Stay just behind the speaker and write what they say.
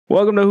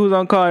Welcome to Who's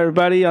on Call,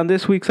 everybody. On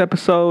this week's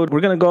episode, we're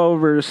going to go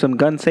over some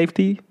gun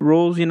safety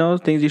rules,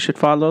 things you should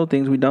follow,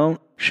 things we don't.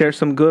 Share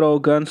some good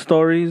old gun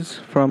stories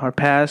from our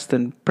past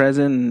and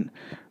present. And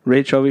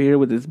Rich over here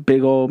with this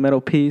big old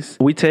metal piece.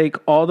 We take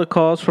all the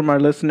calls from our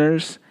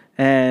listeners,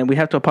 and we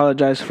have to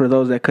apologize for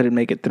those that couldn't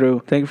make it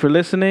through. Thank you for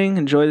listening.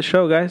 Enjoy the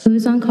show, guys.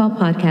 Who's on Call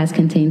podcast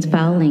contains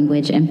foul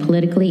language and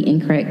politically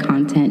incorrect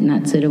content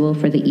not suitable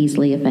for the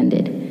easily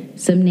offended.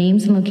 Some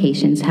names and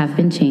locations have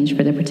been changed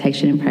for the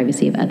protection and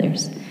privacy of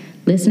others.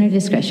 Listener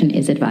discretion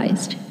is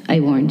advised. I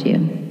warned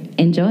you.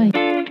 Enjoy.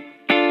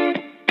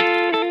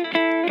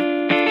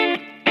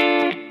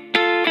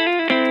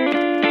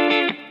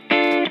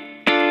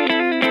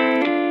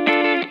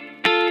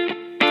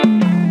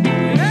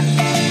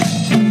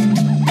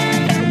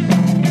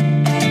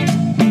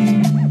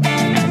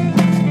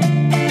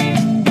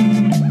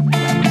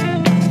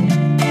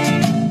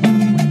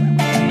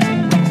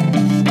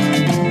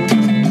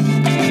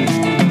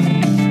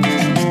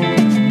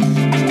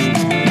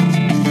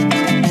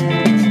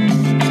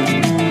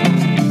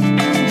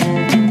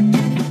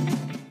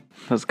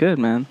 That's good,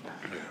 man.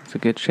 It's a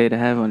good shade to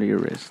have under your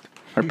wrist.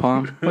 Or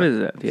palm. What is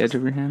that? The edge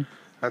of your hand?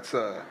 That's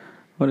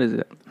What is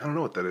it? I don't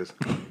know what that is.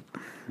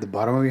 The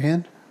bottom of your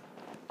hand?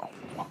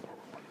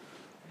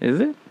 Is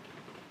it?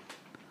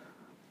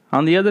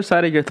 On the other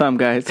side of your thumb,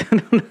 guys. Where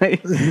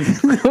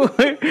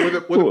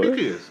the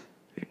pinky is.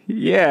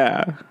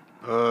 Yeah.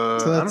 So I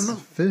that's don't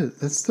know. fist.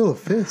 That's still a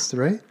fist,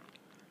 right?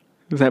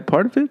 Is that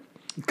part of it?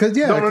 Because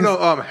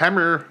No.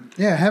 Hammer.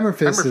 Yeah, hammer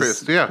fist. Hammer is,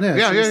 fist, yeah. so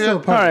Yeah. it's still a All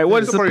part right, of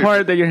what is fist. the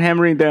part that you're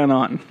hammering down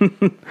on?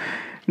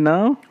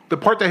 No? The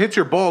part that hits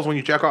your balls when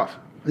you jack off.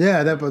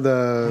 Yeah, that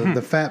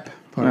the fat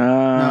part.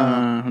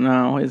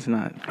 No, it's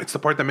not. It's the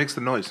part that makes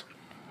the noise.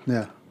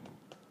 Yeah.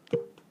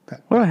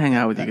 We'll hang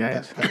out with you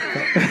guys.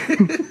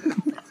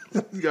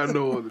 You got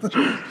no other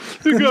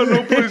choice. You got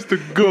no place to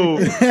go.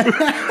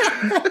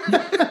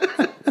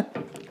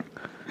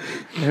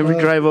 Every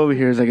drive over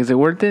here is like, is it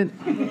worth it?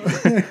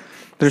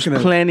 There's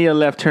plenty of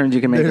left turns you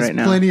can make There's right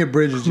now. plenty of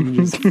bridges you can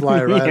just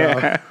fly right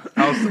Yeah.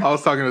 off. I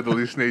was talking to the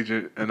leasing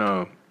agent, and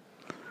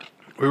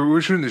we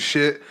were shooting the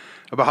shit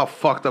about how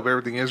fucked up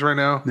everything is right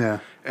now. Yeah.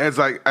 And it's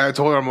like, I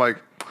told her, I'm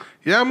like,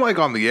 yeah, I'm like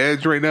on the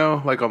edge right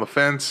now, like on the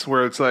fence,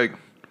 where it's like,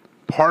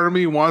 part of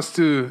me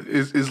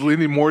is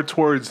leaning more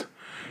towards,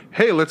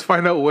 hey, let's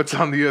find out what's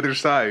on the other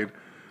side.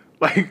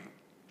 Like,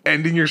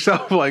 ending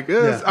yourself, like,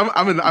 Yeah.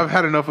 I've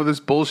had enough of this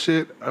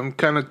bullshit. I'm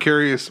kind of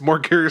more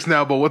curious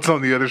now about what's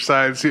on the other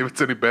side, see if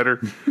it's any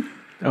better.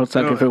 That would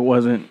suck if it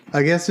wasn't.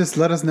 I guess just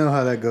let us know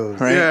how that goes.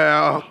 Right. Yeah,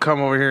 I'll come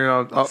over here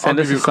and I'll Send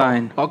give us you a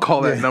sign. Call. I'll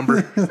call that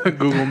number,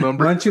 Google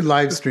number. Why don't you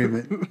live stream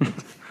it?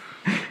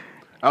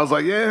 I was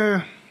like,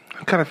 yeah,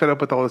 I'm kind of fed up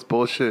with all this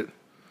bullshit.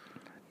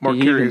 More Do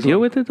you even curious. deal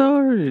with it though,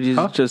 or are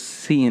you just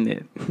seeing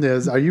it?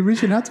 Yes. Are you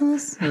reaching out to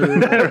us? No.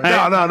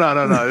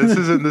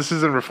 This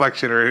isn't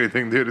reflection or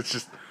anything, dude. It's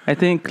just, I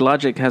think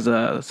Logic has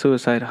a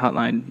suicide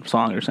hotline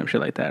song or some shit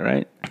like that,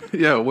 right?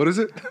 yeah. What is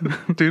it?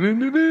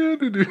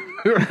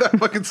 That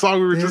fucking song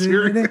we were just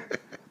hearing.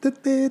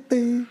 What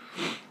the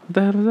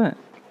hell is that?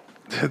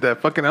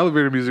 That fucking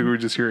elevator music we were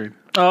just hearing.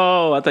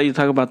 Oh, I thought you were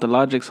talking about the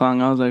Logic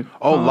song. I was like,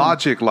 Oh,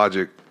 Logic.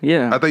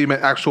 Yeah. I thought you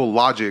meant actual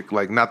Logic,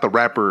 like not the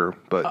rapper,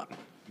 but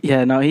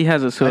yeah, no, he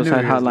has a I knew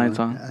suicide he was hotline one.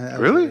 song. I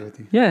Really? agree with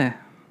you. Yeah,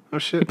 oh he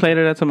shit. played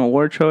it at some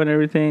award show and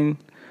everything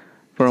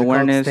for Is it called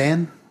awareness.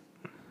 Stan?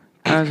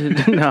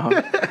 No,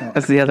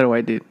 that's the other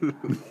white dude.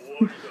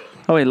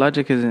 Oh wait,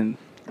 Logic isn't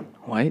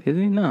white, is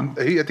he? No.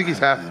 I think he's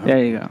half.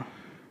 There you go.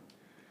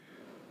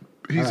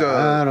 He's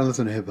I don't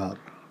listen to hip hop.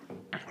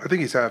 I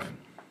think he's half.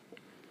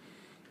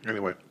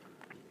 Anyway,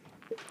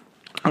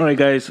 All right,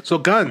 guys. so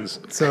guns.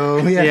 So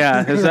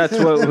Yeah, 'cause that's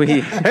what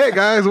we. Hey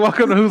guys,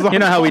 welcome to Who's on. You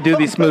know how we do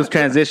these smooth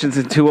transitions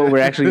into what we're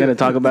actually going to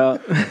talk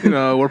about?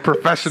 We're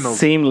professionals.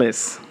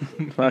 Seamless.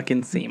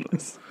 Fucking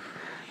seamless.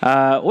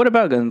 What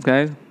about guns,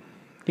 guys?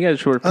 You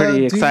guys were pretty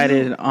do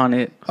excited on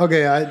it.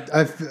 Okay,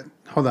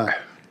 hold on.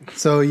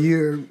 So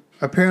you're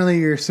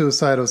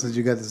suicidal since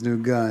you got this new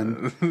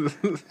gun.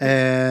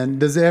 And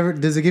does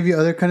it give you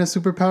other kind of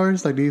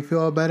superpowers? Like, do you feel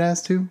all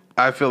badass too?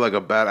 I feel like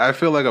a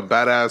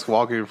badass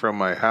walking from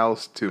my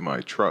house to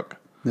my truck.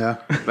 Yeah.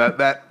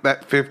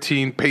 That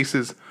 15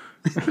 paces.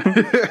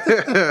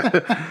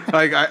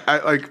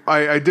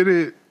 I did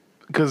it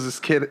because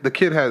the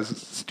kid has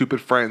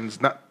stupid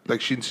friends. Not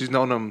like she's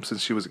known them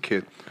since she was a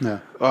kid. Yeah.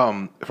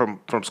 From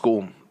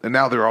school, and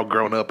now they're all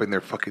grown up and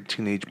they're fucking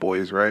teenage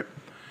boys, right?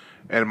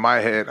 And in my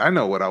head, I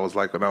know what I was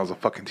like when I was a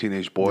fucking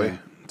teenage boy. Yeah.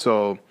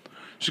 So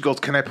she goes,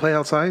 "Can I play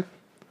outside?"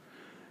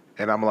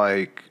 And I'm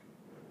like,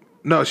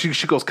 "No."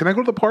 She goes, "Can I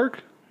go to the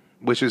park?"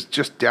 Which is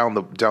just down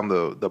the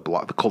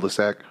block, the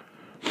cul-de-sac.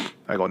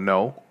 I go,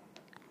 "No."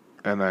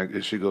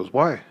 And she goes,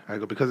 "Why?" I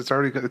go, "Because it's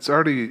already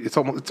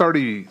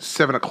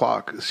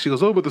 7:00." She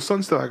goes, "Oh, but the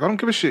sun's still." I go, "I don't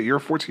give a shit. You're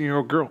a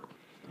 14-year-old girl."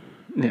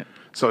 Yeah.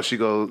 So she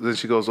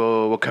goes,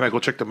 "Oh, well, can I go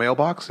check the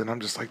mailbox?" And I'm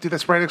just like, "Dude,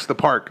 that's right next to the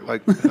park.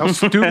 Like, how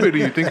stupid do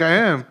you think I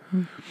am?"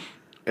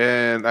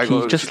 And I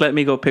go, just let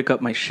me go pick up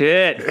my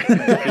shit,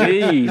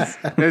 please.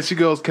 And she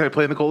goes, "Can I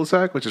play in the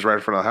cul-de-sac?" Which is right in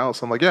front of the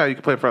house. I'm like, "Yeah, you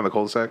can play in front of the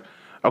cul-de-sac."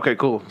 Okay,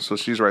 cool. So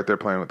she's right there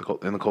playing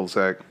in the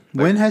cul-de-sac.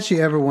 When has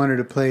she ever wanted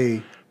to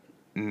play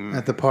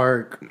at the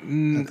park,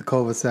 at the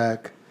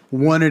cul-de-sac?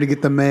 Wanted to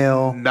get the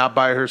mail. Not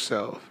by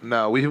herself.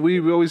 No,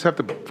 we always have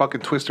to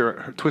fucking twist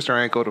her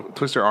ankle,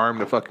 twist her arm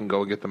to fucking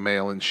go and get the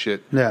mail and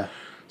shit. Yeah.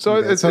 So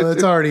Okay, it's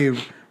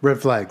already red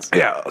flags.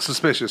 Yeah,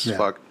 suspicious as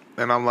fuck.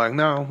 And I'm like,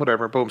 no,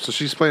 whatever. Boom. So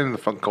she's playing in the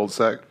fucking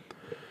cul-de-sac.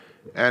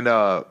 And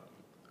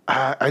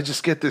I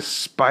just get this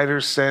spider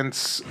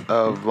sense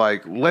of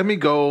like, let me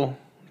go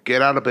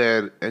get out of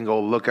bed and go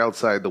look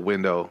outside the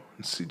window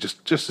and see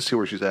just to see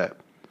where she's at.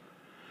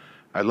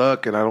 I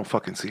look and I don't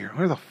fucking see her.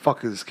 Where the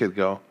fuck did this kid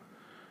go?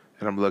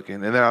 And I'm looking.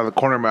 And then out of the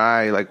corner of my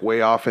eye, like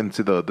way off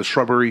into the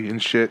shrubbery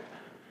and shit.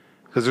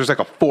 Because there's like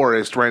a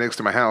forest right next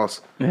to my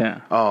house.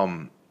 Yeah.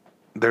 I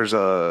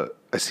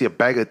see a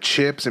bag of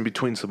chips in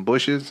between some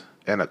bushes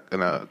and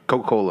a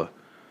Coca-Cola.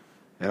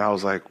 And I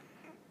was like,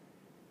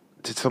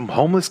 did some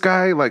homeless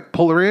guy like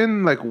pull her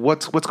in? Like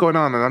what's going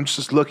on? And I'm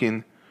just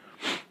looking.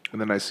 And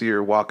then I see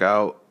her walk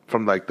out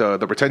from like the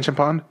retention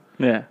pond.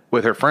 Yeah.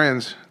 With her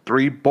friends,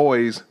 3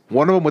 boys,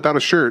 one of them without a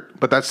shirt,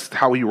 but that's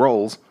how he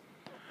rolls.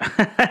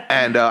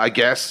 And I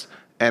guess,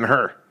 and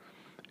her.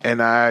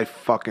 And I'm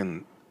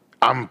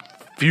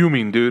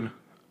fuming, dude.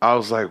 I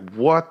was like,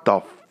 what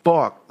the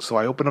fuck? So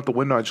I open up the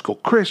window, I just go,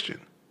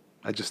 Christian.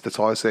 That's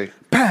all I say.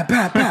 Pat,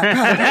 pat,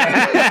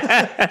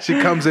 pat, pat. She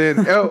comes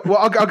in. Oh, well,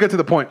 I'll get to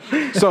the point.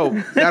 So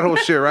that whole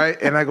shit, right?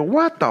 And I go,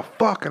 what the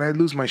fuck? And I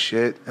lose my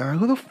shit. And I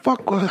go, the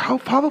fuck?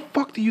 How the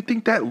fuck do you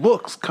think that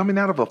looks coming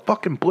out of the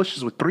fucking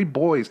bushes with 3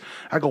 boys?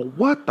 I go,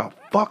 what the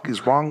fuck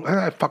is wrong? And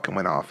I fucking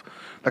went off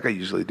like I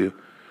usually do.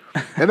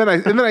 And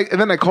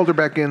then I called her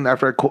back in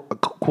after I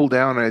cooled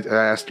down, and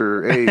I asked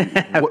her, "Hey,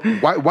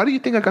 why do you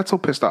think I got so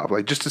pissed off?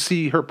 Like just to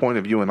see her point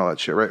of view and all that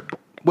shit, right?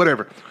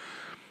 Whatever."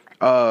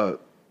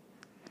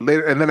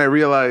 Later, and then I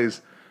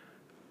realized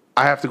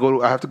I have to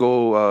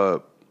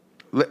go.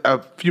 A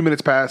few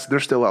minutes pass.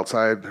 They're still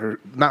outside.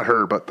 Not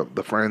her, but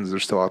the friends. They're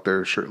still out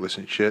there, shirtless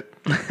and shit.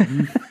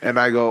 And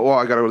I go, "Well,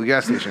 I gotta go to the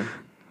gas station."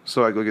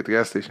 So I go get the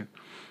gas station.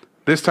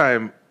 This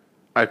time,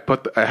 I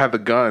have the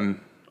gun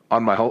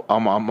on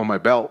my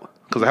belt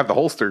because I have the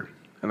holster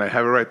and I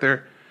have it right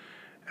there.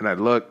 And I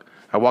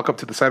walk up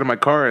to the side of my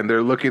car and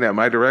they're looking at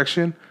my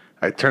direction.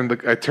 I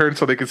turn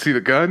so they can see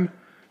the gun.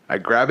 I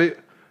grab it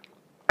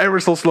ever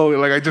so slowly,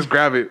 like I just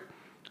grab it,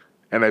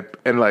 and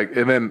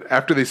then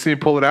after they see me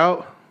pull it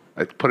out,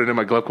 I put it in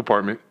my glove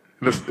compartment,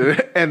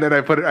 and then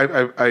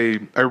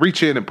I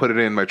reach in and put it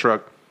in my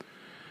truck,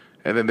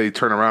 and then they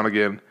turn around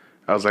again.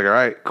 I was like, all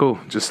right, cool.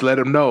 Just let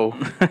them know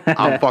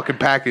I'm fucking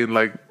packing.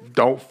 Like,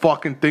 don't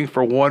fucking think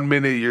for 1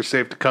 minute you're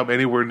safe to come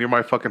anywhere near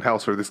my fucking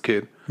house or this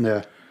kid.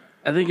 Yeah.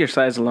 I think your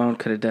size alone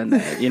could have done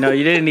that. You know,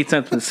 you didn't need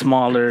something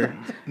smaller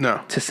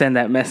to send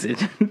that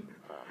message. All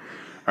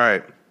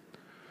right.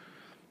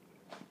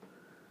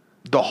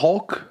 The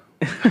Hulk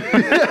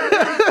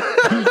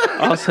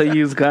also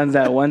used guns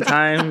at one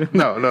time.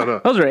 No.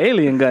 Those were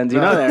alien guns. You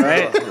know that,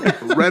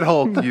 right? Red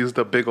Hulk used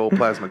a big old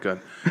plasma gun.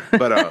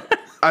 But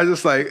I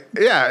just like,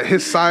 yeah,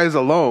 his size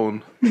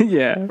alone.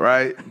 Yeah.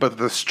 Right? But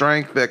the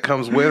strength that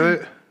comes with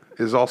it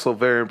is also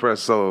very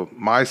impressive. So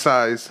my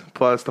size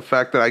plus the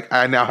fact that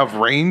I now have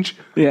range.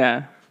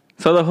 Yeah.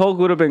 So the Hulk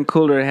would have been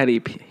cooler had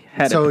he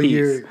had a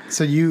piece.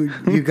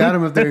 You got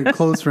him if they're in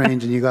close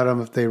range, and you got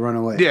them if they run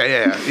away.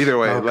 Yeah. Either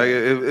way, okay. Like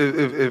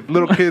if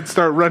little kids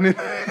start running,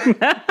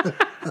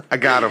 I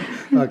got them.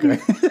 Okay.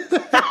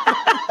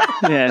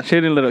 Yeah,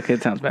 shooting little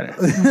kids sounds better.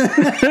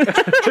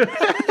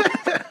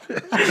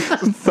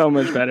 So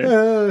much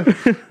better.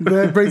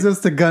 That brings us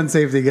to gun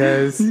safety,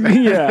 guys.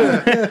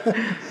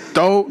 Yeah.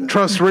 Don't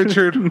trust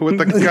Richard with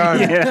the gun.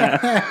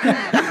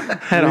 Yeah.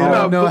 We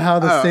don't know how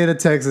the state of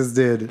Texas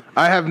did.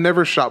 I have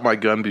never shot my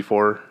gun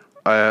before.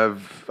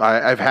 I've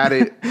had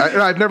it.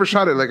 I've never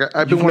shot it. Like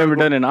I've You've never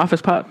done an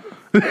office pop.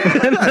 Desk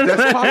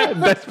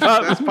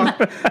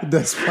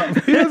pop.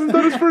 He hasn't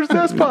done his first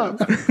desk pop.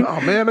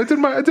 Oh man, I did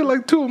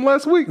like 2 of them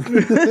last week.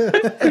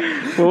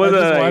 What was I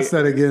just watched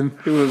that again.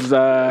 It was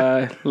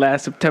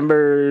last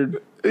September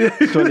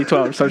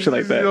 2012, something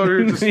like that.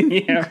 You're just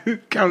Yeah.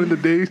 counting the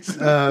days.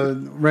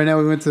 Right now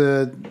we went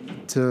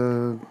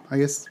to I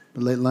guess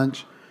late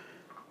lunch,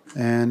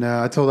 and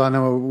I told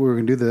Anna what we were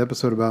gonna do the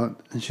episode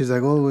about, and she's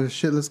like, "Oh well,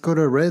 shit, let's go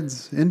to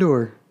Red's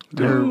Indoor."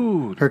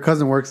 Dude. Her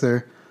cousin works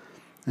there.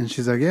 And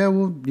she's like, "Yeah,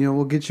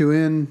 we'll get you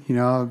in.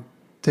 I'll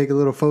take a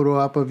little photo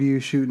op of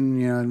you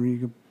shooting. And you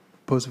can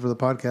post it for the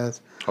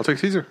podcast." I'll take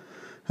Caesar.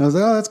 I was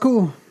like, "Oh, that's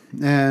cool."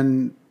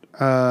 And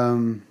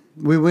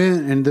we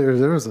went, and there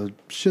was a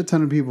shit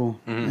ton of people,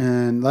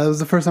 and that was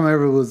the first time I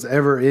was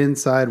ever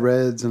inside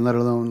Red's, and let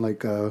alone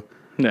like a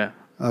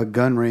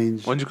gun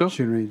range. When'd you go?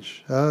 Shooting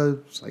range.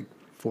 It's like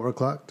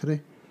 4:00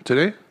 today.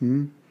 Today?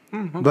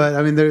 Mm-hmm. But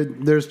I mean,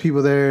 there's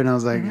people there, and I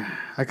was like,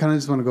 I kind of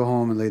just want to go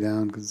home and lay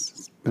down because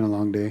it's been a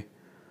long day.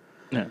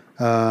 Yeah.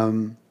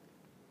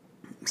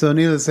 So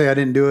needless to say, I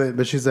didn't do it.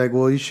 But she's like,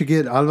 well, you should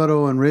get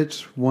Alvaro and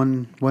Rich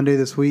one day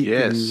this week.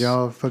 Yes. And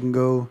y'all fucking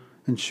go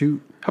and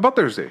shoot. How about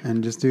Thursday?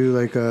 And just do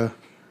like a...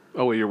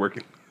 Oh, wait, you're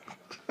working.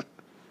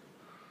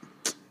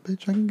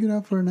 Bitch, I can get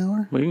out for an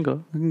hour. We can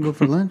go. I can go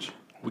for lunch.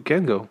 We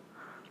can go.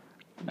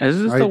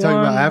 Is this Are the you talking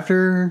one? about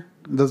after?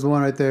 There's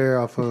one right there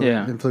off of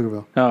in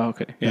Pflugerville. Oh,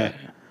 okay. Yeah.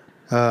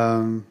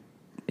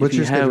 What's If you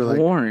your schedule have like?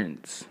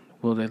 warrants,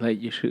 will they let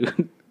you shoot?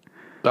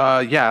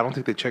 Yeah, I don't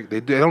think they check. They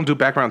don't do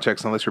background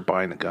checks unless you're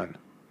buying a gun.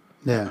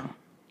 Yeah.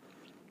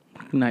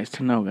 Nice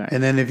to know, guys.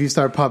 And then if you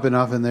start popping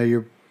off in there,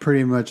 you're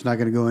pretty much not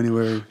going to go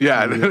anywhere.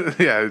 Yeah,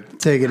 yeah.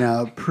 Taken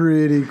out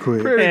pretty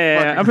quick.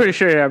 Yeah, I'm pretty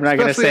sure I'm not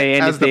going to Especially say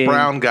anything. as the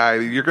brown guy,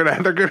 they're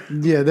gonna.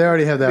 Yeah, they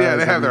already have that. Yeah,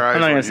 they have their eyes.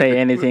 I'm not on going to you. say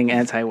anything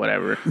anti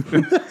whatever.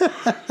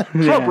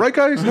 Trump, right,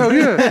 guys? Hell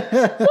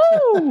yeah!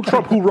 Woo!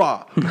 Trump,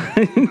 hoorah!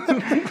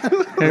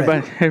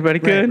 Everybody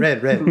good?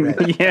 Red.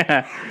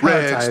 Yeah.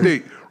 Red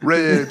state,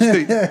 red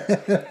state.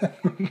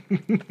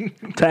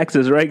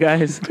 Taxes, right,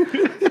 guys?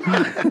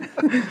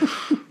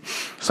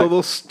 So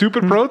those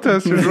stupid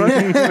protesters,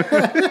 right?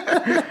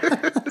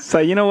 So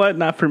you know what?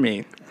 Not for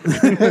me.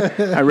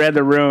 I read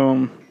the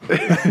room.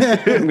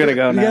 I'm gonna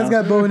go You now. guys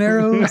got bow and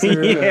arrows?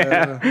 Or,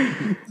 Yeah.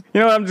 You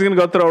know what? I'm just gonna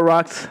go throw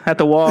rocks at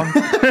the wall.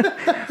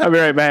 I'll be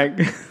right back.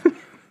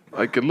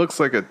 Like it looks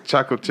like a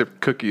chocolate chip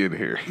cookie in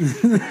here.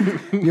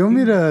 you want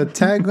me to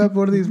tag up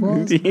one of these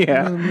walls?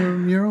 Yeah. A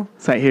mural?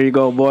 It's like, here you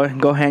go, boy.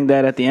 Go hang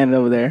that at the end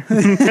over there.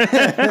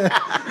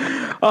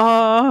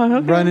 Oh,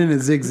 okay. Run in a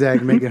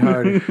zigzag, make it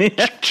harder.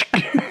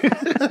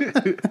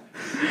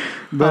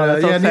 But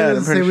that's so yeah, sad. needless I'm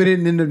to say, pretty we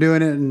didn't end up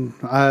doing it. And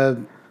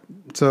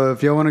so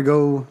if y'all want to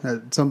go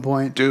at some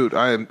point, Dude,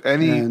 I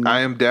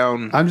am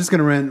down. I'm just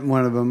gonna rent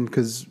one of them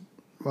because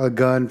a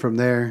gun from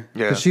there.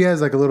 Yeah. Because she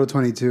has like a little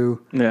 22.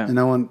 Yeah. And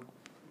I want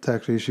to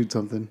actually shoot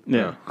something.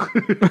 Yeah.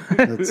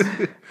 That's,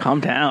 Calm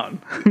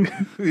down.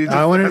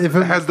 I wonder if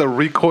it has the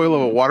recoil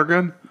of a water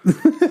gun.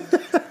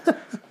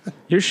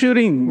 You're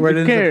shooting. where it Who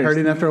ends up cares?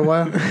 hurting after a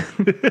while.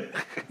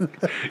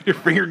 Your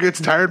finger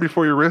gets tired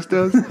before your wrist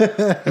does.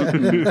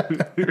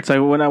 It's like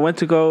when I went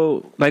to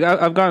go, like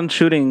I've gone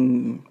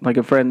shooting like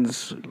at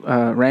friends'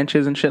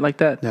 ranches and shit like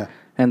that. Yeah.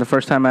 And the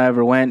first time I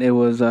ever went, it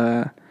was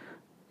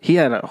he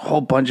had a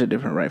whole bunch of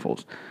different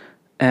rifles,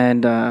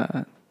 and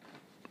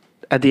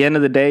at the end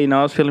of the day, you know,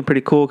 I was feeling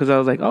pretty cool because I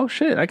was like, oh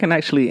shit, I can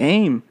actually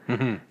aim,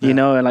 you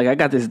know, and like I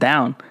got this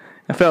down.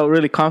 I felt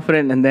really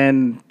confident, and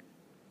then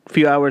a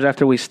few hours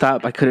after we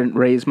stopped, I couldn't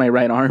raise my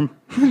right arm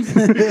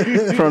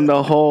from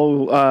the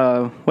whole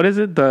what is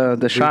it,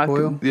 the shock,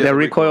 Recoil? Yeah, the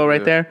recoil recoil,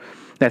 right yeah. there.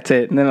 That's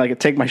it. And then like I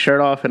take my shirt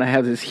off, and I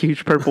have this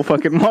huge purple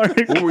fucking mark.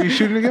 What were you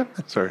shooting again?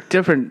 Sorry.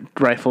 Different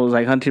rifles,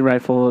 like hunting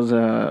rifles,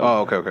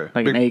 Oh, okay.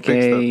 like Big- an AK,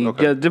 big stuff.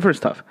 Okay. yeah, different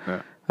stuff.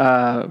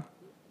 Yeah.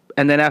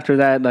 And then after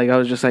that, like I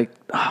was just like,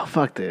 oh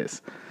fuck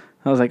this.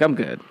 I was like, I'm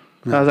good.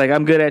 I was like,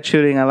 I'm good at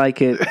shooting. I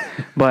like it,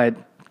 but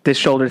this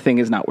shoulder thing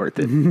is not worth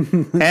it.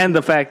 And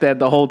the fact that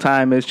the whole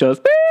time it's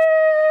just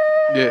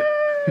Yeah.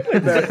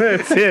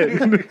 that's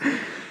it.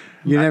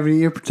 You didn't have any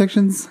ear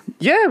protections?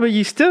 Yeah, but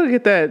you still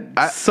get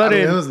that sudden.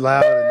 It was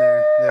loud in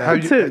there. Yeah. How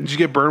That's it. did you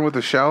get burned with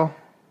a shell?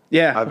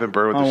 yeah, I've been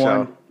burned with on a shell.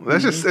 one.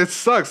 That's just it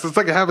sucks. It's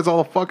like it happens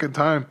all the fucking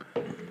time.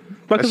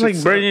 Fuck, it's that like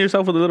shit burning sucks.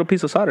 yourself with a little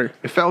piece of solder.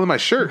 It fell in my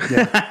shirt.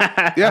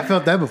 I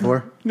felt that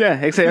before. Yeah,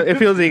 except it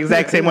feels the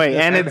exact same way,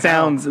 and it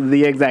sounds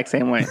the exact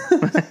same way.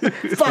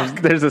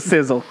 Fuck, there's a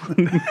sizzle.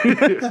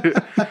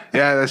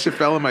 Yeah, that shit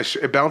fell in my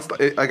shirt. It bounced.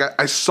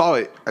 I saw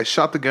it. I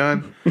shot the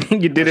gun.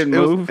 You didn't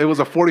move. It was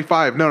a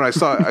 45. No, I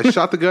saw it. I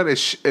shot the gun.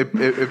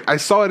 I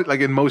saw it like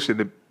in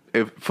motion.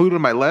 It flew to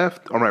my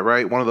left or my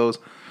right. One of those.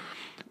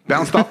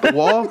 Bounced off the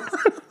wall.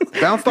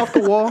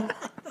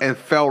 And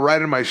fell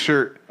right in my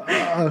shirt.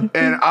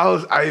 And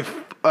I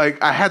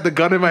had the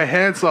gun in my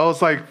hand, so I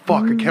was like,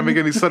 "Fuck! I can't make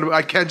any sound.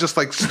 I can't just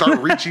like start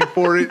reaching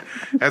for it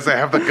as I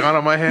have the gun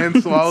on my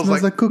hand." So I was Smells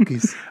like, like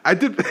cookies. I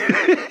did.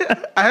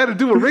 I had to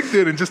do what Rick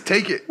did and just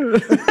take it.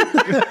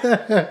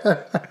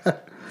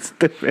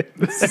 Stupid.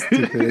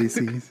 Stupid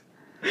ACs.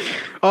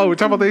 Oh, we're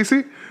talking about the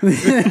AC.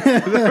 Is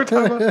that what we're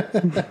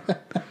talking about?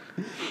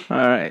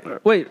 All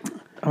right. Wait,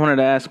 I wanted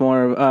to ask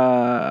more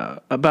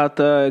about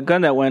the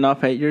gun that went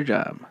off at your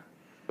job.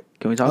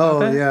 Can we talk about Oh,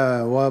 that?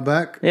 yeah. A while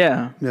back?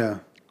 Yeah. Yeah.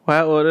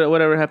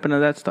 Whatever happened to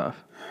that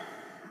stuff?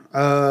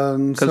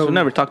 Because So, we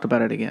never talked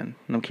about it again.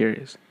 I'm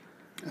curious.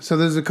 so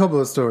there's a couple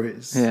of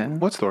stories. Yeah.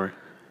 What story?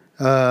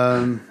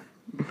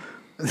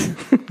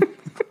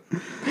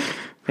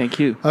 Thank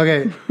you.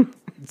 Okay.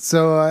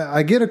 So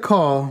I get a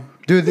call.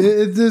 Dude,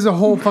 there's a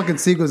whole fucking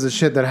sequence of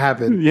shit that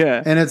happened.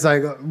 Yeah. And it's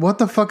like, what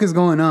the fuck is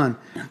going on?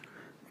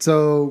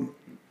 So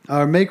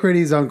our make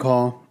ready's on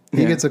call.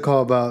 He Yeah. gets a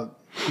call about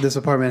this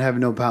apartment having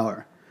no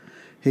power.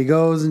 He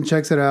goes and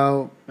checks it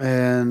out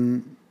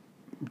and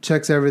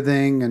checks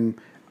everything. And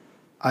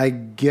I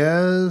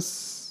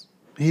guess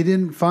he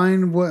didn't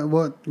find what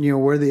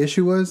where the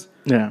issue was.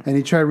 Yeah. And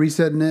he tried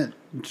resetting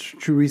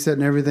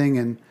everything.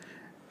 And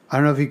I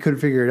don't know if he couldn't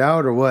figure it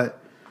out or what.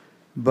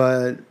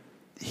 But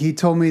he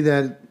told me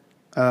that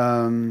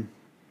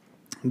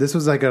this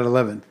was like at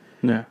 11.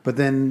 Yeah. But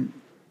then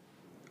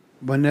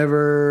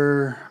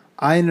whenever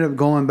I ended up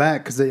going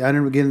back, because I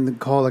ended up getting the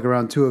call like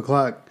around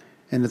 2:00,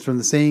 and it's from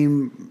the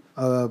same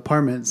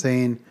apartment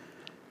saying,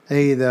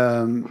 "Hey,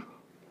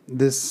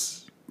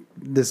 this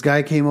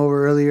guy came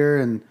over earlier,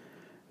 and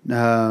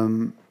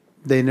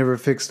they never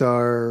fixed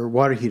our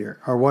water heater.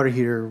 Our water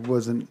heater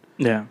wasn't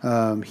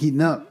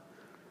heating up,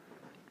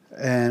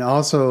 and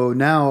also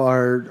now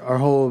our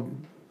whole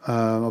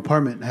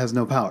apartment has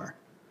no power."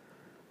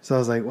 So I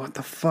was like, "What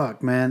the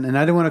fuck, man?" And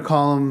I didn't want to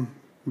call him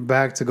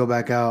back to go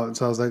back out,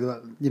 so I was like,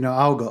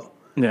 I'll go.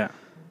 Yeah.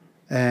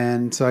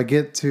 And so I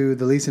get to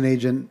the leasing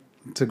agent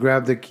to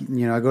grab I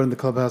go to the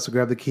clubhouse to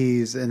grab the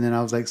keys, and then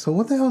I was like, "So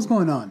what the hell's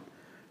going on?"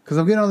 Because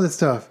I'm getting all this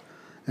stuff.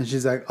 And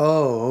she's like,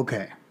 "Oh,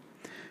 okay."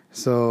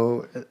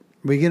 So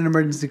we get an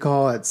emergency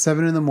call at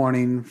 7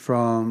 a.m.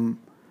 from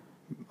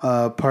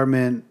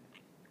apartment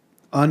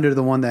under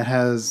the one that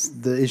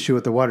has the issue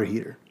with the water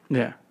heater.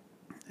 Yeah.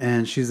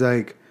 And she's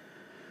like,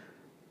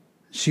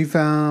 she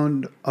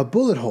found a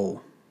bullet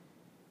hole.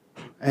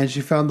 And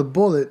she found the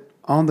bullet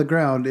on the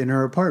ground in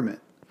her apartment.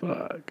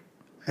 Fuck.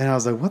 And I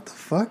was like, "What the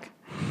fuck?"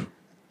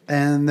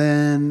 And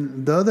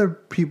then the other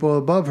people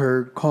above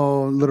her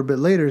call a little bit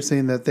later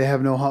saying that they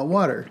have no hot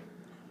water.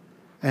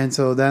 And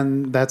so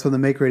then that's when the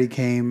make ready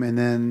came. And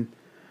then,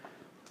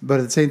 but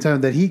at the same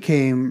time that he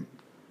came,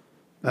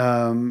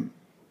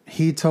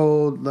 he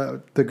told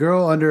the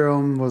girl under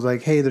him was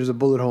like, "Hey, there's a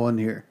bullet hole in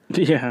here."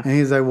 Yeah. And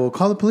he's like, "Well,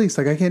 call the police.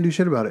 Like, I can't do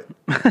shit about it.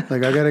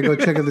 Like, I got to go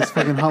check if this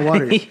fucking hot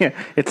water." Yeah.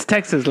 It's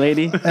Texas,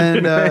 lady.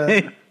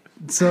 And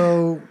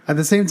so at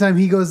the same time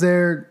he goes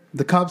there,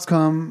 the cops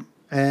come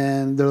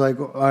and they're like,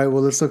 "All right,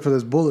 well, let's look for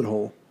this bullet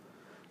hole,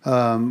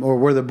 or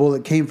where the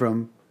bullet came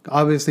from."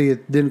 Obviously,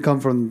 it didn't come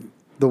from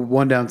the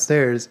one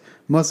downstairs.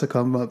 Must have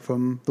come up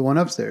from the one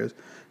upstairs.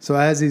 So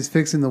as he's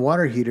fixing the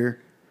water heater,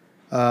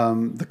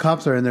 the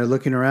cops are in there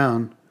looking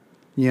around,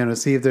 to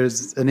see if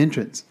there's an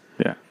entrance.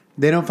 Yeah.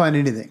 They don't find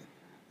anything.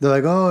 They're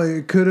like, "Oh,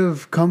 it could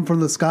have come from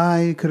the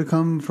sky. It could have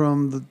come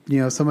from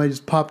somebody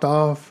just popped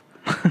off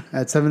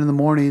at 7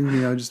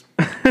 a.m. Just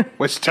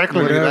which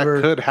technically whatever.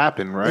 that could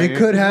happen, right? It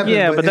could happen.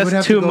 Yeah, but it would that's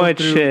have too to go much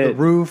through shit.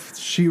 The roof,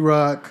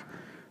 sheetrock.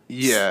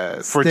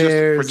 Yeah, for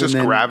stairs, just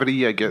and then-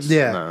 gravity, I guess.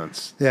 Yeah, No,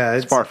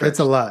 it's far-fetched. it's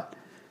a lot.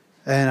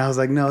 And I was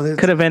like, "No,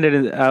 Could have ended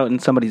it out in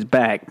somebody's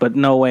back, but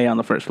no way on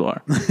the first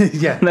floor.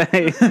 yeah,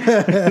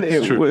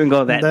 It wouldn't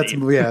go that that's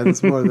deep.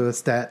 that's more of a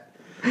stat."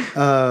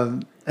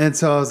 And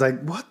so I was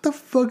like, "What the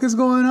fuck is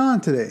going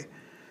on today?"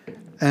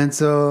 And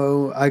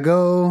so I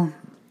was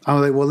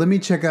like, "Well, let me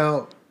check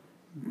out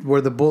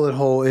where the bullet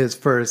hole is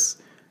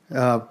first.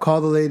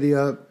 Call the lady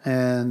up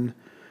and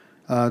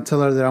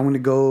tell her that I'm going to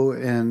go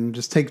and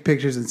just take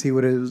pictures and see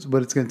what it's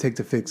going to take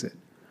to fix it."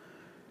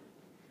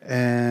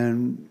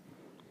 And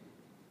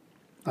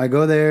I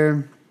go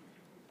there,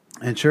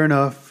 and sure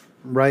enough,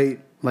 right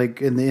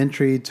like in the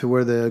entry to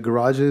where the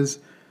garage is,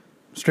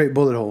 straight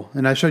bullet hole.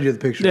 And I showed you the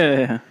picture.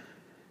 Yeah.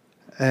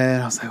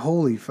 And I was like,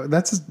 "Holy fuck,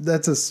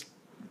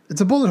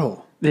 it's a bullet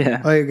hole."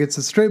 Yeah. Like, it's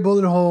a straight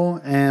bullet hole,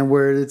 and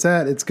where it's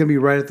at, it's going to be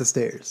right at the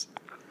stairs.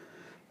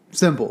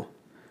 Simple.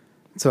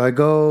 So I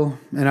go,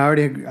 and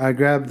I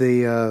grabbed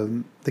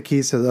the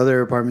keys to the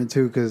other apartment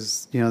too,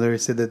 because they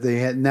said that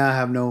they now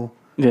have no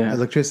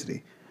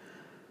electricity.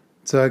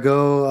 So I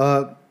go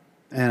up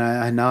and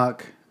I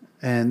knock,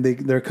 and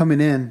they're coming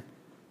in.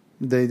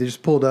 They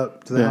just pulled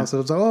up to the house. I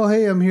was like, "Oh,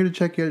 hey, I'm here to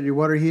check your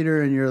water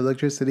heater and your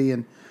electricity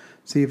and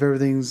see if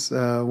everything's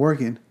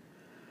working."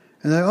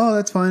 And they're like, "Oh,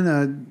 that's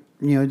fine.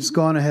 Just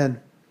go on ahead."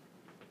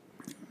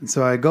 And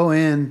so I go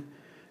in,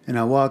 and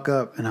I walk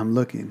up, and I'm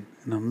looking,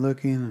 and I'm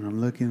looking, and I'm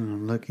looking, and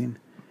I'm looking.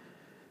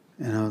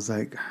 And I was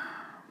like,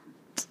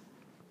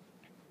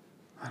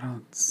 "I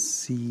don't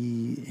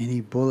see any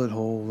bullet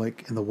hole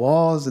like in the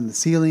walls and the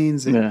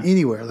ceilings and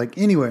anywhere, like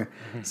anywhere."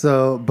 Mm-hmm.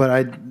 So,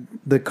 but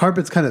the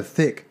carpet's kind of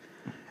thick,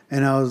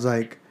 and I was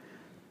like,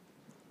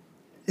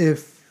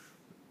 if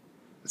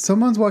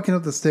someone's walking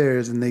up the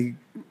stairs and they,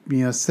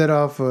 set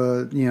off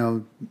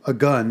a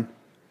gun,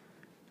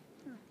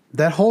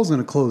 that hole's going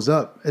to close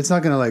up. It's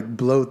not going to like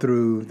blow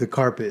through the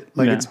carpet.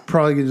 Like it's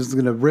probably just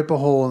going to rip a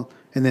hole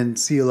and then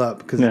seal up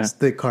because it's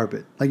thick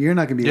carpet. Like, you're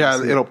not going to be able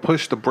to see it'll it.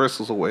 push the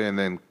bristles away and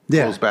then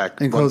close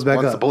back. And close back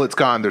once up. the bullet's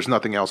gone, there's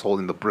nothing else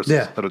holding the bristles.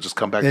 Yeah. It'll just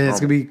come back And to it's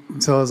normal. going to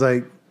be, so I was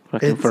like,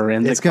 Fucking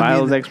forensic gonna be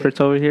files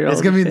experts over here. It's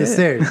Oh, going to be in the shit.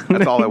 stairs.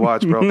 That's all I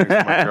watch, bro. Thanks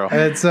to my girl.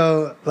 And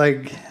so,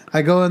 like,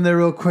 I go in there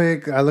real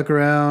quick. I look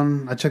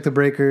around. I check the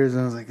breakers.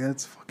 And I was like,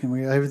 that's fucking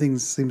weird. Everything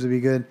seems to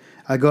be good.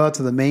 I go out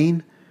to the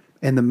main,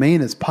 and the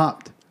main is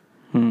popped.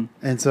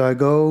 And so I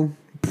go,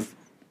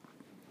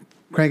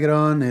 crank it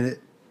on, and it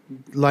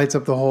lights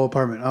up the whole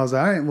apartment. I was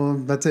like, all right, well,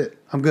 that's it.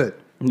 I'm good.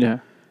 Yeah.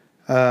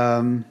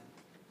 I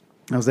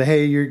was like,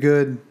 hey, you're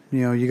good.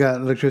 You got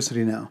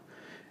electricity now.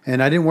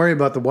 And I didn't worry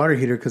about the water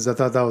heater because I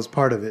thought that was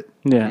part of it.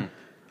 Yeah.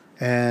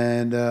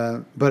 And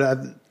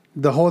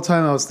the whole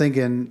time I was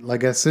thinking,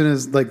 like, as soon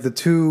as like the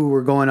two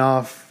were going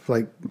off,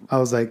 like, I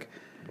was like,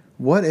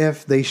 what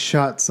if they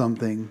shot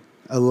something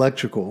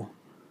electrical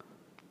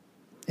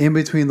in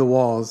between the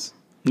walls?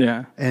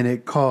 Yeah. And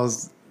it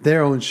caused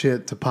their own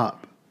shit to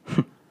pop.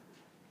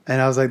 And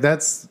I was like,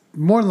 that's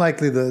more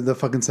likely the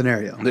fucking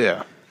scenario.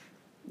 Yeah.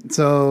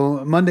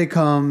 So Monday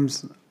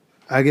comes,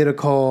 I get a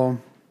call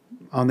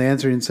on the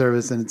answering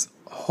service, and it's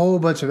a whole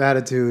bunch of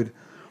attitude.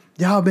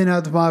 Y'all been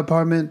out to my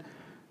apartment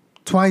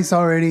twice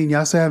already, and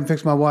y'all still haven't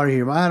fixed my water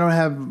heater.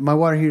 My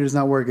water heater's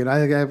not working. I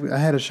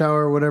had a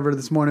shower or whatever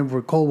this morning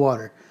for cold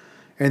water.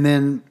 And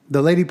then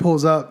the lady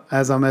pulls up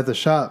as I'm at the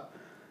shop,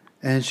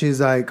 and she's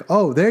like,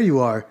 "Oh, there you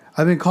are.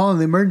 I've been calling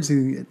the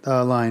emergency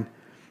line."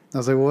 I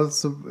was like, "Well,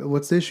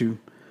 what's the issue?"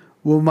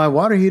 "Well, my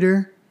water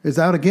heater is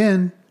out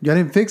again. Y'all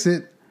didn't fix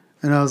it."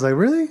 And I was like,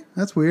 "Really?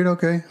 That's weird.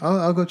 Okay,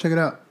 I'll go check it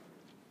out."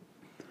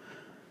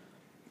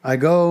 I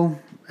go,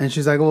 and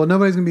she's like, "Well,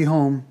 nobody's gonna be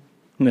home,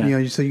 so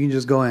you can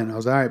just go in." I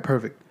was like, "All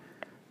right,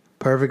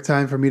 perfect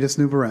time for me to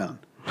snoop around."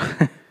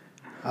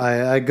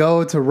 I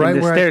go to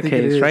right where I think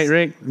it is. Right,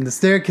 Rick? In the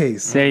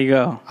staircase. There you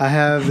go. I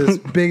have this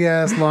big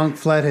ass long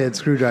flathead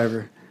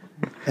screwdriver,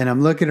 and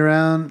I'm looking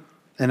around,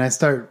 and I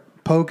start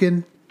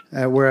poking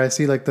at where I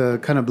see like the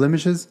kind of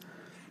blemishes,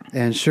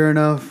 and sure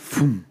enough,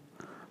 boom,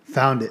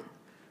 found it.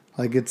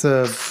 Like it's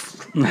a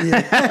For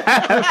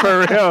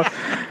real.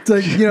 it's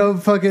like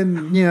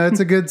it's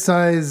a good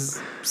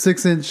size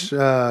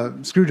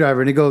 6-inch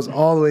screwdriver, and it goes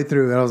all the way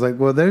through. And I was like,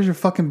 well, there's your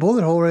fucking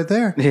bullet hole right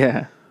there.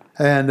 Yeah.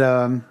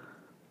 And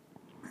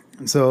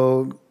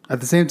so at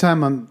the same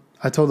time,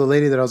 I told the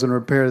lady that I was going to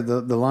repair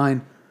the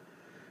line.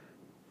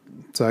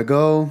 So I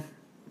go,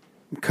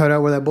 cut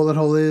out where that bullet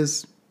hole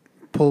is,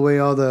 pull away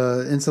all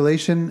the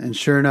insulation, and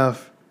sure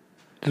enough,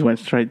 Just went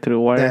straight through the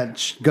wire.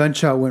 that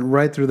gunshot went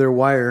right through their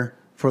wire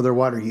for their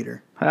water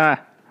heater. What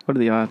are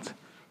the odds?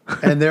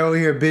 And they're over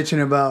here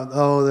bitching about,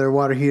 their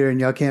water heater, and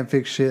y'all can't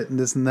fix shit and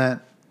this and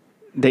that.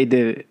 They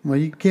did it. Well,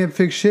 you can't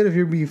fix shit if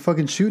you're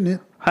fucking shooting it.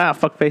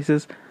 Fuck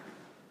faces.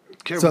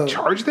 Can So- we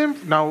charge them?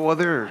 No, well,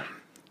 they're...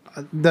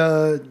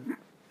 The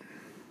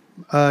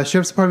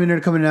sheriff's department are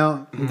coming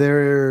out.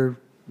 They're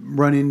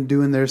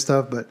doing their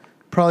stuff, but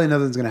probably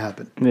nothing's going to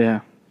happen.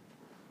 Yeah.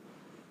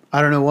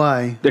 I don't know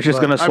why. They're just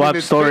but- going to swap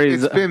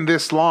stories. It's been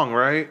this long,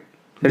 right?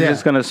 They're Yeah.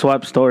 just going to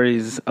swap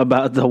stories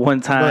about the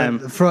one time.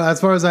 But as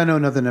far as I know,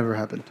 nothing ever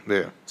happened.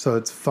 Yeah. So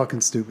it's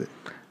fucking stupid.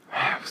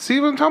 See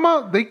what I'm talking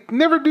about? They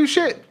never do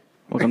shit.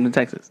 Welcome to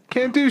Texas.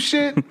 Can't do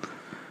shit.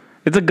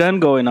 It's a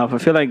gun going off. I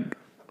feel like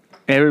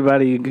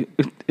everybody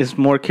is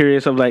more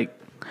curious of like,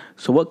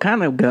 so what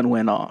kind of gun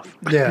went off?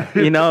 Yeah.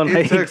 In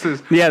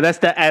Texas. Yeah, that's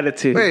the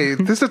attitude. Hey,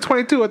 this is a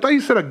 22. I thought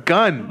you said a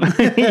gun.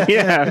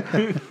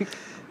 Yeah.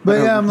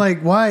 But yeah, I'm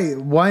like,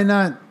 why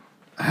not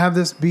have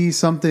this be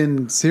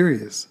something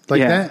serious? Like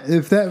Yeah.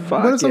 that,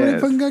 Fuck what if somebody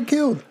yes. fucking got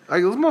killed?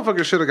 Like, this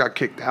motherfucker should have got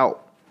kicked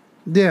out.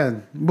 Yeah.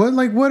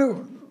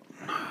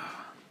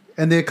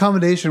 And the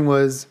accommodation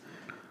was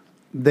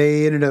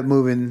they ended up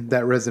moving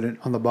that resident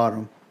on the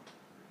bottom.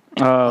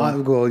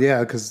 Oh, Well,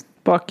 yeah, because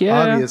fuck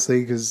yeah.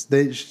 obviously, because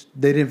they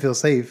didn't feel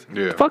safe.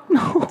 Yeah. Fuck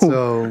no.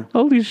 So,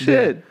 Holy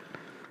shit.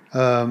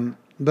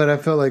 but I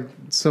felt like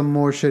some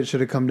more shit should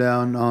have come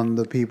down on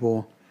the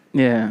people.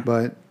 Yeah.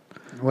 But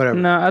whatever.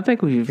 No, I think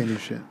Can't do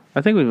shit.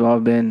 we've all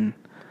been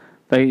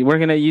like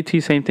working at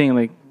UT. Same thing.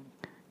 Like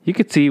you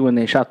could see when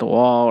they shot the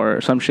wall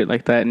or some shit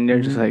like that, and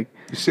they're just like,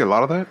 You see a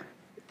lot of that?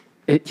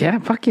 yeah,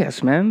 fuck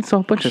yes, man. It's a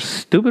whole bunch of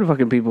stupid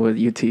fucking people at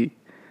UT.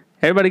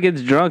 Everybody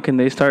gets drunk and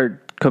they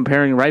start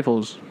comparing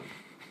rifles.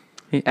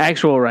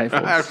 Actual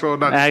rifles.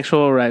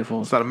 Actual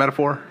rifles. Is that a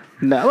metaphor?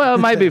 No, well, it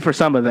might be for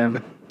some of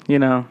them. You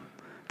know,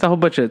 it's a whole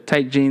bunch of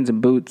tight jeans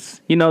and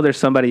boots. You know, there's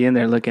somebody in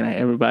there looking at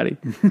everybody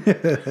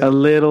a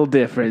little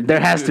different. There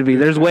has to be.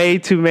 There's way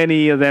too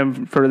many of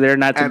them for there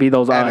not to be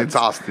those odds. And it's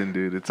Austin,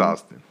 dude. It's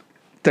Austin.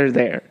 They're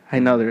there. I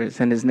know there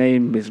is, and his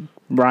name is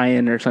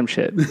Brian or some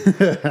shit.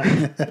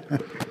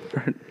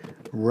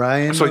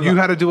 Ryan. So you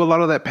had to do a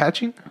lot of that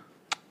patching?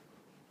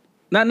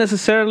 Not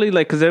necessarily,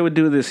 like, because they would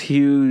do this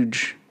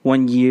huge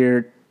 1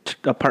 year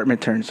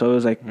apartment turn. So it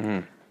was like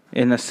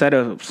in a set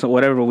of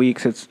whatever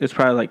weeks, it's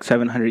probably like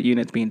 700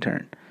 units being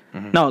turned.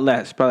 No,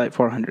 less, probably like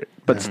 400.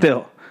 But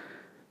still,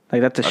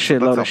 like that's a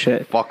shitload of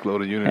shit.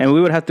 Fuckload of units. And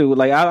we would have to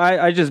like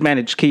I just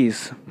managed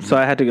keys, so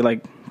I had to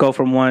like go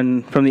from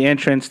the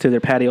entrance to their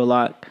patio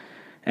lot,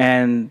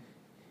 and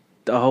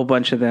a whole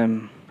bunch of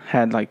them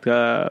had like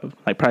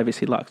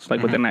privacy locks,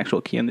 like with an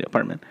actual key in the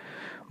apartment.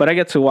 But I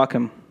get to walk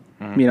them,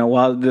 you know,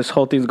 while this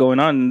whole thing's going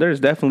on.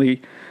 There's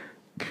definitely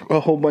a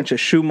whole bunch of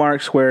shoe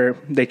marks where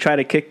they try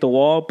to kick the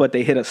wall, but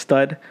they hit a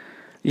stud.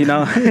 You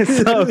know,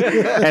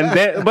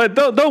 but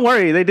don't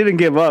worry, they didn't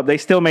give up. They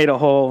still made a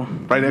hole,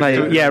 Right next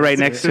to it? Yeah, right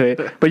next to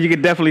it. But you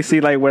could definitely see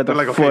like where the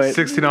like, foot, okay,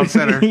 16 on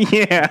center.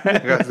 yeah.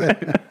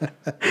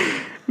 I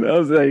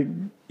was like,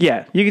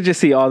 yeah, you could just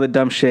see all the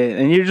dumb shit,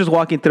 and you're just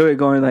walking through it,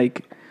 going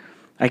like,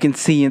 I can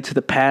see into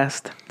the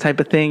past,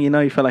 type of thing. You know,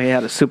 you feel like you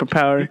had a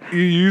superpower.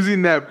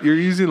 You're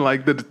using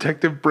like the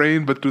detective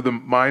brain, but through the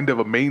mind of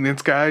a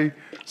maintenance guy.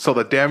 So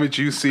the damage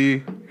you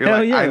see, you're Hell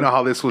like, yeah. I know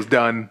how this was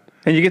done.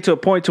 And you get to a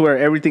point to where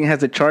everything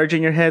has a charge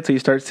in your head, so you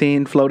start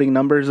seeing floating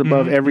numbers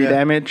above every yeah.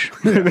 damage.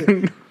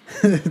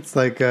 It's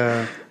like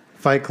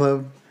Fight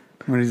Club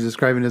when he's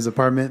describing his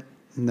apartment.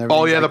 Never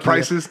Oh yeah, got the killed.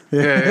 prices.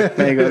 Yeah.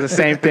 There you go. The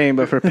same thing,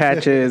 but for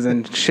patches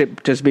and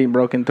shit just being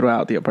broken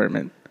throughout the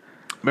apartment.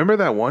 Remember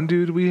that one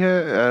dude we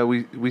had?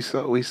 We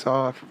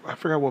saw. I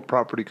forgot what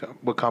property,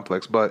 what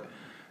complex, but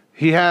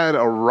he had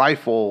a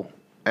rifle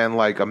and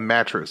like a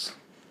mattress.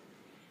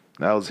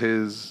 That was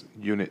his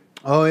unit.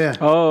 Oh yeah.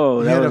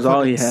 Oh, that had a was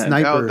all he fucking had.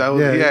 Sniper. That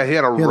was- yeah, he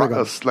had like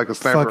a sniper.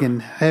 Fucking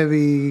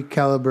heavy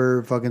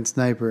caliber fucking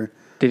sniper.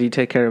 Did he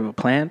take care of a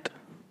plant?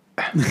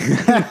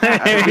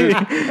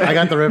 I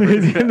got the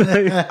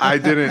reference. I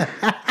didn't.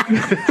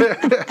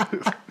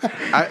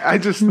 I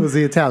just It was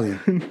the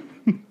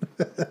Italian.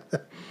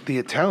 the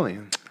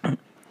Italian.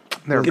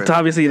 Never It's been.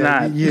 obviously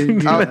not. I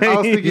was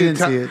thinking You didn't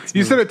see Italian. it.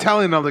 You said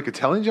Italian. I'm like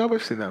Italian job.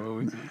 I've seen that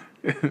movie,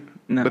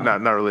 No. but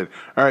not related.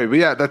 All right, but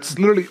yeah, that's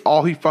literally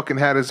all he fucking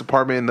had in his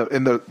apartment.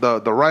 And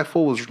the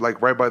rifle was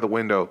like right by the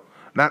window,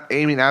 not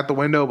aiming at the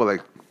window, but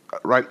like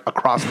right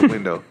across the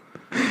window.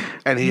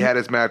 And he had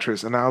his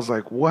mattress, and I was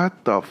like,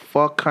 "What the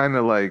fuck?" Kind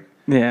of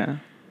Yeah.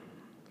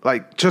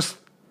 like just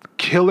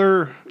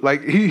killer.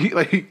 Like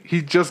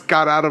he just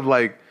got out of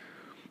like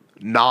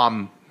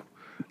Nam,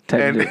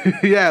 Type and dude.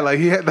 yeah, like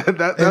he had that.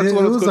 That's And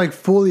what it was like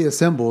fully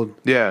assembled.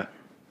 yeah.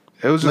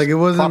 It was just Like it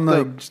wasn't popped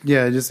like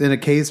up. just in a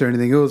case or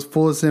anything. It was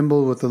full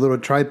assembled with a little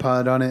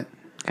tripod on it.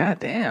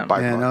 God damn.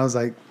 Bye. And I was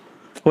like,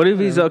 What if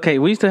he's okay?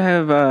 We used to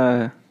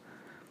have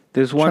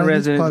this one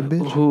Chinese resident pot,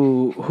 bitch.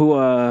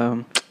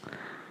 who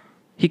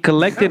he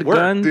collected That worked,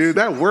 guns. dude.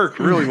 That worked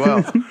really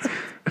well.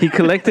 He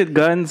collected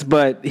guns,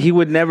 but he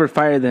would never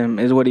fire them.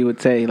 Is what he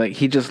would say. Like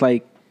he just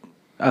like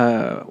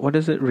what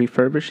is it?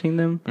 Refurbishing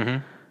them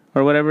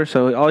or whatever.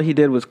 So all he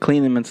did was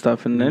clean them and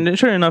stuff. And then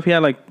sure enough, he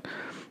had like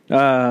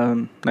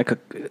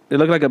it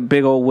looked like a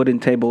big old wooden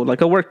table,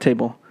 like a work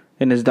table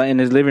in his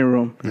living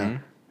room.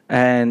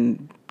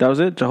 And that was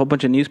it. A whole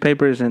bunch of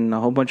newspapers and a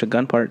whole bunch of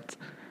gun parts.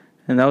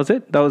 And that was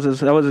it. That was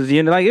his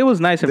unit. Like it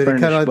was nice and did he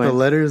furnished. cut out but the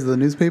letters of the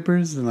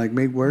newspapers and like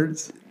make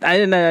words?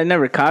 I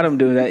never caught him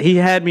doing that. He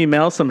had me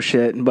mail some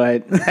shit,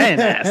 but I didn't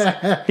ask.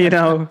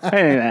 I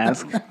didn't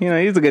ask.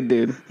 He's a good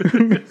dude.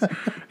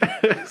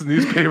 His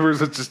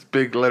newspapers are just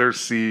big letter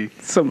C,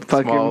 Some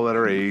fucking small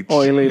letter H.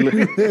 oily,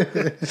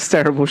 it's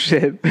terrible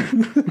shit.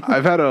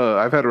 I've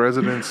had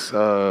residents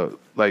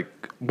like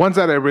ones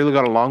that I really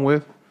got along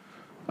with.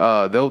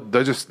 They're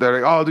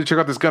like, oh dude, check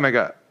out this gun I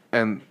got,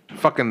 and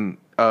fucking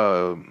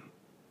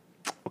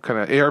what kind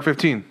of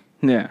AR-15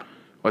 Yeah,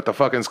 with the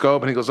fucking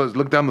scope, and he goes, oh,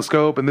 look down the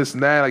scope and this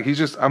and that. Like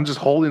I'm just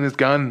holding his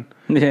gun,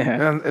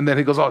 yeah, and then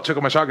he goes, oh, check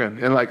out my shotgun,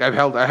 and like I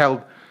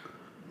held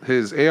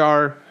his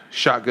AR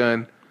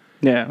shotgun.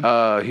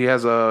 yeah. He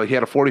had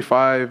a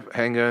 45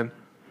 handgun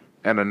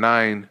and a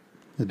 9.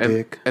 The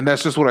dick. And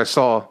that's just what I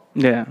saw.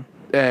 Yeah.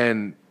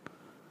 And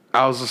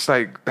I was just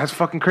like, that's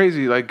fucking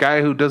crazy. Like,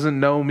 guy who doesn't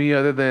know me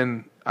other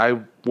than I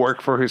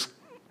work for his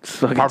It's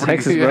fucking property,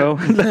 Texas, yeah. bro.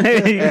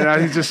 and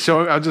I'm just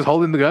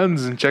holding the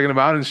guns and checking them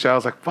out and shit. I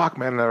was like, fuck,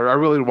 man, I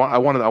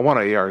want an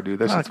AR, dude.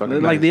 That shit's fucking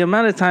like nice. the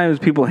amount of times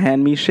people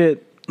hand me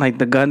shit, like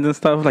the guns and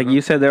stuff, like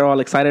you said, they're all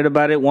excited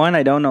about it. One,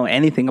 I don't know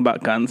anything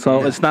about guns,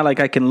 so it's not like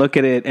I can look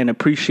at it and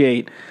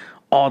appreciate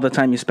all the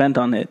time you spent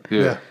on it.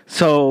 Yeah.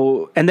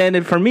 So, and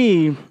then for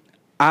me,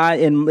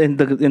 in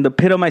the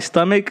pit of my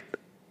stomach,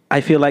 I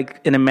feel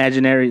like an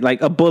imaginary,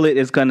 like a bullet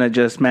is gonna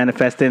just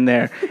manifest in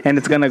there and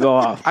it's gonna go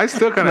off. I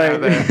still kind of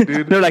have that,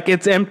 dude. They're like,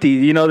 it's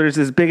empty. There's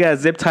this big ass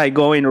zip tie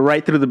going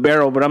right through the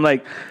barrel, but I'm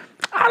like,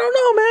 I don't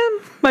know,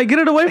 man. Like, get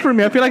it away from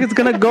me. I feel like it's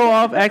gonna go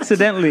off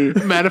accidentally.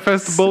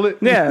 Manifest the bullet.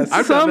 Yeah,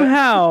 I've done that.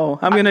 somehow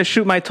I'm gonna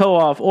shoot my toe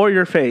off or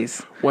your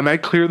face. When I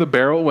clear the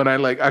barrel,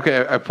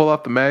 I pull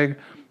off the mag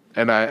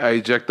and I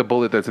eject the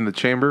bullet that's in the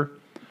chamber,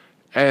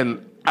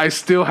 and I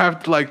still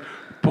have to like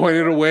point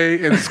it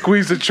away and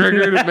squeeze the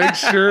trigger to make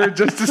sure,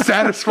 just to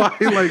satisfy.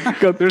 Like,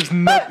 there's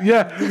no,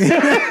 yeah.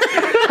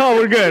 Oh,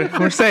 we're good.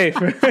 We're safe.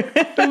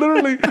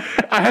 Literally,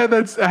 I had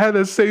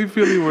that same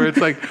feeling where it's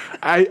like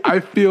I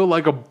feel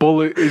like a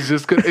bullet is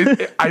just gonna.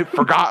 I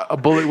forgot a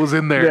bullet was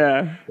in there,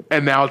 Yeah.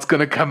 and now it's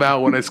gonna come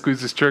out when I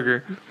squeeze this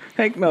trigger.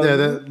 Heck no.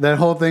 Yeah, that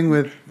whole thing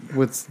with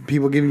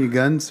people giving you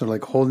guns or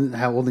like holding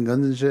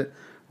guns and shit.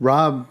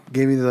 Rob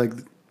gave me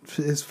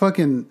his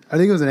fucking, I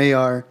think it was an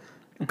AR,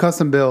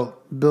 custom built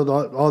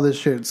all this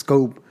shit,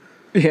 scope,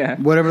 Yeah.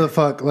 whatever the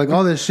fuck, like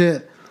all this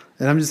shit,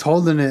 and I'm just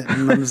holding it,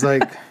 and I'm just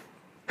like,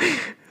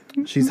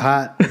 she's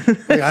hot.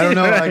 Like, I don't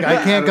know, like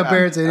I can't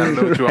compare it to I don't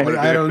know what you want me to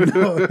do. I don't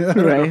know.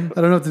 Right.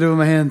 I don't know what to do with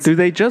my hands. Do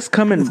they just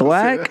come in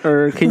black,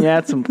 or can you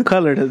add some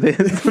color to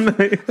this?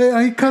 Hey,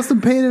 I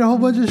custom painted a whole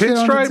bunch of shit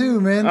on Pinstripe? it too,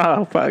 man.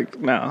 Oh fuck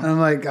And no. I'm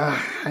like,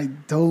 I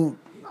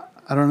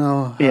don't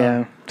know.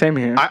 Yeah. Same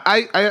here.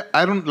 I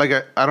don't like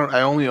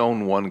I only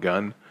own one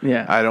gun.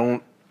 Yeah.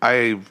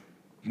 I've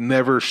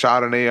never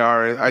shot an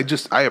AR.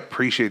 I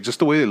appreciate just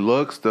the way it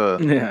looks,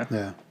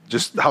 Yeah.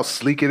 just how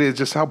sleek it is,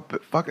 just how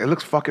it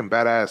looks fucking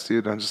badass,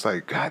 dude. I'm just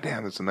like, god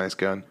damn, that's a nice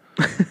gun.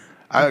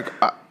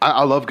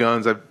 I love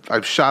guns.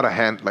 I've shot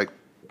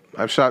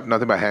I've shot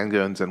nothing but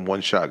handguns and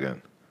one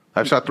shotgun.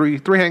 I've shot three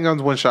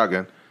handguns, one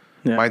shotgun,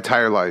 Yeah. my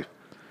entire life,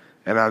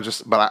 and I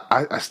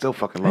still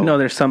fucking love. I know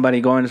there's somebody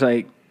going, it's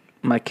like,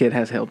 my kid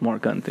has held more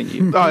guns than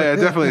you. Oh yeah,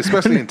 definitely,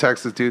 especially in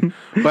Texas, dude.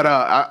 But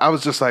I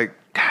was just like,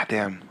 God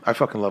damn, I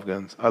fucking love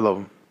guns. I love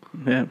them.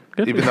 Yeah,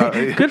 good, Even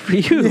though- good for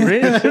you,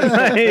 Rich.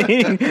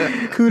 Like,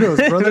 Kudos,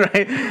 brother.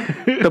 right?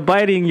 The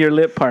biting your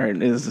lip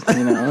part is,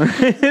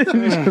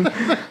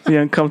 the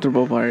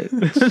uncomfortable part.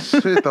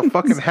 Shit, the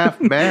fucking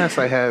half mass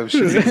I have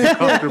should be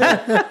uncomfortable.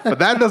 But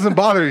that doesn't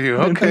bother you,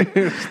 okay?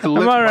 It's the I'm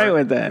lip all right part.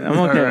 with that. I'm okay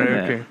All with right,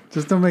 that. okay.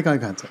 Just don't make eye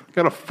contact.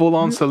 Got a full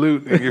on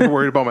salute, and you're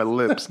worried about my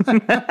lips.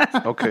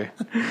 Okay.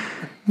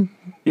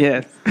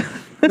 Yes.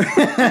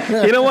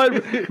 You know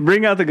what?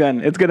 Bring out the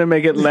gun. It's gonna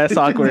make it less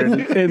awkward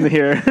in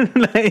here.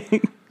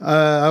 Like,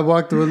 I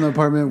walked in the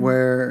apartment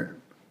where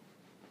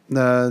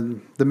the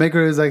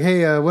maker is like,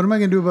 "Hey, what am I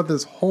gonna do about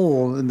this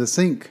hole in the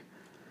sink?"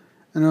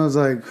 And I was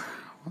like,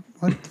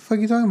 "What the fuck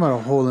are you talking about?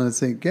 A hole in the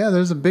sink? Yeah,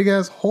 there's a big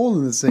ass hole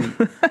in the sink.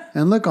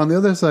 And look on the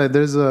other side.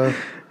 There's a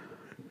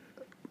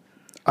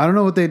I don't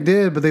know what they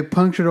did, but they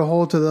punctured a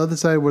hole to the other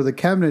side where the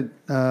cabinet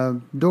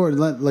door,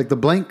 like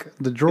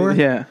the drawer,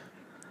 yeah.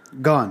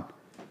 gone."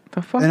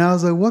 The fuck? And I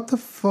was like, "What the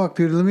fuck,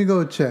 dude? Let me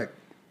go check."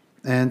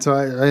 And so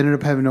I ended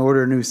up having to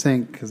order a new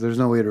sink because there's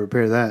no way to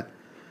repair that.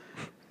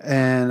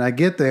 And I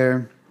get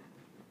there,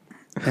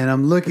 and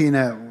I'm looking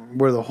at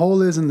where the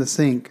hole is in the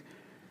sink,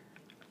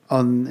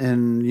 where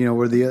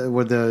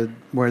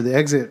the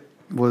exit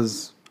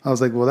was. I was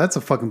like, "Well, that's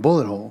a fucking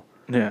bullet hole."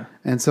 Yeah.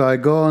 And so I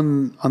go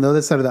on the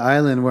other side of the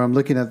island where I'm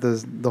looking at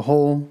the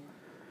hole,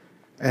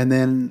 and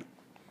then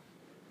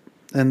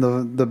in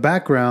the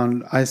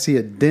background I see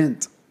a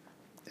dent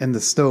in the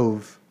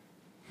stove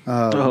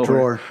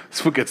drawer.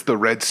 This one gets the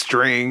red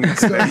string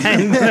I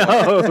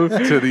know.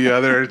 to the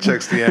other,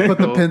 checks the angle.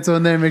 Put the pencil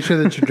in there, make sure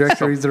the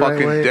trajectory's the right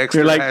Fucking way. Dexter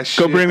You're like, ass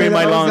go shit. bring me And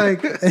my I was long,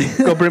 like,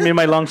 go bring me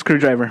my long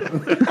screwdriver.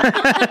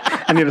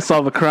 I need to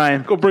solve a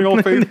crime. Go bring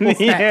Old Faithful.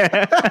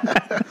 Yeah.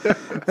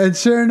 and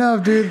sure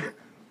enough, dude,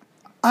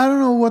 I don't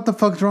know what the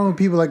fuck's wrong with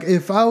people. Like,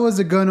 if I was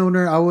a gun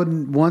owner, I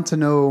wouldn't want to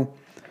know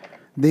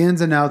the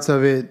ins and outs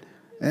of it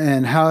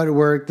and how it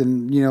worked,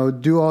 and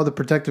do all the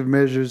protective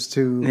measures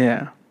to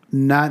Yeah.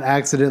 not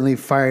accidentally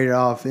fire it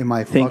off in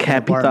my Think fucking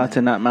happy apartment. thoughts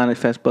and not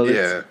manifest bullets.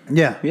 Yeah.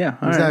 Yeah, Yeah.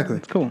 All right. exactly.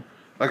 It's cool.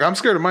 Like, I'm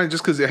scared of mine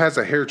just because it has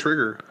a hair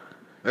trigger.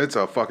 It's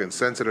a fucking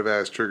sensitive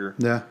ass trigger.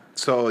 Yeah.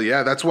 So,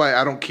 yeah, that's why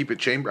I don't keep it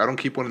chamber. I don't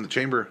keep one in the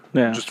chamber.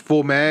 Yeah. Just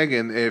full mag,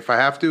 and if I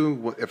have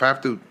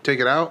to take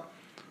it out,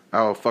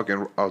 I'll cock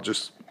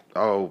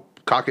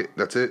it.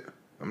 That's it.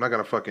 I'm not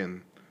going to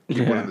fucking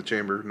keep one in the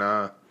chamber.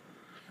 Nah.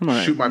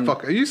 Right. Shoot my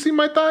fucking... You see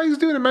my thighs,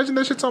 dude? Imagine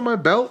that shit's on my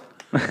belt.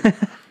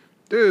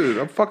 Dude,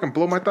 I'll fucking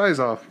blow my thighs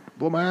off.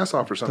 Blow my ass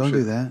off or something. Don't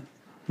do that.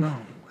 No,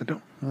 I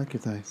don't. I like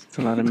your thighs. It's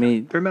a lot of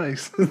meat. They're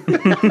nice.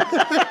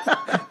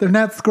 They're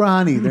not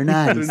scrawny. They're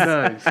nice.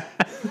 They're nice.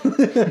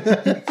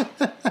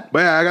 But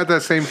yeah, I got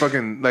that same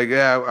fucking like.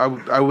 Yeah,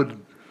 I would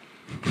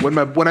when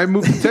I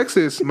moved to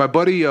Texas, my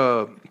buddy.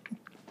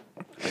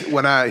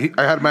 When I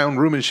had my own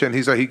room and shit, and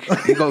he's like,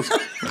 he goes,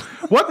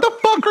 "What the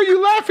fuck are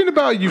you laughing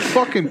about? You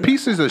fucking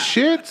pieces of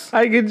shit!"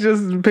 I could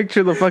just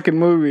picture the fucking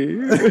movie.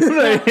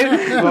 Like,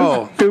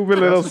 Oh, stupid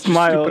little that's what you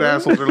smile. stupid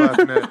assholes are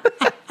laughing at.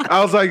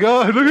 I was like,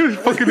 "Oh, look at this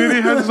fucking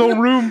idiot has his own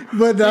room."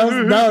 But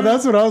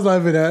that's what I was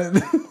laughing at.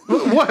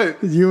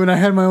 What? You and I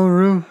had my own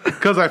room.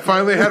 Because I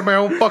finally had my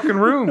own fucking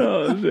room.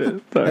 Oh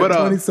shit! Sorry. But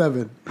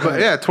 27. But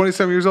yeah,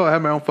 27 years old, I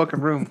had my own fucking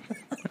room.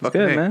 Fucking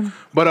good, A. man.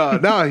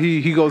 But no,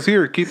 he goes,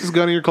 here, keep this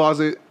gun in your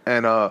closet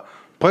and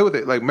play with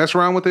it. Like, mess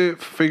around with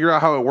it, figure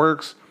out how it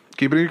works.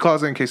 Keep it in your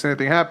closet in case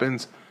anything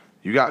happens.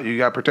 You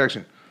got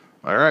protection.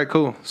 All right,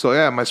 cool. So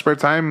yeah, my spare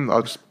time,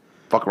 I'll just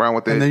fuck around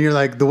with it. And then you're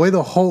like, the way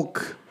the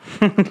Hulk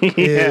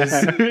is.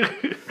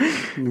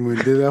 We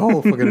did that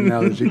whole fucking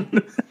analogy.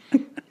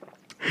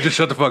 Just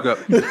shut the fuck up.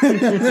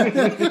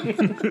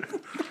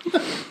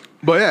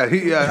 But yeah,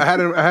 I had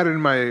it in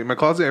my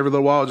closet every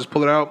little while. I'll just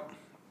pull it out,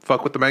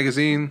 fuck with the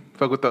magazine,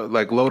 fuck with the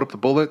load up the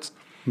bullets,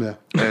 Yeah.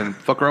 and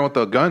fuck around with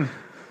the gun.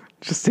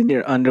 Just in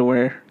your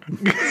underwear,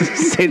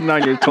 sitting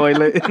on your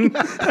toilet.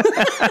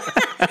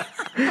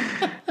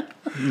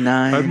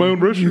 I had my own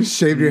You restroom.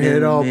 shaved your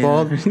head all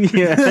bald.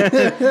 Yeah.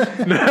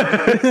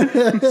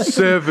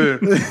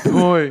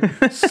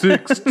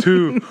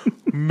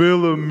 7.62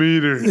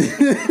 millimeter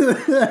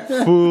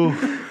full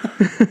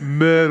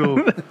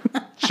metal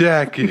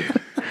jacket.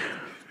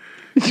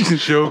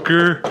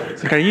 Joker.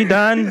 Like, are you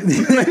done?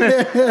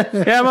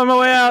 Yeah, I'm on my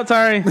way out.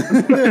 Sorry.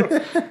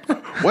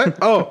 What?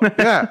 Oh,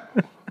 yeah.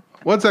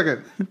 1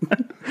 second.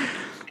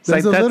 There's like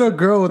a that's- little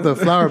girl with a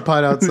flower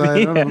pot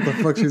outside. I don't know what the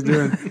fuck she's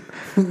doing.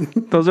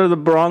 Those are the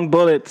wrong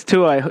bullets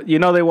too. You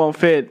know they won't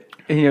fit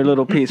in your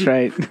little piece,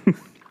 right?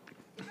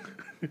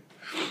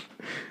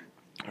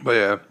 But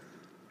yeah.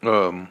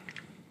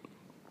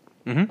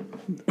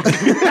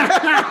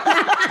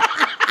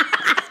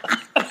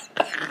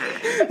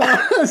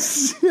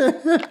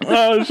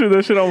 Oh shit!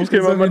 That shit almost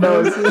came out my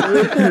nose.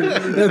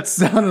 That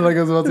sounded like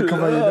it was about to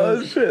come out your Oh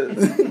nose.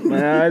 shit!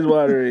 My eyes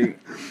watering.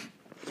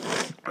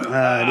 Dude.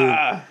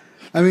 I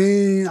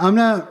mean, I'm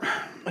not.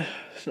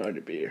 Sorry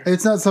to be here.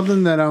 It's not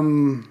something that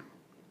I'm.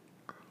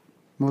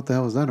 What the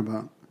hell was that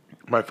about?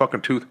 My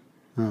fucking tooth.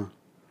 Oh.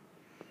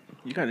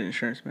 You got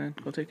insurance, man.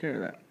 Go take care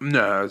of that.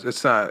 No,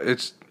 it's not.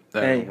 It's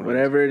Hey,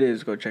 whatever it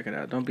is, go check it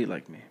out. Don't be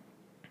like me.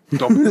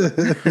 Don't.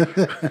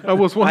 I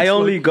was. Once I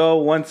only go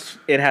once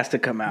it has to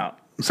come out.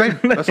 Same.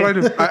 That's what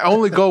I do. I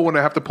only go when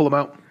I have to pull them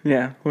out.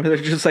 Yeah, where they're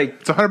just like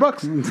It's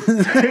 $100.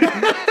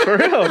 for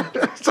real.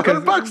 It's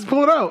 $100.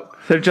 Pull it out.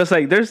 They're just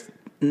like there's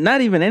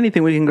not even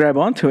anything we can grab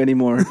onto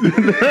anymore.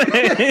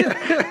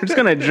 We're just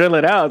gonna drill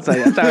it out. It's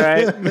like that's all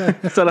right.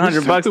 It's still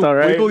 $100, all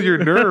right. Wiggle your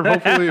nerve.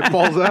 Hopefully, it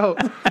falls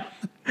out.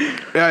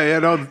 Yeah.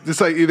 No,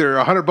 it's like either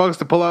 $100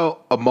 to pull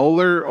out a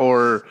molar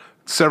or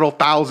several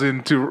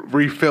thousand to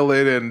refill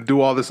it and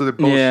do all this other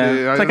bullshit.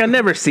 Yeah, it's like I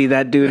never see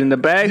that dude in the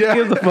bag. Yeah.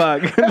 Give the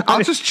fuck.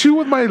 I'll just chew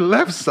with my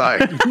left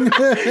side.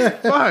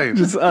 Fine.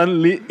 Just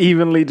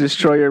evenly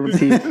destroy your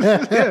teeth.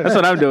 That's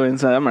what I'm doing.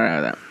 So I'm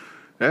alright with that.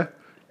 Yeah.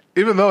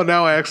 Even though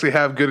now I actually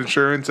have good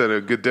insurance and a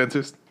good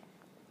dentist.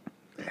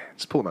 Yeah,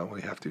 just pull them out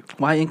when you have to.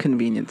 Why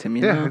inconvenience him?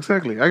 You Yeah, know?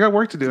 exactly. I got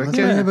work to do. I That's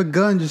why you can't. have a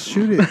gun. Just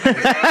shoot it.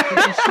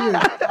 Just shoot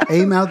it.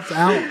 Aim out.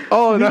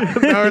 Oh, now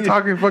we're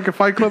talking fucking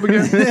Fight Club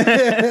again?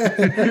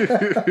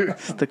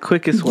 It's the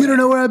quickest way. You don't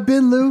know where I've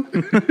been, Lou.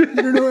 You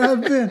don't know where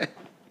I've been.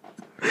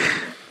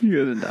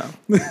 You gotta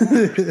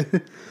know.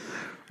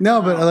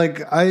 No, but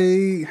like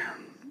I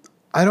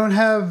don't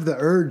have the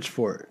urge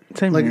for it.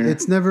 Same like here.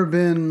 it's never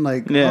been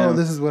like, Yeah. oh,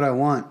 this is what I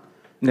want.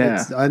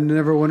 Yeah. I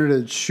never wanted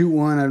to shoot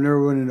one. I've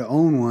never wanted to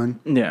own one.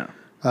 Yeah.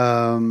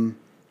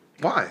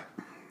 Why?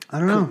 I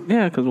don't know.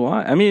 Yeah, because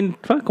why? I mean,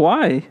 fuck,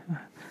 why?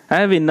 I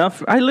have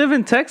enough. I live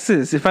in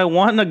Texas. If I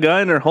want a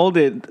gun or hold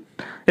it,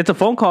 it's a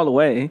phone call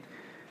away.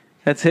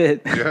 That's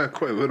it. Yeah,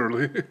 quite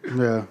literally.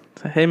 Yeah.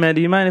 Hey, man,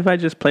 do you mind if I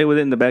just play with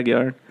it in the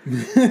backyard?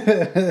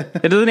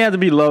 It doesn't have to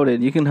be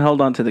loaded. You can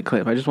hold on to the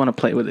clip. I just want to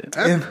play with it.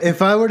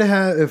 If I were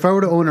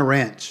to own a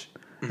ranch,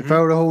 if I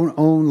were to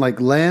own like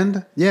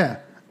land, yeah,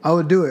 I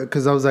would do it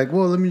because I was like,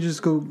 well, let me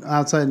just go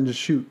outside and just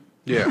shoot.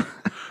 Yeah.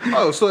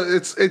 Oh, so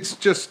it's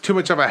just too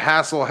much of a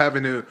hassle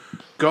having to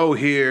go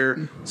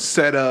here,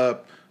 set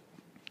up,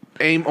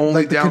 aim only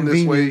Like the down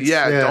this way. convenience,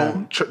 Yeah,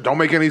 yeah. don't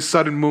make any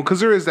sudden move because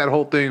there is that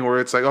whole thing where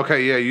it's like,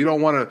 okay, yeah, you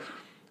don't want to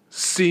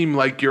seem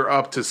like you're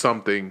up to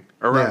something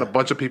around Yeah. a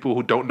bunch of people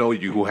who don't know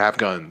you who have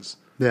guns.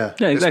 Yeah.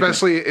 Yeah, exactly.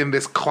 Especially in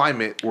this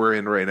climate we're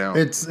in right now.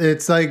 It's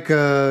like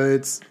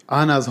it's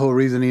Anna's whole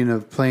reasoning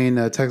of playing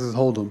Texas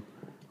Hold'em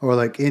or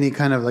like any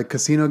kind of like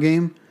casino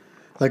game.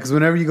 Like, 'cause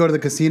whenever you go to the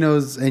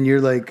casinos and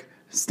you're like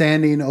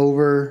standing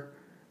over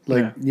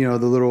like, Yeah. you know,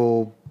 the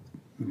little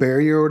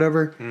barrier or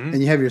whatever, and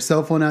you have your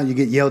cell phone out, you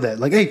get yelled at.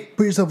 Like, hey,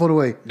 put your cell phone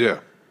away. Yeah.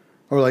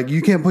 Or like,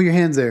 you can't put your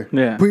hands there.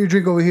 Yeah. Put your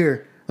drink over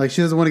here. Like,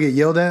 she doesn't want to get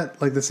yelled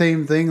at. Like, the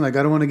same thing. Like,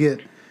 I don't want to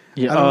get,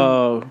 Yeah. I don't-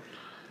 Oh,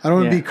 I don't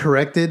want to Yeah. be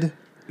corrected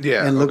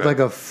Yeah. and look okay. like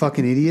a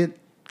fucking idiot.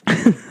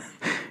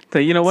 so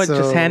you know what? Just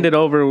So- hand it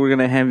over. We're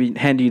gonna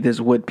hand you this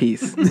wood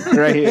piece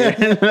right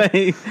here.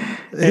 Like,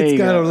 there It's you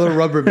got go. a little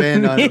rubber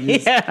band on it. You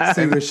just Yeah.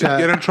 Single shot.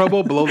 Get in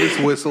trouble, blow this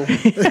whistle.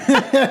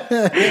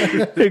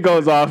 It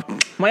goes off.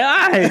 My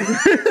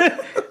eye.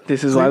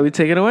 This is why we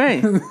take it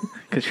away.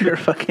 Because you're a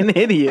fucking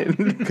idiot.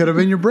 Could have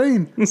been your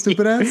brain,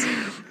 stupid ass.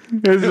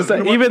 It's just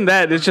like, even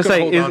that, it's just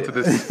Gonna like, hold on to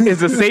this. is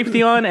the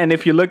safety on? And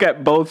if you look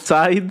at both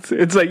sides,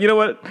 it's like, you know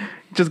what?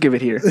 Just give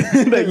it here.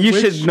 Like, you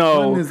Which should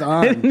know. one is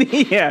on?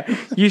 Yeah,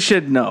 you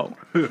should know.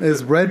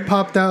 Is red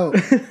popped out?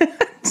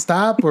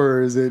 Stop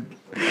or is it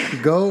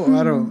go?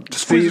 I don't.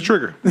 Squeeze the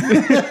trigger.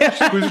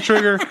 Squeeze the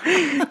trigger.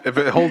 If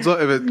it holds up,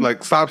 if it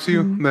like stops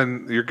you,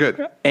 then you're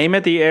good. Aim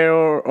at the air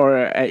or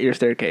at your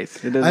staircase.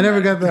 It doesn't I never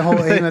matter. got the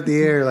whole aim at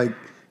the air, like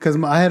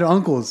because I had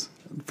uncles.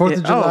 4th of Yeah.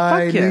 Oh,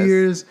 July, fuck New yes.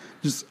 Year's,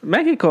 just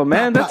Mexico,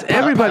 man. That's pop, pop,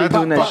 everybody That's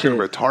doing that fucking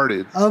shit.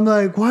 retarded. I'm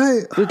like,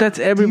 what? Dude, that's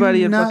everybody Do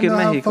you in not fucking know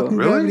how Mexico. fucking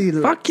Really?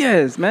 gravity- Fuck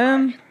yes,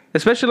 man.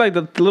 Especially like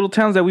the little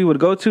towns that we would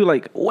go to,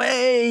 like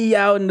way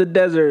out in the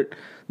desert.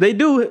 They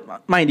do,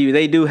 mind you,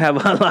 they do have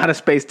a lot of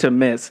space to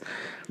miss.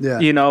 Yeah.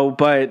 You know,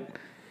 but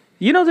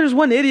you know, there's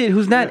one idiot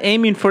who's not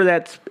aiming for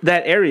that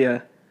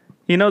area.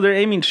 You know, they're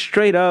aiming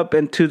straight up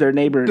and to their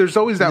neighbor. There's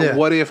always that Yeah.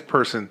 what if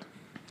person.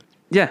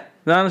 Yeah,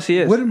 it honestly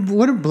is.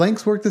 Wouldn't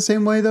blanks work the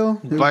same way though?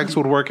 Blanks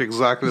would work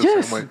exactly the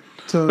Yes. same way.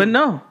 So, But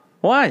no,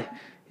 why?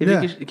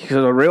 Yeah.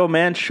 Because a real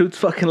man shoots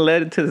fucking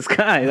lead into the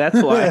sky.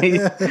 That's why.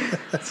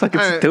 It's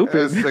fucking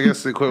stupid. It's, I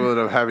guess the equivalent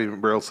of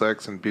having real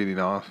sex and beating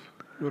off.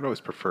 You would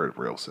always prefer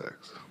real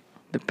sex.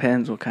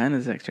 Depends what kind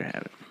of sex you're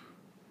having.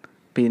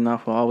 Beating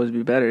off will always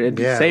be better. It'd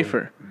be Yeah.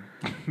 safer.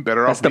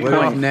 Better That's off the beating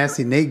what point. if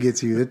nasty Nate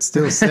gets you? It's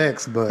still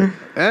sex, but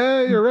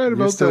Eh, you're right you're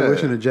about still that.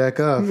 wishing to jack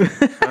off.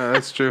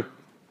 That's true.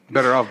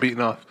 Better off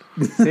beating off.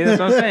 See, that's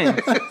what I'm saying.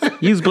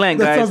 Use blank,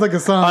 That guys. sounds like a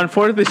song. On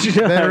 4th of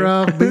July. Better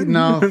off beating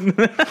off.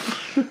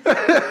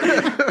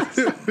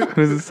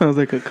 It sounds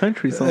like a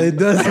country song. It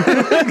does.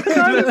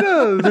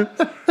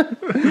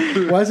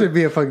 Why should it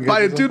be a fucking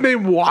By a good dude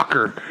named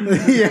Walker.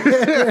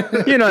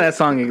 You know that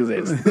song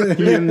exists.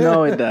 You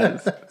know it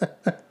does.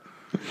 Are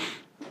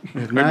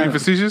you being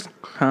facetious?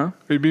 Huh?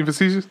 Are you being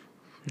facetious?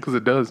 Because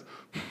it does.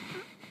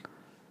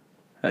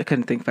 I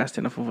couldn't think fast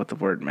enough of what the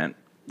word meant.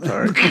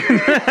 Sorry.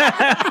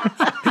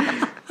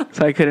 Sorry,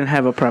 So I couldn't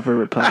have a proper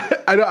reply.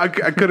 I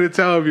couldn't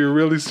tell if you're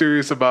really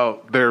serious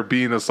about there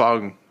being a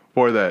song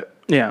for that.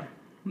 Yeah.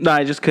 No,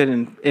 I just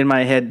couldn't in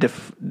my head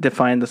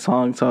define the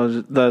song. So I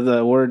was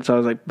the words. So I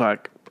was like,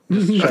 "Fuck,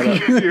 just shut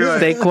up,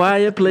 stay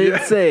quiet, play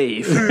it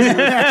safe."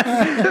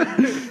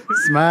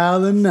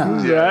 Smile and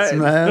nod. Right.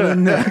 Smile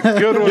and nod.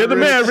 Good one, You're the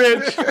man,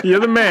 Rich. You're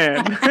the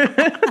man.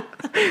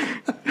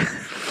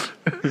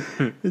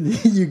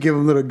 You give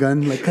him a little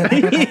gun like.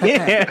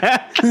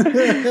 Yeah.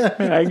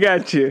 I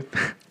got you.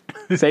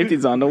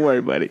 Safety's on. Don't worry,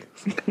 buddy.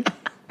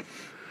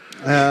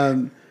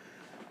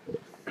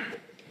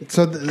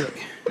 So, what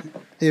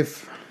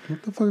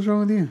the fuck's wrong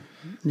with you?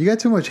 You got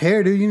too much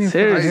hair, dude. You need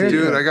Seriously, hair.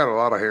 Dude, I got a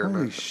lot of hair,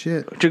 Holy man.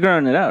 shit. But you're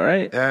growing it out,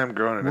 right? Yeah, I'm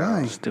growing it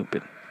Why? out.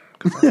 Stupid.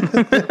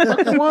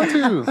 I want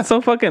to. It's so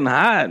fucking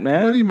hot, What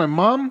man. are you, my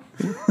mom?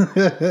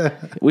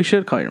 We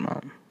should call your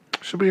mom.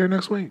 She'll be here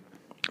next week.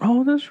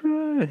 Oh, that's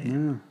right.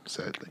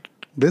 Sadly,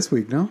 This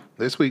week, no?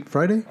 this week,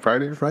 Friday?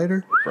 Friday.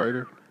 Friday?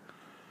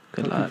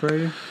 Good luck.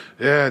 Friday?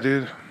 Yeah,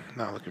 dude.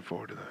 Not looking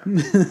forward to that.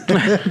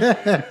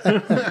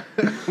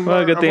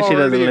 Well, good thing I'm she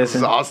doesn't already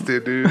listen.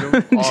 exhausted, dude.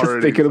 I'm Just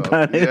already thinking exhausted.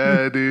 about it.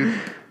 Yeah, dude.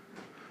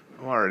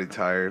 I'm already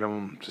tired.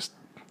 I'm just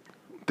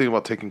thinking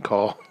about taking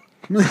call.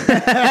 It's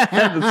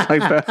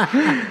like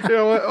that. You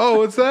know what? Oh,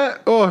 what's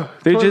that? Oh,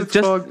 Dude, toilet's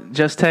clogged.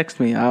 just text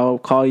me. I'll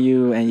call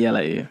you and yell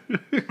at you.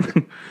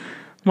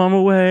 Mom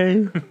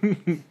away.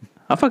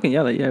 I'll fucking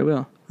yell at you. I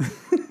will.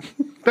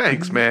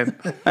 Thanks, man.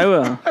 I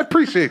will. I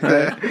appreciate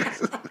that.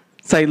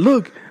 It's like,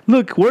 look,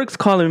 work's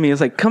calling me.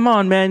 It's like, come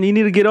on, man. You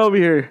need to get over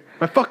here.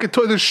 My fucking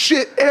toilet, there's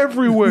shit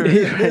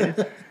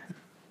everywhere.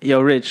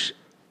 Yo, Rich,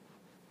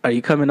 are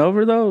you coming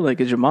over, though?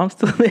 Like, is your mom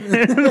still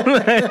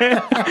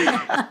there?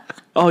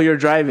 Oh, you're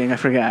driving. I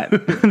forgot.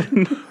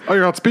 Oh,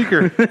 you're on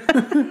speaker.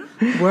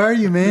 Where are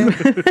you, man?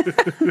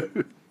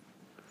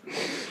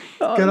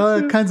 Got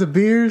all kinds of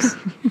beers.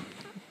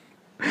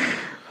 I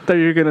thought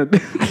you were going to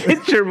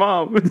get your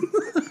mom.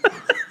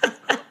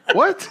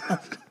 What? I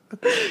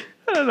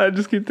don't know. I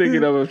just keep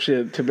thinking of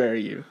shit to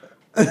bury you.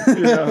 You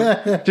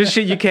know? Just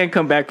shit you can't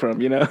come back from,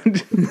 you know?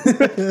 It's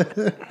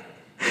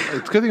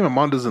a good thing my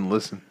mom doesn't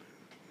listen.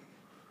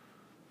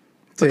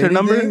 To Her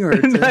number? anything, or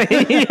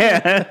to-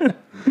 Yeah.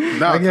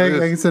 No, I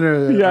can send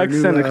her. Yeah, I can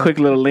send a quick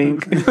little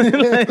link.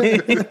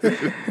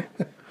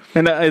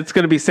 And it's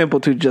going to be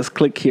simple to just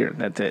click here.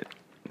 That's it.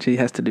 She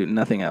has to do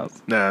nothing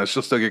else. Nah,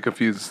 she'll still get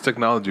confused. It's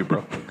technology,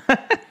 bro.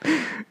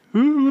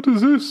 Ooh, what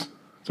is this?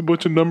 It's a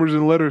bunch of numbers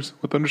and letters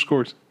with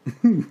underscores. I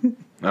don't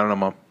know,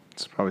 Mom.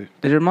 It's probably...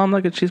 Is your mom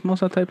like a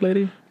chismosa type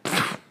lady?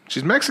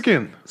 She's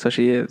Mexican. So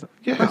she is.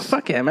 Yes. Oh,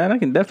 fuck yeah, man. I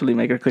can definitely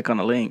make her click on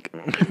a link.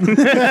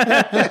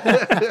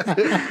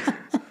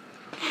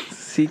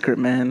 Secret,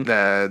 man.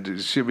 Nah,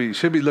 dude, she'll be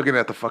looking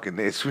at the fucking...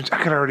 I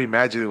can already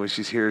imagine it when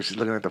she's here. She's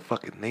looking at the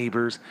fucking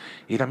neighbors.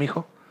 Mira,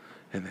 mijo.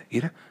 And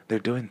mira, they're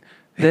doing...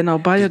 Then I'll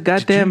buy a Did you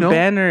goddamn know-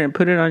 banner and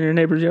put it on your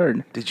neighbor's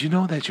yard. Did you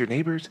know that your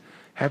neighbors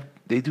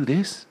they do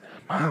this?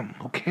 Mom,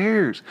 who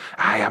cares?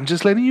 I'm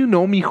just letting you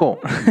know, mijo.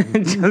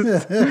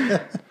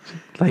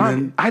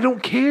 Mom, I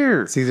don't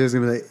care. Caesar's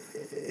gonna be like,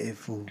 hey,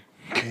 fool.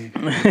 Hey.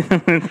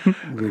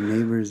 Your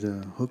neighbor's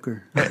a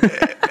hooker.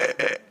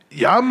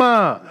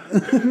 Yama.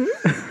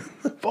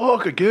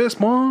 Fuck, I guess,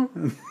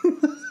 Mom.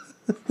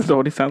 Is that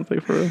what he sounds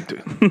like for real?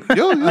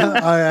 Yo,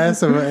 I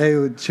asked him, hey,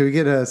 should we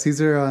get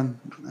Caesar on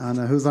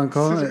Who's on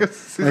Call?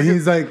 Caesar- And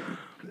he's like,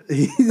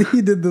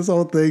 he did this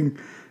whole thing,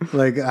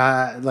 like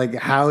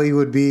how he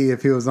would be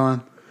if he was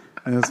on,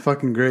 and it was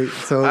fucking great.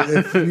 So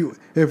if we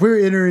were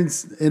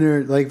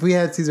like if we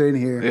had Caesar in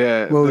here,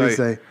 Yeah, what would like- he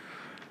say?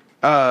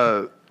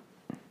 all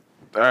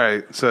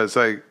right, so it's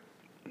like,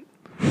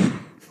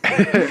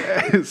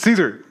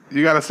 Caesar,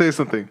 you gotta say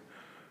something.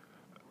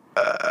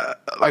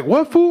 Like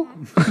what, fool?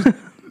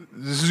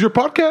 This is your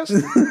podcast?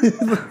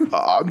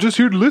 I'm just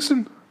here to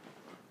listen.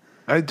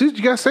 Dude,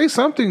 you gotta say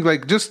something.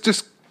 Like just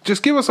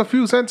give us a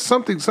few cents.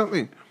 Something.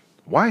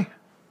 Why?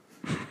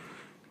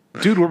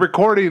 Dude, we're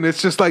recording.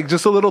 It's just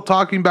a little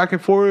talking back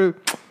and forth.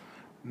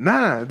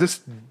 Nah,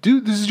 this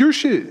is your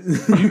shit.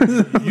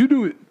 You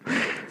do it.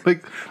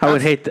 Like I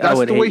would hate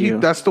you.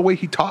 That's the way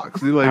he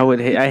talks. Like,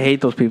 I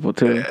hate those people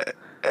too.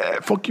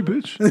 fuck you,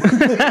 bitch.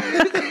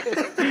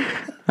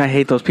 I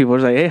hate those people.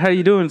 It's like, hey, how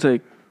you doing? It's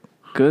like,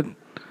 good.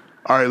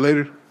 All right,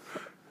 later.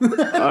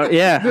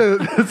 Yeah,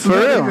 for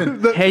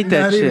real. Hate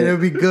that Not even, it shit.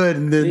 would be good,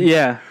 and then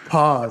Yeah.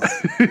 pause.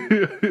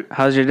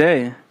 How's your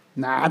day?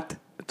 Not.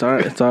 It's all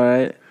right. It's all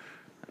right.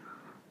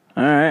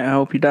 All right. I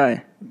hope you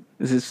die.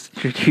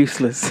 You're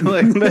useless.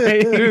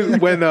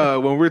 Dude, when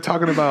we're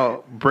talking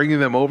about bringing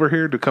them over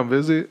here to come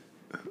visit,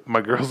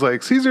 my girl's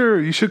like, Caesar,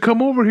 you should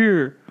come over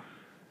here.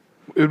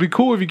 It'd be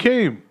cool if you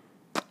came.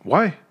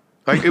 Why?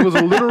 Like it was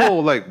a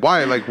literal like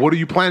why? Like what are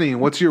you planning?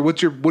 What do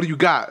you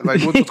got?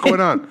 Like what's going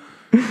on?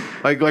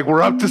 Like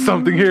we're up to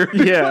something here.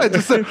 Yeah.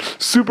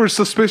 Just super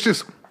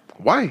suspicious.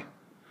 Why?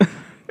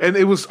 And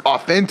it was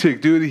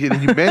authentic, dude. He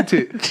meant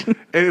it.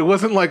 And it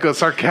wasn't like a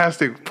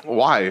sarcastic,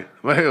 why?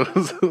 Like,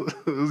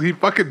 he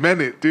fucking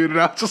meant it, dude. And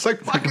I was just like,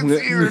 fucking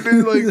Caesar,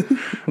 dude. Like,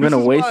 I'm going to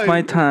waste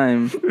my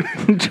time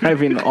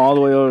driving all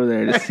the way over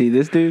there to see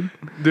this dude.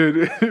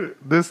 Dude,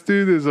 this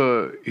dude is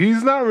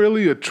he's not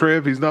really a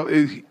trip. He's not,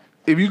 if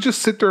you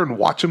just sit there and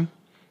watch him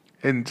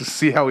and just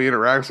see how he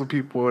interacts with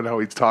people and how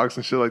he talks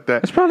and shit like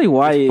that. That's probably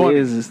why he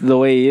is the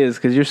way he is,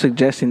 because you're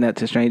suggesting that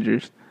to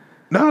strangers.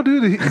 No,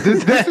 dude. This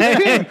is the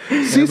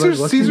thing. Caesar's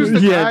the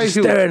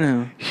guy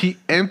who he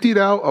emptied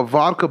out a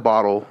vodka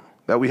bottle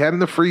that we had in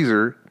the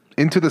freezer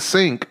into the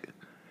sink,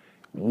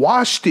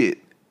 washed it,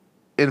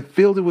 and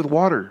filled it with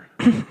water.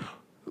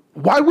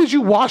 Why would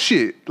you wash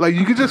it? Like,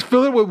 you could just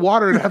fill it with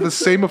water and have the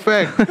same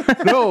effect.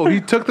 No,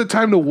 he took the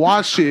time to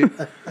wash it,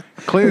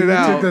 clean it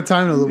out. He took the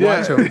time to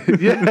watch him.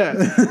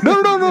 Yeah.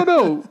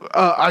 No.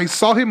 I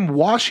saw him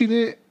washing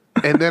it,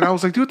 and then I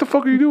was like, dude, what the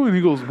fuck are you doing?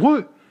 He goes,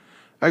 what?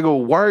 I go,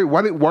 why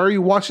are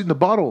you washing the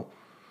bottle?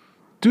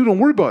 Dude, don't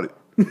worry about it.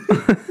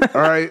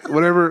 All right,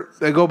 whatever.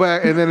 I go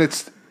back, and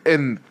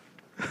then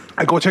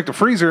I go check the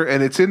freezer,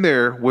 and it's in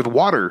there with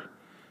water.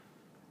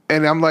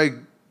 And I'm like,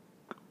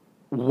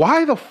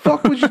 why the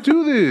fuck would you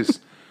do this?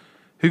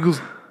 He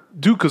goes,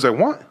 dude, because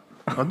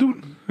I'll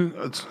do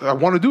it. I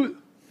want to do it.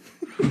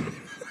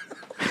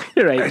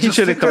 You're right. He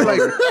should have come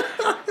over.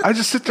 I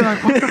just sit there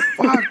like, what the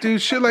fuck,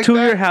 dude? Shit like to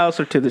that. your house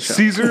or to the shop.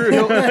 Caesar,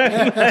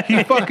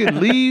 he fucking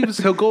leaves.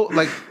 He'll go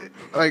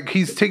like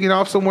he's taking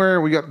off somewhere.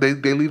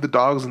 They leave the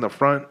dogs in the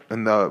front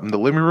in the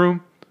living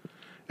room,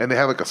 and they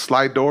have like a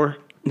slide door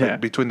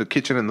between the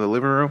kitchen and the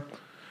living room,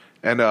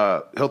 and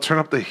he'll turn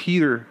up the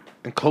heater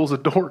and close the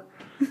door.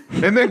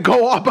 And then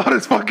go about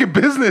his fucking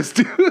business,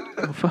 dude.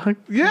 Oh, fuck?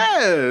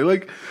 Yeah,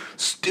 like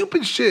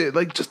stupid shit,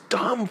 like just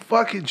dumb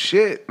fucking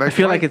shit. Like, I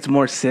feel like it's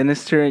more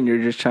sinister, and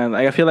you're just trying.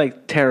 Like, I feel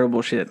like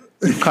terrible shit.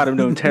 You caught him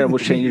doing terrible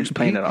shit, and you're just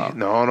playing it off.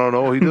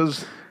 No. He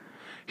does.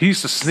 He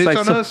used to snitch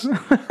on us.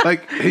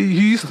 Like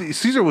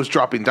Caesar was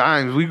dropping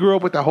dimes. We grew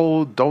up with that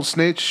whole "don't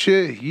snitch"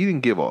 shit. He didn't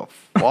give a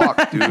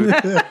fuck, dude.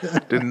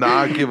 Did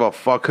not give a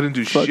fuck. Couldn't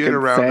do fucking shit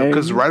around him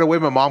because right away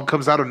my mom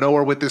comes out of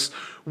nowhere with this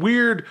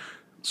weird,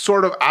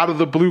 sort of out of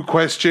the blue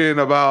question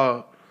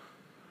about,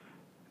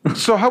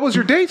 so how was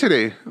your day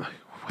today? Like,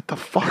 what the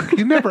fuck?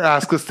 You never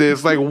ask us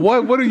this. Like,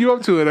 what are you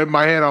up to? And in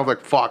my head, I was like,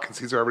 fuck, and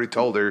Caesar already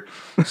told her.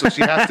 So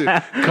she has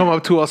to come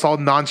up to us all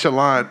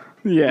nonchalant.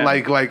 Yeah.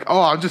 Like,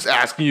 oh, I'm just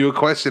asking you a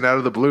question out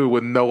of the blue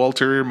with no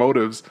ulterior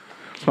motives.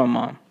 It's my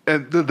mom.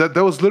 And that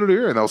was literally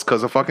her, and that was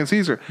because of fucking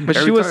Caesar. But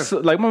she was,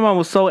 like, my mom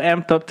was so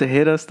amped up to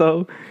hit us,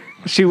 though.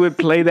 She would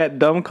play that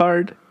dumb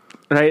card.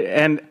 Right,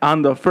 and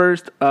on the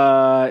first,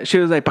 she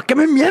was like, "¿Pa qué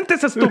me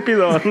mientes,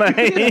 estúpido?" Like,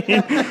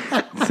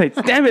 it's like,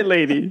 damn it,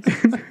 lady.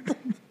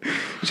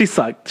 She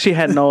sucked. She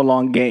had no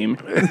long game.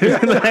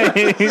 Yeah,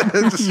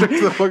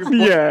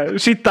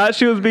 she thought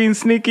she was being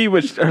sneaky,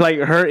 but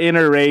her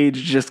inner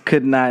rage just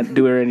could not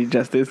do her any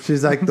justice.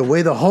 She's like, the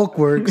way the Hulk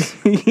works.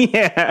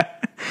 Yeah,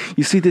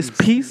 you see this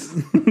piece?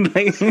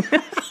 Like,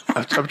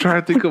 I'm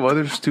trying to think of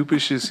other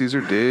stupid shit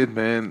Caesar did,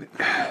 man.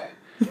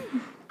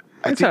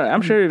 It's all right.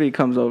 I'm sure if he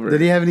comes over.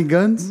 Did he have any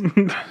guns?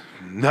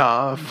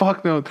 Nah,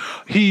 fuck no.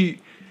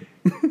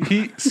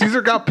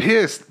 Caesar got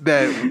pissed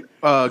that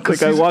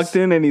like I walked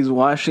in and he's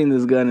washing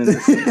this gun in the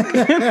sink.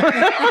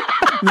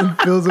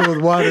 Fills it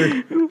with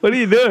water. What are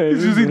you doing?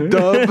 He's using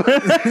Dove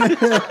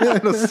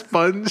and a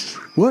sponge.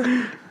 What?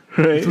 Right.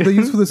 That's what they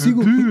use for the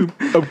seagull. Dude,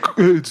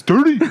 it's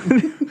dirty.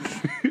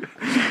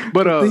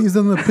 But they use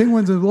on the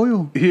penguins as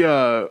oil.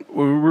 When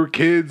we were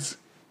kids,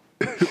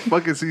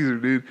 fucking Caesar,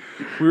 dude.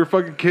 We were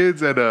fucking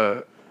kids,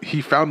 and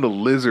he found a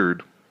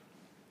lizard.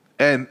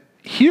 And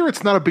here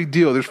it's not a big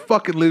deal. There's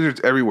fucking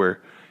lizards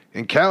everywhere.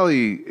 In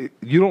Cali,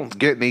 you don't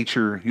get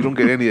nature. You don't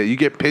get any of that. You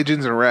get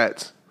pigeons and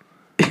rats.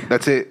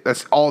 That's it.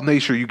 That's all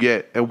nature you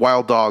get. And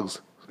wild dogs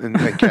and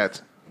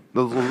cats.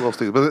 Those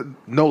things. But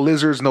no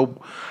lizards,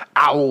 no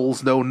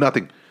owls, no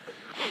nothing.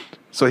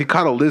 So he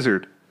caught a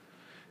lizard.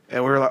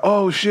 And we were like,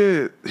 oh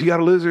shit, he got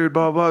a lizard,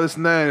 blah, blah, this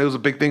and that. And it was a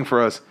big thing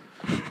for us.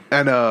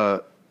 And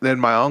then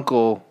my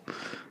uncle,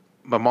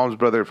 my mom's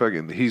brother,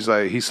 he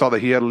saw that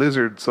he had a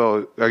lizard,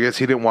 so I guess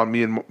he didn't want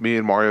me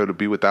and Mario to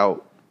be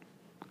without,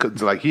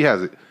 cause like he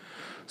has it.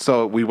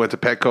 So we went to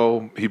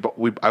Petco.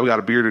 I got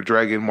a bearded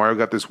dragon. Mario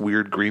got this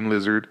weird green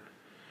lizard,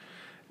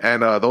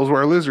 and those were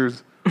our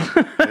lizards.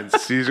 And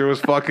Caesar was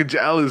fucking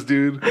jealous,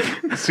 dude.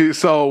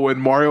 So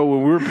when we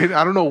were pitting,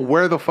 I don't know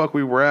where the fuck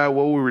we were at,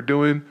 what we were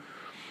doing,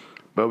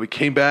 but we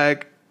came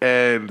back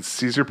and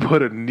Caesar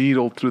put a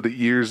needle through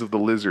the ears of the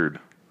lizard.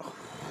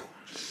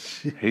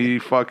 He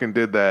fucking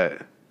did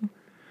that.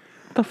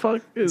 What the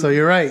fuck? So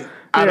you're right.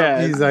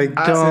 He's like,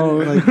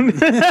 don't.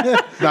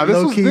 Now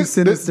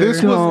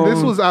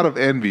this was out of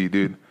envy,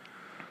 dude.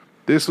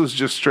 This was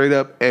just straight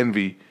up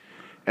envy,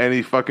 and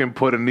he fucking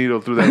put a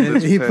needle through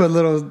that. He put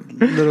little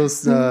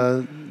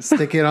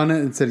stick it on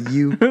it and said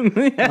 "you"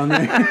 on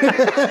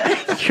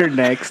there. You're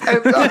next.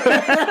 And,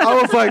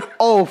 I was like,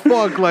 oh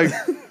fuck! Like,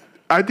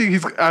 I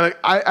think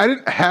I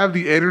didn't have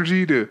the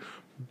energy to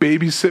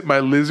babysit my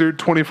lizard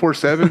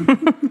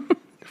 24/7.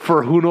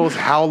 for who knows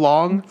how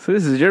long. So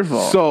this is your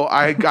fault. So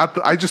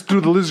I just threw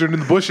the lizard in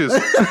the bushes,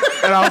 and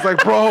I was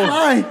like, "Bro,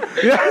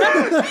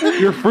 yeah,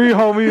 you're free,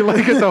 homie.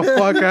 Like, get the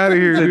fuck out of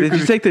here." So dude. did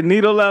you take the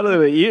needle out of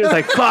the ear? It's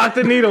like, fuck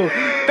the needle.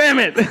 Damn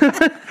it.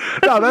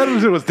 No, that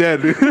lizard was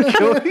dead, dude.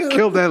 He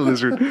killed that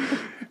lizard.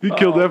 He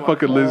killed that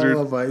fucking lizard.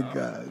 Oh my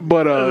god!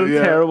 But That's a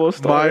yeah, terrible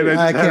story. mine,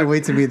 I can't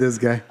wait to meet this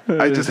guy.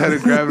 I just had to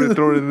grab it and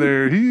throw it in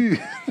there. You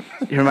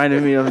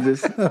reminded me of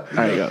this. All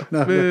right,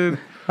 go. Man.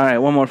 All right,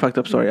 one more fucked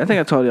up story. I think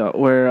I told y'all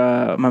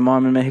where my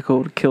mom in Mexico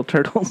would kill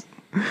turtles.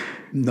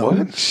 No,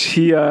 What?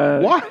 She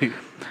Why?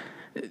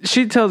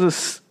 she tells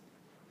us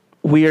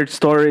weird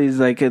stories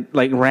like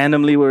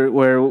randomly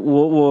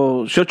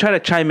where she'll try to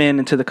chime in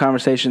into the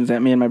conversations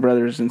that me and my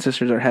brothers and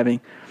sisters are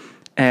having,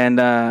 and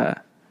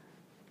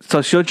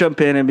so she'll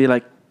jump in and be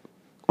like,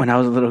 when I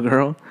was a little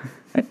girl,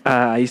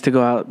 I used to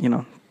go out,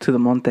 to the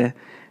monte,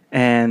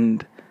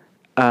 and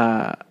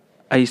I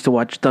used to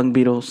watch dung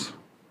beetles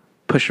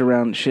push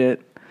around and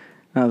shit.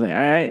 And I was like,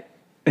 all right.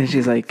 And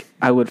she's like,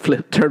 I would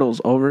flip turtles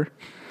over.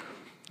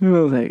 And I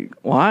was like,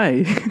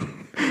 why?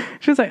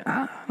 She was like,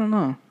 I don't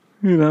know,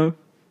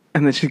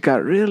 And then she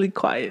got really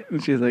quiet.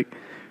 And she's like,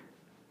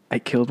 I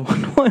killed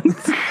one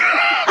once.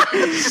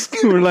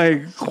 We're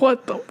like,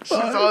 what the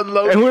fuck?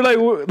 And we're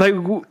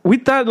like, we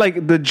thought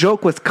like the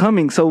joke was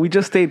coming, so we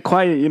just stayed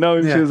quiet, And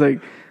Yeah. she was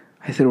like,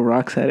 I threw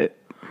rocks at it.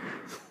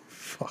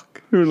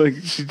 fuck. We were like,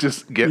 She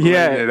just letting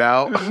it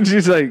out.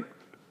 She's like,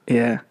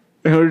 yeah.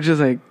 And we're just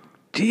like,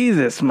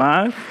 Jesus,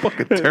 man.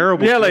 Fucking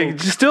terrible. Yeah, joke. like,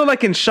 just still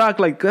like in shock.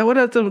 Like,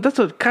 that's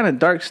a kind of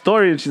dark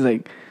story. And she's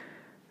like,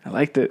 I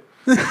liked it.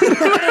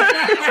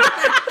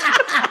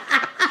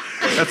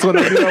 That's what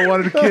I did. I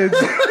wanted kids.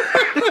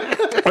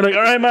 We're like,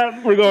 all right,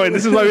 man, we're going.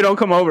 This is why we don't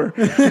come over.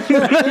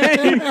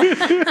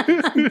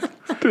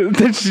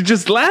 Then she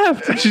just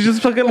laughed. She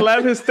just fucking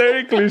laughed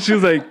hysterically. She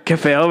was like, que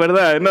feo,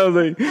 ¿verdad? And I was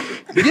like,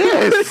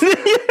 Yes.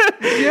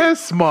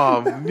 Yes,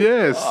 mom.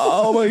 Yes.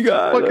 oh my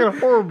God. Fucking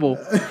horrible.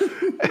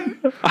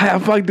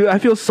 Dude, I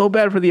feel so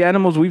bad for the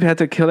animals we've had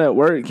to kill at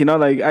work.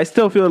 Like, I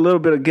still feel a little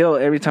bit of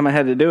guilt every time I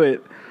had to do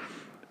it.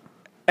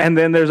 And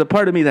then there's a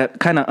part of me that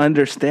kind of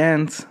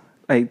understands,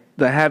 like,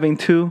 the having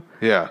to.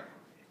 Yeah.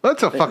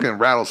 That's a fucking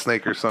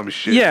rattlesnake or some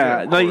shit.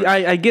 Yeah, of like, course.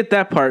 I get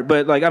that part,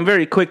 but, like, I'm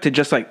very quick to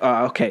just, like,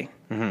 oh, okay.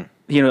 Mm-hmm.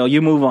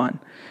 You move on.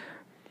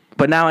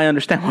 But now I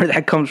understand where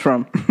that comes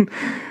from.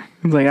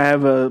 It's like I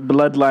have a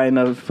bloodline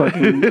of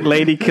fucking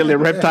lady killer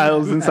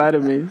reptiles inside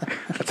of me.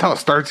 That's how it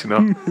starts,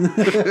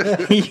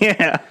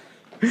 Yeah.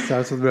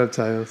 Starts with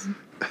reptiles.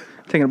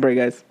 Taking a break,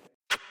 guys.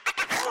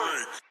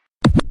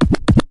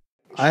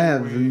 I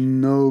have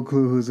no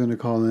clue who's gonna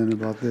call in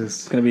about this.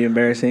 It's going to be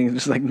embarrassing. It's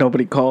just like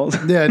nobody calls.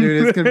 Yeah,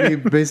 dude, it's gonna be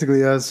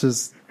basically us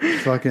just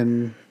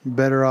fucking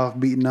better off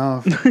beating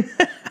off.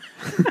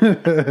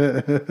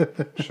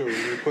 Sure,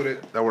 we put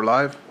it that we're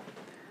live.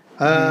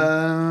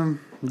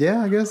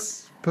 Yeah, I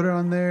guess put it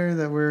on there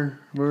that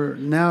we're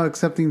now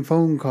accepting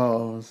phone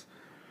calls.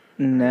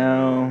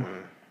 Now,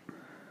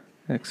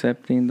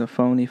 accepting the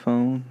phony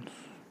phones.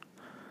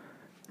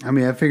 I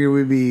mean, I figured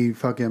we'd be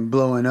fucking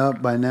blowing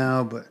up by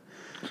now, but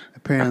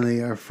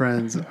apparently our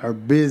friends are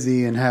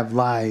busy and have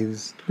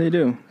lives They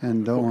do.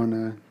 and don't want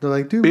to. They're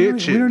like, dude, we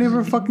don't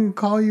ever fucking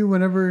call you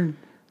whenever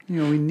we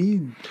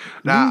need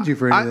you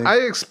for anything. I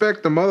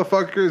expect the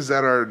motherfuckers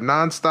that are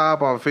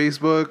nonstop on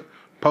Facebook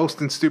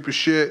posting stupid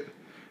shit.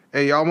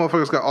 Hey, y'all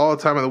motherfuckers got all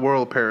the time in the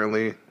world,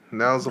 apparently.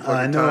 Now's the fucking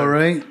I know, time.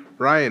 right?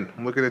 Ryan,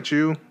 I'm looking at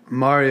you.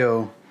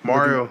 Mario,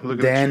 Looking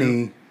at Danny,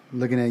 you.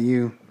 looking at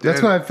you.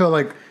 That's Danny. why I felt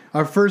like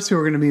our first two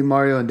are going to be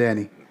Mario and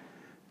Danny.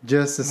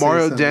 Just to say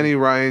Mario, something. Danny,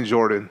 Ryan,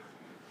 Jordan.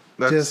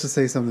 That's Just to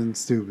say something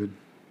stupid.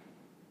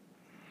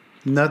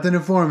 Nothing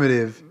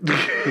informative.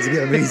 It's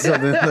going to be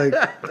something like...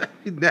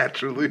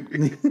 naturally.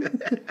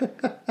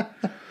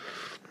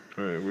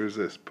 All right, where's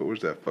this? Where's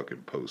that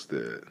fucking post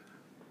at?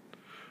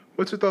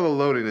 What's with all the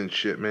loading and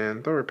shit,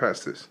 man? Don't worry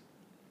past this.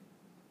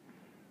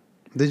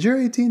 Did your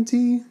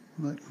AT&T...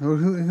 Like,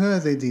 who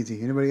has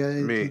AT&T? Anybody got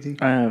AT&T? Me.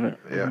 I haven't.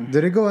 Yeah.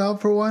 Did it go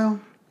out for a while?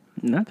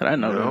 Not that I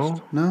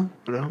noticed. No.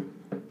 No?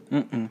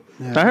 No.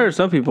 Yeah. I heard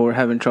some people were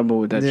having trouble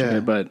with that Yeah.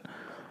 shit, but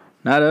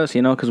not us,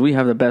 because we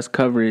have the best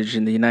coverage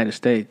in the United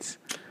States.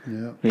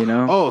 Yeah.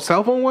 Oh,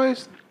 cell phone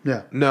wise?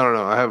 Yeah. No.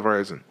 I have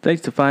Verizon.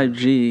 Thanks to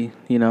 5G,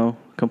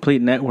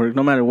 complete network,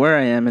 no matter where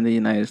I am in the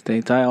United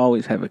States, I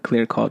always have a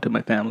clear call to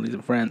my families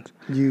and friends.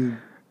 Damn,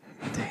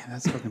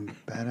 that's fucking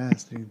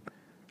badass, dude.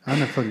 I'm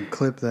going to fucking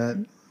clip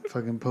that.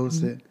 Fucking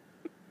post it.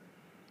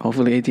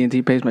 Hopefully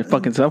AT&T pays my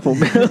fucking cell phone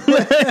bill.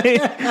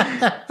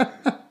 I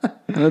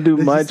don't do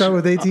Did much. you start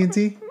with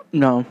AT&T?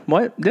 No.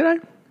 What? Did I?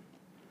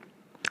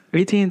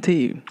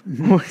 AT&T.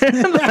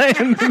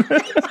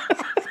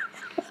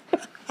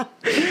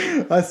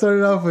 I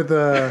started off with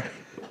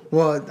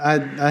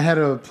I had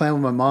a plan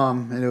with my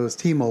mom, and it was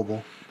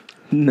T-Mobile.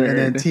 Nerd. And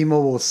then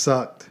T-Mobile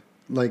sucked,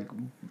 like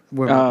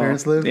where my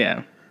parents live.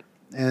 Yeah.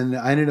 And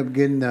I ended up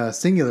getting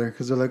Singular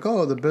because they're like,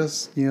 oh, the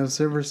best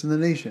service in the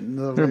nation.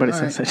 Like, Everybody all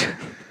says right.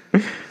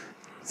 that.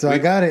 So I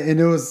got it, and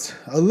it was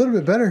a little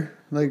bit better.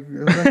 Like,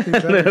 it was actually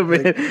better. A little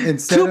bit.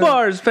 Instead 2 of-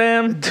 bars,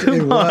 fam. 2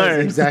 It bars.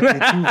 was exactly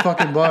 2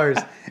 fucking bars,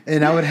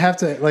 and I would have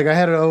to like I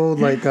had an old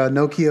like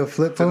Nokia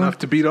flip phone. Enough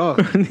to beat off.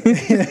 I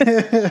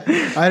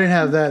didn't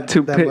have that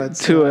To that pi- much,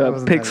 to so I a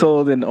wasn't that-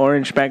 pixeled and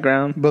orange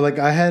background. But like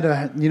I had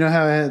a, you know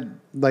how I had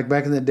like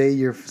back in the day,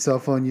 your cell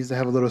phone used to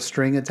have a little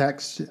string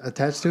attached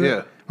to it,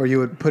 Yeah. or you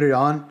would put it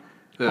on.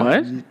 Yeah.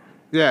 What?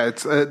 Yeah,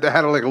 it's they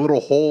had like a little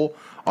hole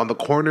on the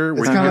corner.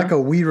 It's where kind you of like a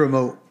Wii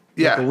remote.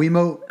 Yeah. like a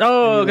Wiimote.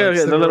 Oh, And you, okay, like, okay.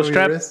 slip The it little over your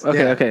strap. wrist. Okay,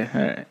 Yeah. okay.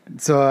 All right.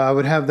 So I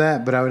would have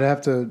that, but I would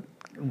have to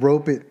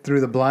rope it through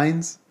the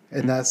blinds,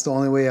 and that's the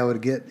only way I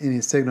would get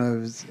any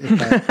signal. If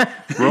I,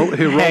 He'll roll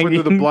into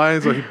Hanging. the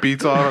blinds while he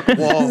beats on a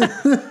wall.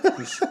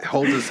 He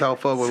holds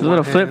himself up with It's a one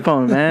little flip hand.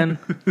 phone, man.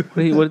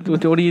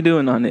 What are you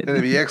doing on it? And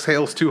if he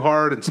exhales too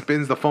hard and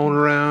spins the phone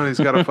around, he's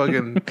got to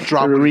fucking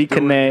drop what he's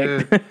doing.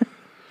 Reconnect.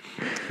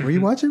 Yeah. were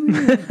you watching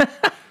me?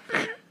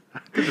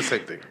 Did the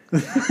same thing.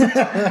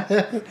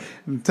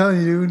 I'm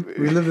telling you, dude,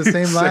 we live the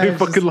same Same lives.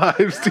 fucking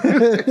lives,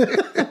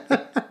 dude.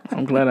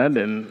 I'm glad I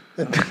didn't.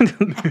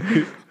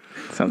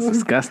 Sounds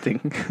disgusting.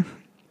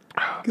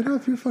 Get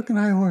off your fucking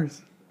high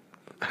horse,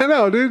 I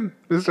know, dude.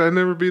 This I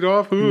never beat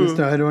off. Ooh.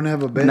 Mister. I don't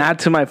have a bed. Not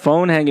to my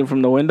phone hanging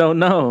from the window.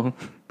 No.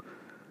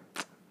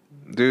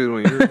 Dude,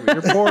 when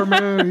you're poor,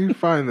 man, you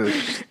find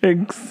this.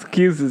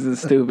 Excuses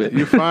is stupid.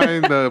 You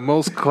find the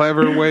most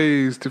clever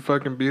ways to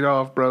fucking beat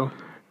off, bro.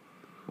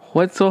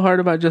 What's so hard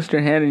about just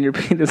your hand and your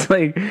penis?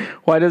 Like,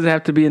 why does it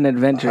have to be an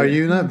adventure? Are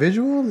you not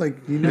visual? Like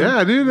you know?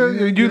 Yeah,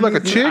 dude. You like a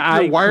chick.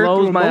 I You're wired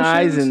close through my emotions.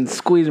 eyes and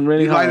squeeze them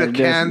really You hard. light a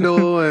Just-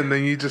 candle, and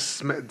then you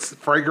just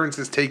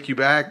fragrances take you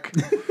back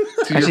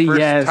to Actually, your first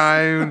yes.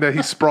 time that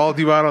he sprawled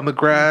you out on the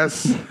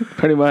grass.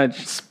 Pretty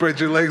much. Spread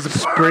your legs.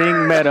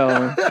 Spring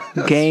meadow.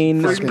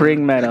 Gain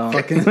spring meadow.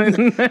 Fucking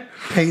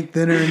paint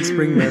thinner and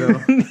spring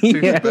meadow. Take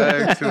you Yeah.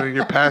 back to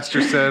your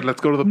pastor said, "Let's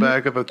go to the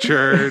back of the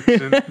church."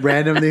 And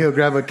Randomly, he'll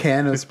grab a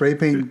can of spray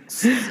paint.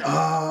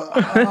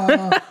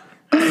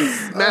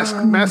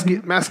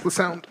 mask the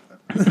sound.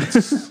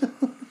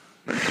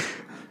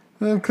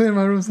 I'm cleaning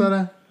my room,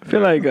 Sada. I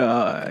feel like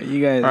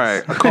you guys. All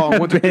right, I call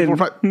 1, 2, 3, 4,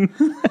 5,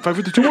 5,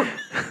 5, 2, 1.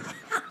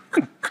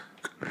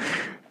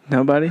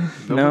 Nobody?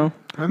 No?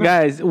 I know.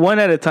 Guys, one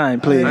at a time,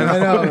 please. I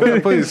know.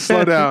 Please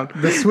slow down.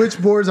 The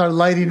switchboards are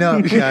lighting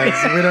up, guys.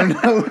 We don't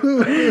know.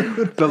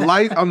 The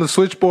light on the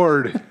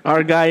switchboard.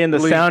 Our guy in the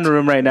Blinked. sound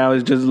room right now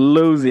is just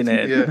losing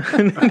it. Yeah.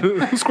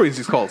 Who screens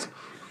these calls?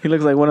 He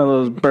looks like one of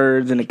those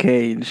birds in a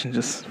cage,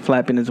 just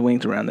flapping his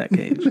wings around that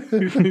cage.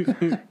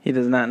 He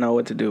does not know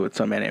what to do with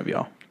so many of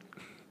y'all.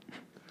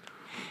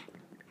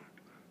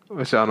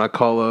 I shall not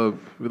call up.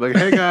 Be like,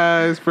 hey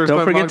guys, first Don't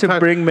time, forget long to time.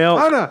 bring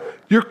milk. Anna,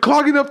 you're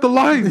clogging up the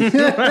line. Get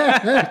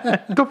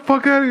the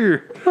fuck out of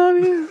here.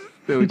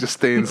 Then we just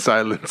stay in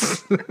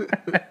silence.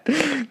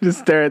 Just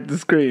stare at the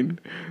screen.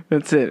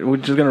 That's it. We're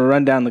just gonna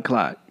run down the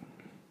clock.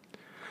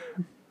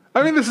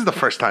 I mean, this is the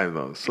first time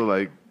though, so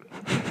like,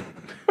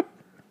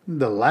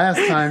 The last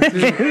time,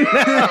 too.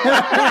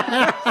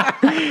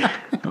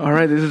 All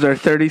right, this is our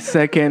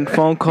 30-second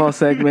phone call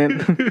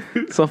segment.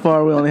 So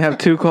far, we only have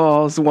 2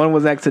 calls. One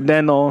was what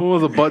accidental.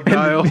 was a butt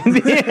dial?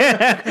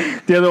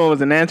 The other one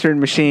was an answering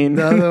machine.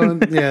 The other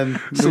one, yeah.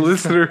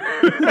 Solicitor.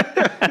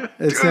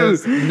 It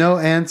says no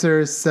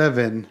answer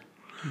 7.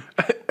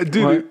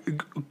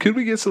 Dude, could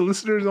we get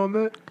solicitors on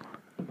that?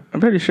 I'm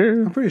pretty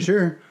sure. I'm pretty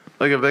sure.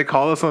 Like, if they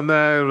call us on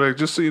that, like,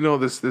 just so you know,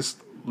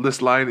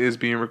 this line is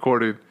being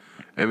recorded,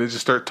 and then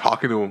just start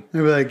talking to them.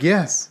 They'll be like,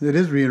 yes, it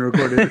is being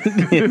recorded.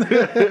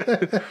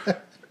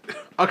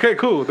 Okay,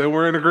 cool. Then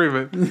we're in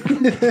agreement.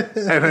 And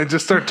then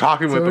just start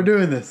talking So with we're them.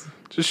 doing this.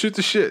 Just shoot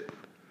the shit.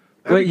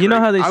 That'd Wait, be you know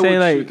great. how they I say, would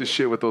like, shoot the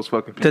shit with those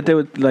fucking people. That they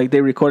would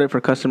they record it for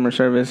customer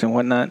service and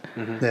whatnot.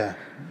 Yeah.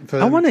 For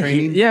I them want to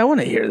training. I want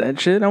to hear that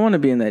shit. I want to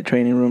be in that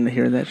training room to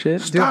hear that shit.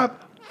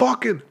 Stop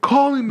fucking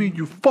calling me,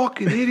 you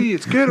fucking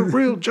idiots. Get a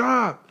real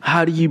job.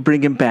 How do you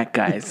bring him back,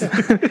 guys?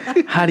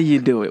 How do you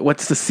do it?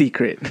 What's the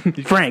secret?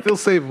 Frank, Still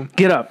save them.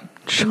 get up.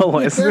 Show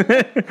us. I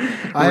had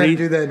to Read-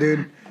 do that,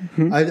 dude.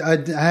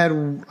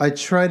 I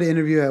tried to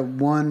interview at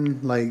one,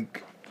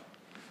 like,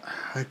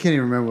 I can't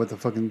even remember what the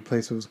fucking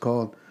place was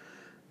called,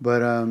 but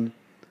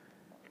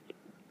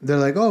they're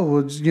like, oh,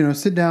 well,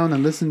 sit down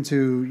and listen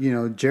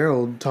to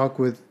Gerald talk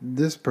with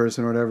this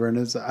person or whatever, and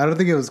I don't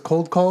think it was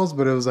cold calls,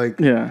 but it was like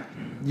Yeah.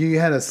 you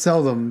had to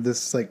sell them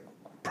this like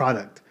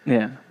product,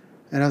 Yeah.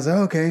 and I was like,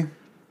 okay,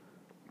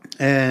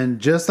 and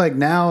just like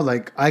now,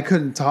 like I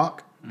couldn't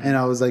talk, and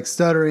I was like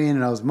stuttering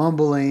and I was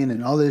mumbling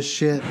and all this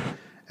shit.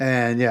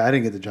 And yeah, I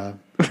didn't get the job.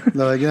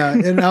 Like, yeah,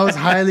 and I was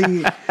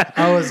highly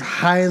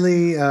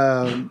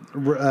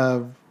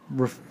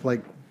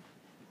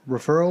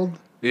referred.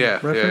 Yeah,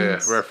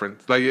 Reference?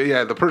 reference. Like,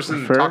 yeah, the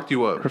person Refer- talked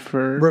you up.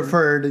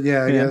 Refer.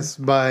 Yeah, I guess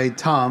by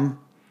Tom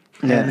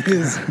Yeah.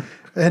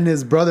 and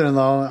his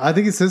brother-in-law. I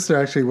think his sister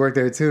actually worked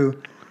there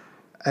too.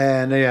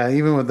 And yeah,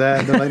 even with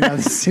that, they're like, no,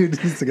 this dude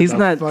needs to get He's the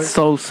not fuck.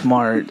 so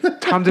smart.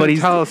 Tom But didn't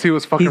he's- tell us he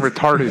was fucking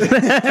retarded.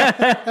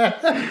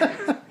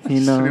 You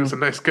He know, was a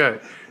nice guy.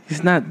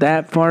 he's not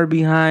that far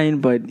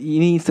behind, but he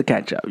needs to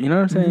catch up. You know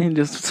what I'm saying?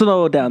 Just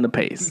slow down the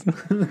pace.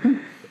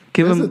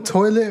 Give There's him a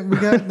toilet we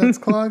got that's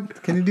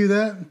clogged. Can you do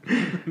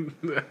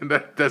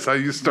that? That's how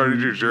you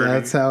started your journey.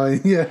 That's how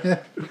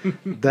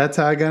that's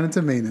how I got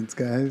into maintenance,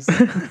 guys.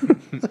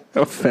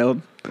 a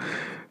failed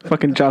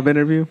fucking job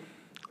interview.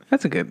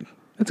 That's a good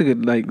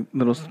like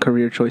little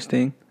career choice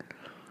thing.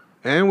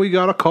 And we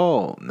got a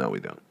call. No, we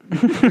don't.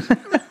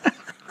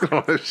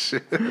 Oh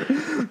shit!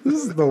 This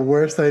is the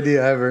worst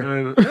idea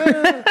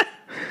ever.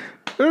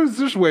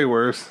 There's way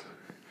worse.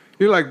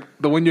 You're like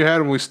the one you had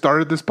when we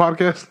started this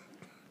podcast.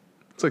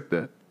 It's like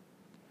that.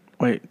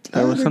 Wait, I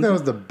don't think that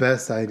was the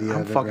best idea.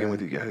 I'm fucking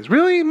with you guys.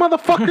 Really,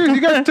 motherfuckers?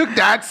 You guys took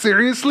that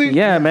seriously?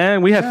 Yeah,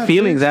 man. We have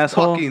feelings,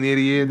 asshole. Fucking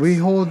idiots. We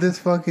hold this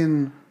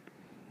fucking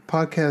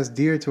podcast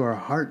dear to our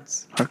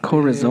hearts. Our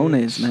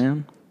corazones,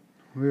 man.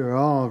 We were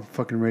all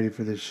fucking ready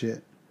for this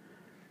shit.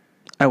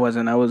 I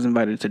wasn't. I was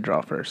invited to draw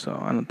first, so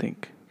I don't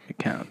think it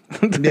counts.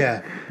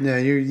 Yeah.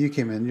 You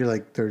came in. You're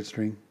like third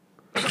string.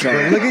 But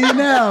look at you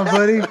now,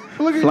 buddy.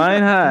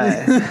 Flying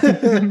high.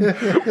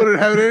 Wouldn't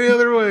have it any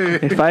other way.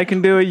 If I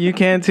can do it, you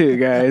can too,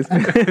 guys.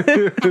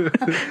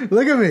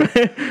 Look at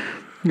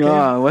me.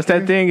 Oh, what's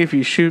that thing? If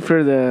you shoot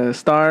for the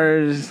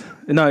stars.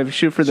 No, if you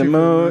shoot for the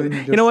moon.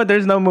 You know what?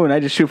 There's no moon.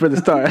 I just shoot for the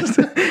stars.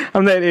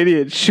 I'm that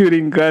idiot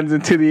shooting guns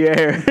into the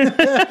air.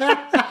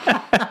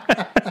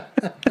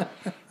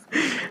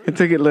 I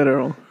took it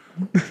literal.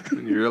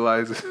 And you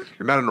realize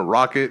you're not in a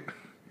rocket.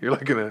 You're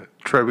like in a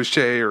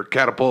trebuchet or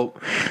catapult.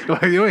 You're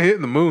like, you ain't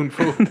hitting the moon,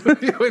 fool.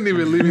 You ain't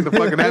even leaving the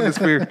fucking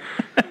atmosphere.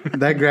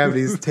 That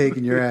gravity's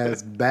taking your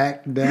ass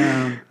back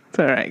down. It's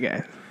all right,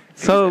 guys.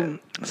 So,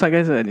 it's like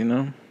I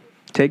said,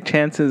 take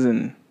chances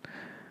and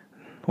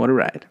what a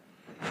ride.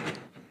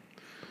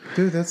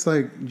 Dude, that's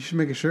like, you should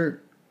make a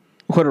shirt.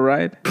 What a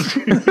ride.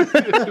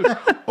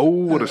 Oh,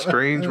 what a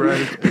strange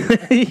ride.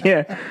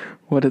 Yeah.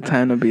 What a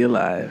time to be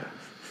alive.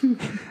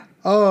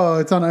 Oh,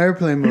 it's on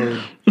airplane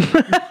mode.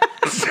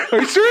 Are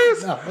you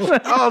serious? No.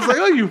 I was like,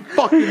 oh, you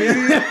fucking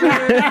idiot.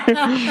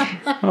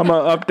 I'm going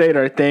to update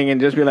our thing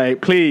and just be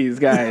like, please,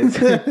 guys,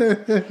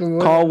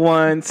 call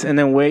once and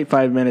then wait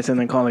 5 minutes and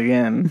then call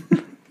again.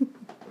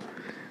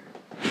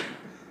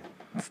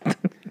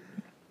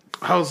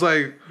 I was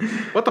like,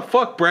 what the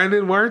fuck,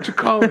 Brandon? Why aren't you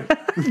calling?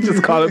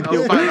 Just calling That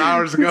was people. 5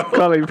 hours ago.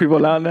 Calling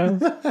people out now.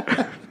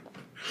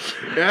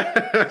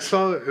 Yeah, I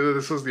saw it.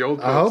 This was the old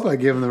post. I hope I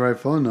gave him the right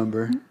phone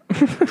number.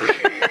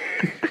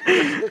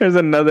 There's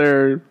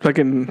another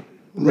fucking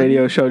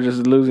radio show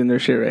just losing their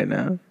shit right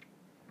now.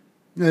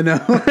 I know.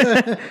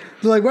 They're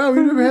like, wow,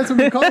 we've never had so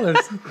many callers.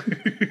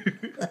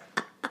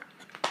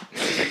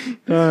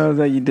 Oh,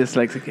 that you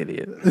dyslexic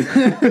idiot.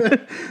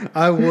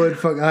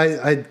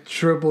 I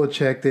triple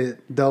checked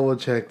it, double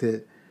checked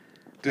it.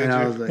 Did and you?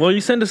 I was like, Well,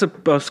 you sent us a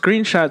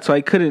screenshot, so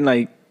I couldn't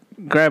like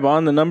grab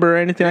on the number or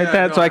anything like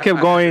that. no, So I kept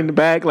going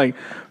back like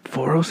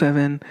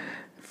 407.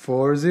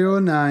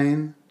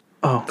 409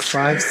 Oh,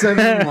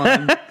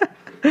 571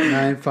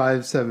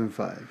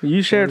 9575.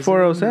 you shared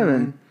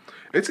 407.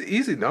 It's an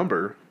easy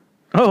number.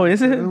 Oh,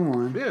 is it?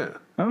 401. Yeah.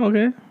 Oh,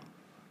 okay.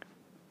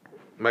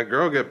 My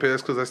girl get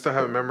pissed because I still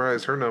haven't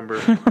memorized her number.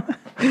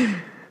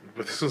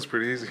 But this one's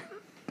pretty easy.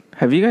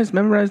 Have you guys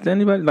memorized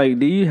anybody? Like,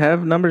 do you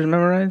have numbers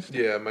memorized?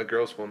 Yeah, my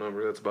girl's phone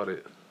number. That's about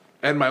it.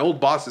 And my old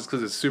boss's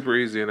because it's super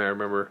easy and I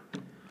remember.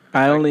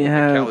 I only My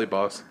have Cali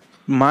boss.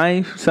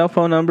 my cell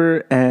phone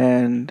number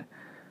and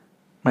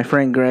my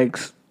friend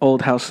Greg's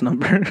old house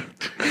number.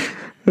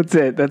 That's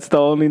it. That's the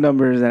only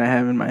numbers that I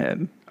have in my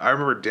head. I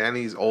remember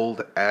Danny's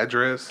old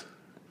address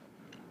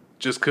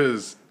just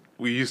because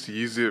we used to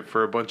use it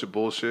for a bunch of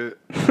bullshit.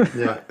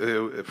 Yeah.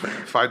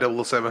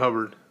 5007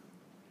 Hubbard.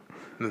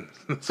 You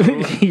just-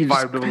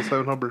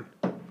 5007 Hubbard.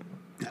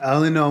 I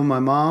only know my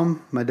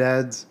mom, my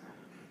dad's,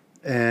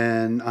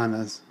 and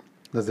Anna's.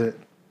 That's it.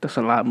 That's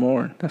a lot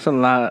more. That's a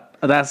lot.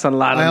 That's a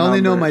lot. I of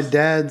only know my numbers.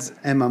 dad's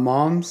and my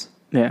mom's.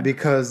 Yeah.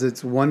 Because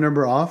it's one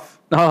number off.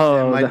 Oh,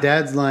 And my the-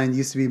 dad's line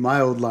used to be my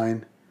old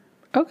line.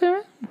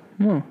 Okay.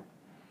 Well,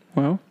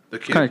 The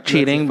kid, kind of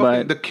cheating,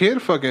 fucking- but the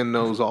kid fucking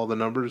knows all the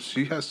numbers.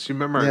 She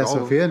memorized Yeah, all.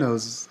 Sophia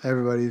knows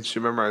everybody's. She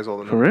memorized all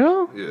the for numbers.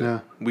 real? Yeah. Yeah.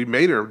 We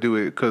made her do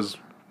it because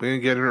we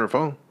didn't get it in her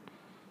phone.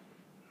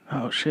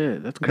 Oh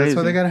shit, that's crazy. That's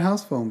why they got a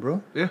house phone,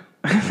 bro. Yeah.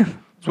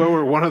 That's why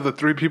we're one of the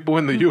 3 people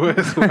in the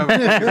U.S. who have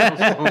a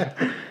house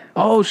phone.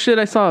 Oh shit,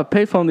 I saw a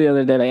payphone the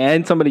other day. Like,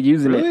 and somebody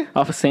using Really? it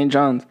off of St.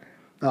 John's.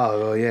 Oh,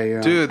 well, yeah,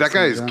 you're Dude, that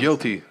guy is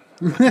guilty.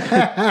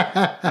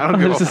 I don't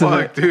give a This is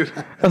fuck, dude.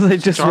 I was like,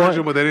 just Charge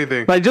him with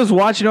anything. like just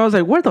watching. I was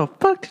like, where the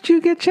fuck did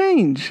you get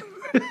change?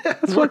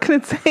 That's fucking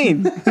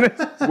insane.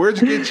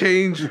 Where'd you get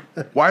change?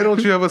 Why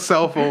don't you have a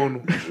cell phone?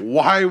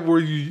 Why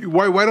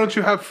don't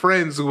you have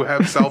friends who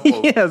have cell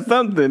phones? Yeah,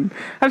 something.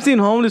 I've seen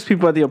homeless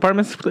people at the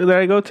apartments that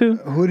I go to.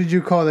 Who did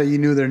you call that you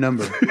knew their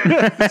number?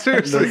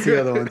 Seriously. That's the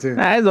other one, too.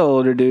 Nah, he's an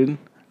older dude.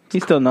 He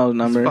still knows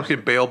numbers.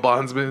 Fucking bail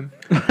bondsman.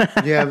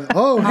 Yeah.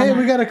 Oh, hey,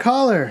 we got a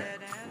caller.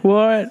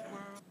 What?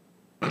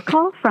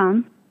 Call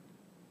from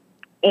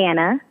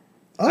Anna.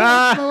 Oh,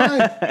 that's my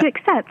wife. To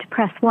accept,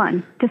 press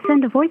 1. To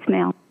send a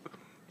voicemail.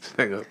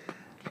 Hang up.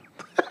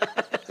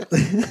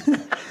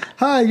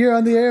 Hi, you're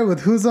on the air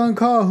with Who's on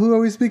Call? Who are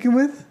we speaking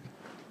with?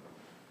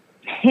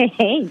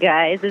 Hey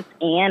guys, it's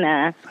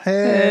Anna.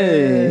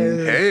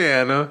 Hey. Hey,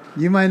 Anna.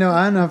 You might know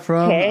Anna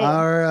from Hey.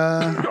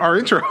 Our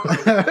intro.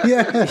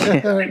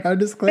 our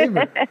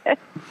disclaimer.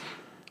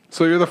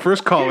 So you're the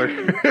first caller.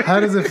 How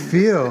does it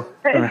feel?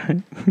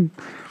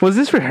 Was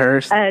this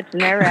rehearsed? It's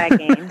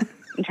nerve-wracking.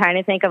 I'm trying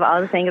to think of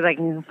all the things I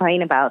can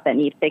complain about that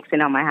need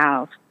fixing on my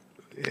house.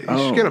 You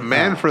should get a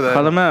man for that.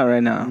 Call him out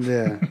right now.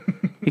 Yeah.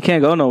 He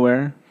can't go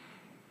nowhere.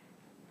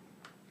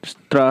 Just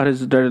throw out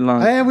his dirty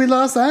laundry. And we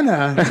lost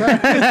Anna.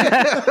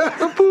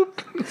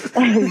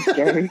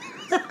 Jerk.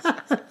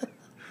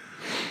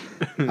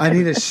 I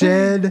need a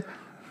shed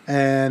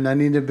and I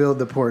need to build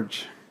the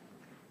porch.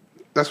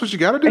 That's what you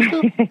got to do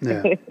still?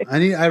 Yeah.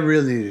 I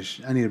really need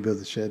I need to build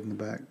a shed in the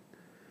back.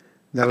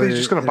 I think you're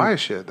just going to buy a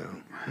shed, though.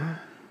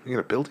 You're going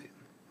to build it?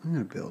 I'm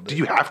going to build it. Do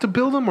you have to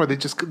build them, or they're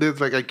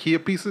like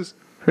IKEA pieces?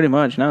 Pretty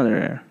much. Now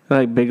they're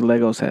like big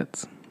Lego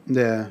sets.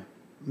 Yeah.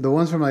 The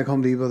ones from like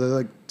Home Depot, they're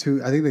like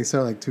I think they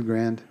sell like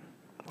 $2,000.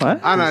 What?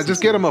 I know.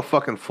 Just get them a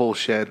fucking full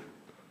shed.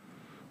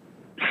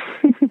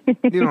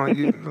 You don't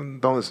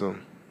listen to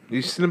them.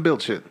 You see them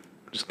build shit.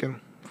 Just get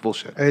them full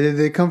shed. Hey, did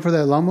they come for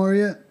that lawnmower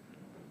yet?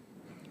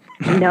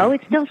 No,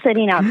 it's still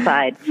sitting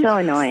outside. So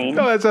annoying.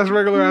 No, that's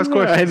regular ass I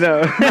question.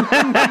 know.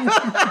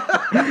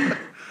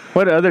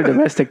 What other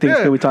domestic things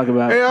can we talk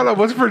about? Hey, Anna,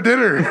 what's for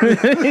dinner?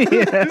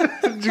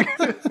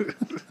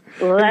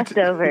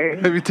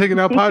 Leftovers. Have you taken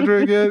out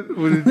Padre yet?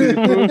 Did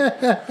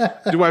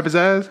you wipe his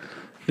ass?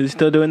 Is he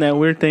still doing that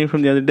weird thing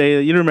from the other day?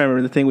 You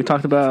remember the thing we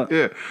talked about?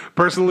 Yeah.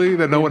 Personally,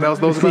 that no one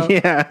else knows about?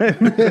 Yeah.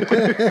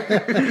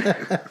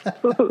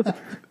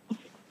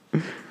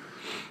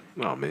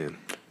 Oh, man.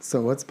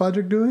 So what's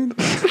Podrick doing?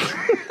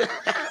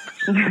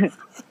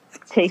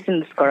 Chasing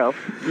the squirrels.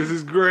 This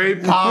is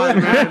great pod,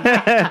 man.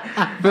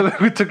 I feel like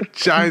we took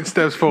giant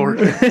steps forward.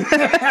 This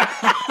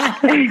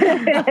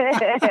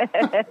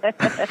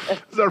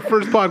is our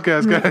first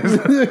podcast,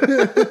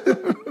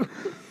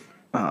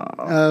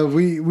 guys.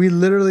 We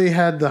literally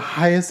had the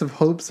highest of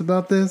hopes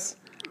about this,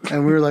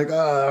 and we were like,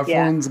 "Oh, our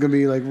Yeah. phone's gonna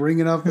be like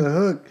ringing off the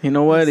hook." You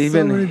know what?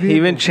 So many people.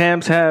 Even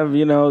champs have,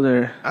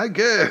 their I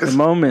guess.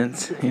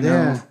 moments.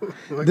 Yeah,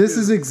 this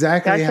is Y'all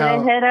exactly should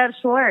have how. hit up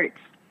Schwartz.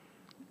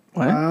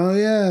 What? Oh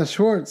yeah,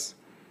 Schwartz.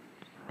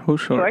 Who's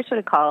short? Schwartz would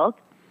have called.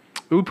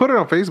 We put it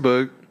on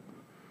Facebook.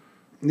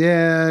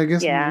 Yeah, I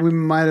guess Yeah. we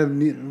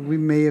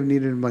may have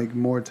needed like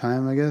more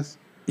time. I guess.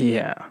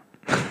 Yeah.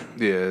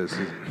 Yes.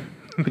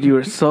 But you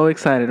were so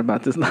excited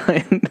about this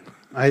line.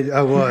 I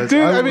was.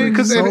 Dude, I worked mean,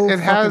 because so it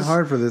has fucking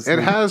hard for this. It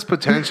thing. has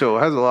potential.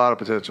 It has a lot of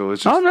potential.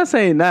 It's just I'm not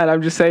saying that.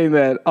 I'm just saying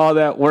that all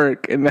that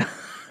work and that.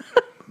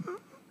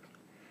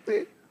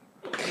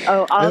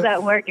 Oh, all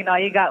that work and all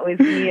you got was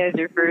me as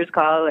your first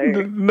caller.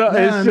 No, No,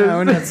 it's just. no,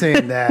 we're not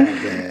saying that.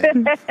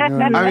 Man.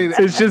 No, I mean,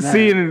 It's just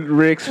seeing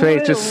Rick's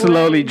face just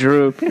slowly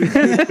droop. now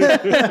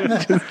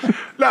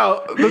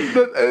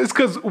it's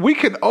because we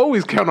can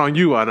always count on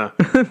you, Anna.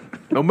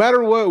 No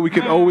matter what, we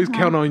can always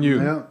count on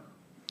you. yeah.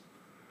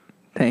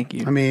 Thank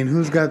you. I mean,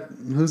 who's got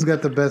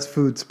the best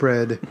food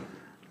spread?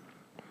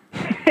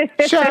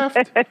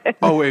 Shaft.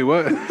 Oh wait,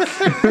 what?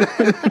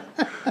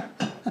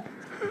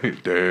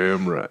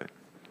 Damn right.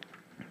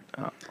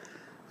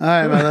 All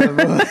right, my love.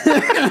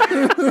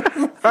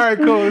 All right,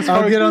 cool. It's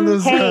I'll fine. get on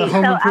those Hey,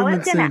 home so I was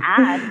improvement going soon. to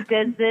ask,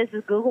 does this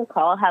Google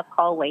call have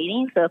call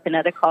waiting? So if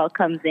another call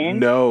comes in,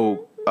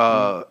 No.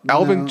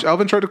 Alvin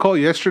tried to call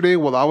yesterday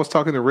while I was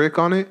talking to Rick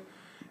on it,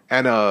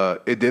 and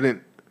it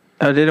didn't.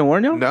 Oh, didn't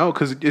warn you? No,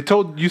 because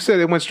you said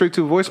it went straight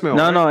to voicemail.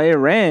 No, right? no, it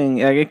rang.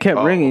 Like, it kept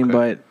Oh, ringing, okay.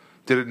 but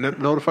Did it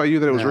notify you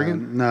that it was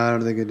ringing? No, I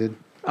don't think it did.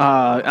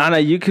 Anna,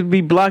 you could be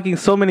blocking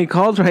so many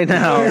calls right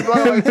now.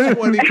 Like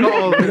 20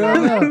 calls.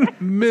 So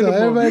Minimum.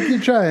 everybody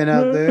keep trying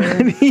out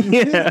there.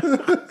 Yeah.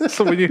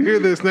 So when you hear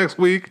this next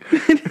week,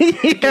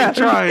 Yeah.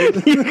 try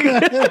it.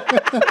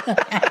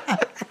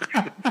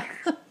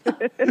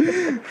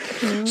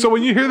 So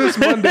when you hear this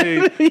Monday,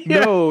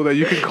 know that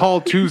you can call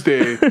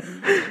Tuesday,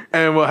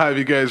 and we'll have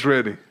you guys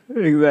ready.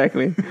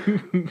 Exactly.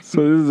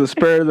 So this is a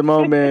spur of the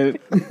moment.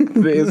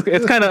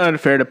 It's kind of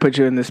unfair to put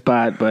you in this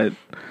spot, but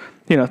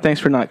thanks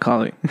for not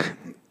calling.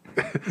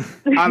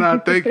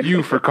 Anna, thank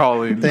you for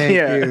calling. Thank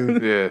Yeah. you.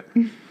 Yeah.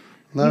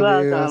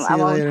 Love you're you. I'll welcome. see I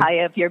you won't later. tie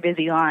up your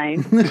busy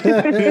line. So We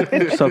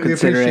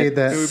considerate. appreciate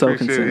that. We So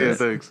appreciate it. Yeah,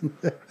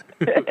 considerate.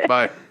 thanks.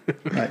 Bye.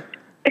 Bye.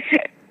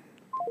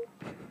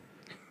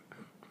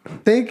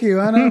 Thank you,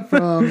 Anna,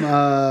 from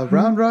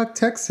Round Rock,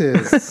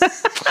 Texas.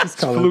 She's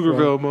calling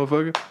Pflugerville,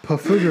 motherfucker. from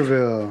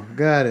Pflugerville.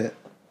 Got it.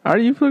 Are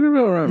you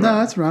Pflugerville or No,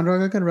 that's Round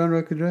Rock. I got a Round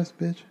Rock address,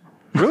 bitch.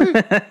 Really?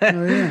 Oh,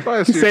 yeah.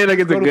 You say it like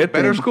it's a good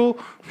better thing. school?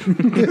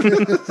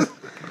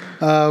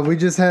 We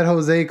just had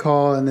Jose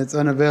call, and it's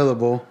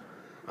unavailable.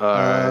 All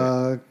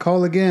right.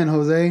 Call again,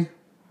 Jose.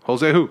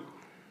 Jose who?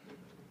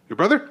 Your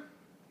brother?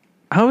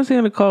 How is he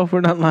going to call if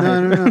we're not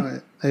live?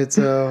 No. It's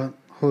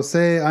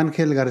Jose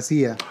Angel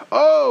Garcia.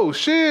 Oh,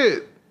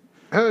 shit.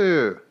 Hell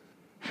yeah.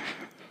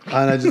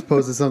 And I just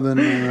posted something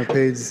on our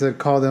page that said,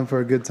 call them for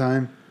a good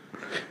time.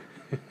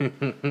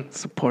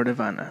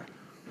 Supportive Anna.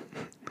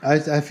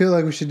 I feel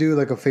like we should do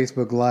like a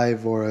Facebook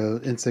Live or a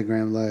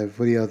Instagram Live.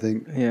 What do y'all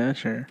think? Yeah,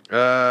 sure.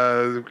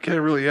 We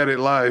can't really edit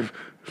live,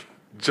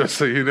 just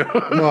so you know.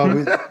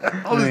 Well,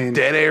 All this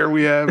dead air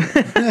we have.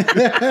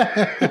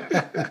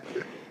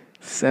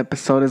 This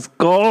episode is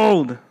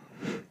gold.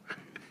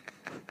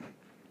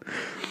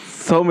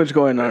 So much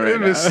going on right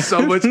now. There's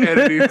so much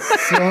editing.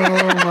 so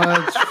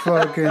much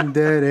fucking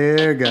dead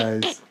air,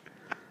 guys.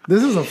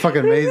 This is a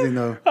fucking amazing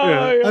though.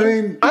 yeah. I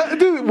mean,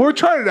 Dude, we're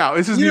trying it out.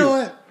 This is you new. know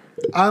what?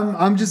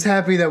 I'm just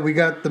happy that we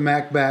got the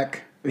Mac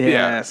back. Yeah,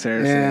 Yeah.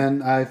 seriously.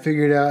 And I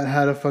figured out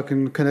how to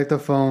fucking connect a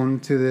phone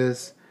to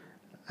this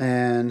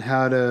and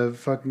how to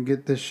fucking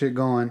get this shit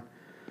going.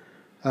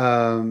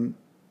 And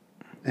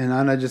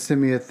Anna just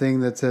sent me a thing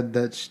that said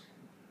that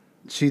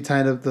she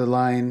tied up the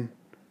line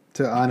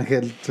to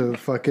Angel to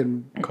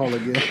fucking call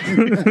again.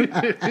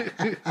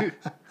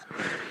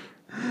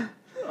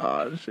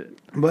 Oh, shit.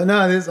 But no,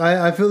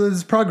 I feel this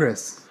is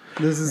progress.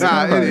 This is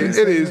Nah, progress.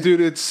 it is,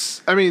 dude.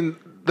 It's. I mean,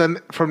 then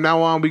from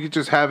now on, we could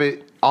just have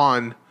it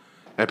on,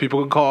 and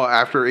people can call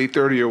after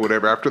 8:30 or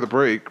whatever after the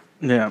break.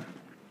 Yeah.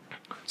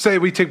 Say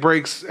we take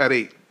breaks at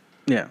 8.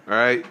 Yeah. All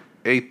right,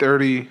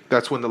 8:30.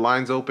 That's when the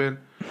lines open.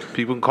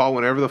 People can call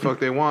whenever the fuck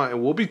they want,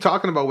 and we'll be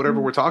talking about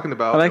whatever we're talking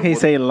about. I like how you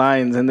say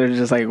lines and there's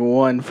just like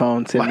one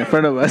phone sitting in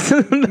front of us.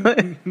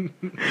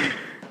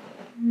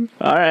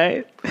 All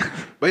right.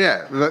 But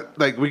yeah,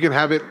 like we can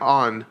have it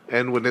on,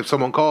 and if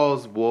someone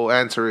calls, we'll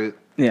answer it.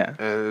 Yeah.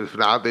 And if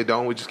not, they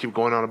don't. We just keep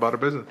going on about our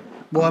business.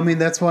 Well, I mean,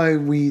 that's why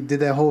we did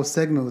that whole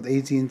segment with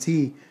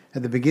AT&T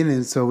at the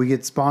beginning, so we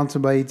get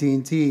sponsored by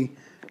AT&T,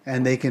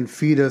 and they can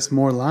feed us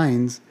more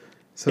lines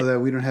so that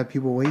we don't have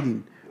people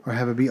waiting or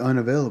have it be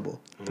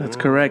unavailable. That's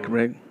correct,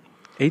 Rick.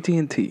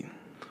 AT&T.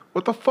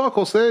 What the fuck,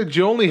 Jose? Do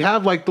you only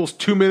have like those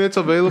 2 minutes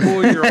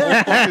available in your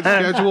whole fucking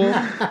schedule?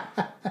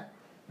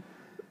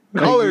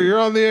 Caller, you're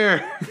on the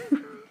air.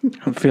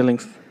 I'm starting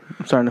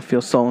to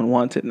feel so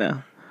unwanted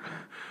now.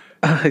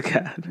 Oh,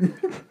 God.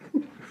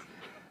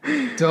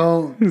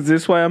 Don't Is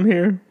this why I'm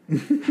here?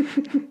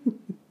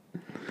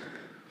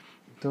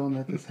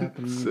 let this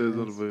happen. Says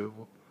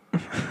unavailable.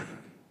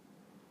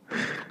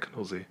 Fucking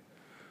Jose.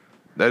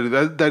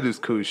 That is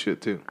cool as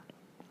shit too.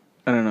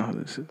 I don't know who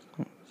this is.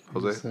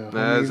 Jose. It's,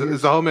 Nah, it's the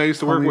homie I used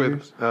to work homie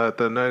with at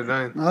the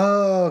 99.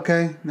 Oh,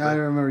 okay. Now I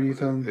remember you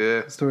telling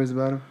stories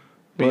about him.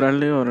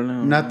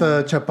 Órale. Not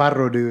the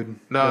Chaparro dude.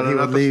 No, that he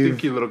not would the leave.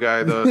 stinky little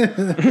guy.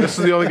 This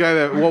is the only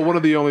guy one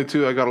of the only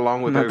two I got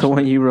along with. Not the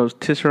one you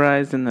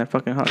rotisserized in that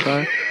fucking hot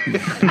car.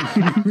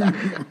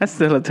 That's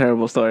still a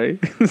terrible story.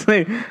 It's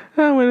like,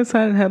 I went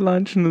inside and had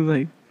lunch and it was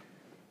like,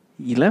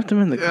 you left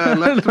him in the car? I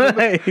left him in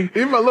Like,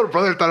 Even my little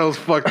brother thought I was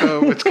fucked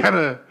up, which kind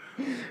of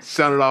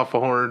sounded off a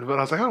horn. But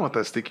I was like, I don't want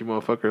that stinky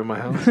motherfucker in my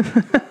house.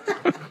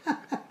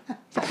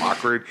 It's all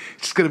awkward.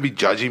 He's just going to be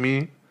judging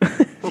me.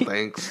 Well,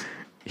 thanks.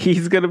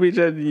 he's going to be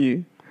judging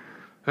you.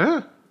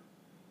 Huh?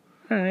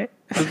 All right.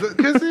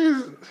 Because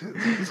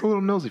he's a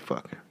little nosy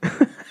fuck.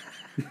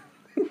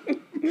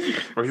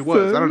 Or he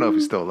was. I don't know if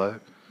he's still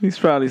alive. He's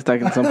probably stuck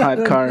in some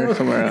hot car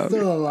somewhere else.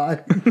 Still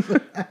alive.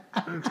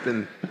 It's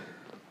been...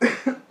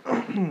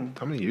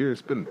 How many years?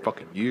 It's been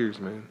fucking years,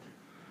 man.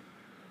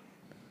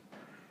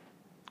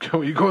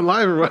 You going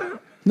live or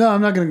what? No,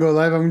 I'm not going to go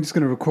live. I'm just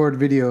going to record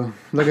video.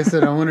 Like I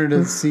said, I wanted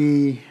to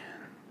see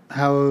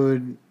how it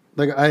would...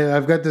 Like,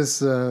 I've got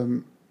this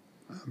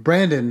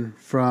Brandon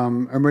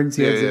from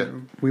Emergency Exit. Yeah.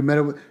 We met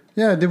up with...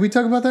 Yeah, did we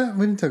talk about that?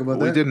 We didn't talk about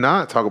that. We did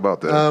not talk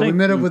about that. We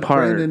met up with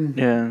Part, Brandon.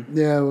 Yeah.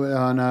 Yeah,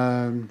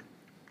 on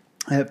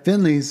at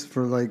Finley's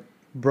for like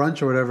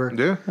brunch or whatever.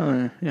 Yeah.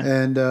 Oh, yeah.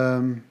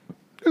 And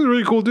He's a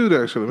really cool dude,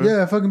 actually, man.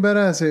 yeah, fucking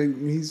badass.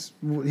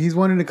 He's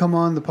wanting to come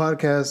on the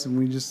podcast, and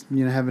we just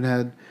haven't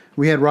had.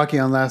 We had Rocky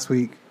on last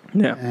week,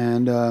 Yeah.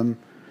 and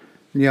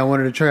I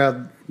wanted to try out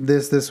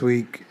this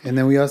week, and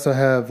then we also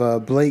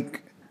have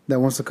Blake that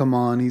wants to come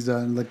on. He's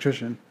an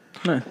electrician.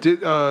 Nice.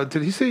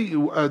 Did he say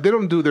they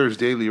don't do theirs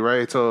daily,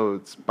 right? So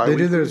it's They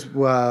bi-weekly? do theirs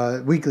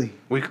weekly.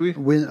 Weekly?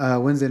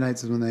 Wednesday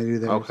nights is when they do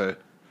theirs. Okay.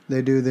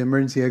 They do the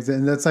emergency exit,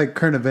 and that's like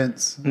current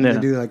events. Yeah. They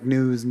do like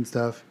news and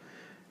stuff,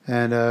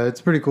 and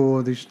it's pretty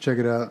cool. You should check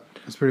it out.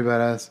 It's pretty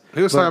badass.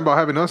 He was talking about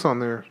having us on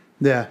there.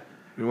 Yeah,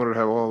 We wanted to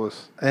have all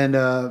this. and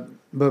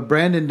but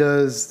Brandon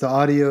does the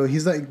audio.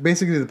 He's like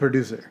basically the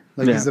producer.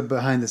 Like Yeah. he's a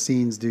behind the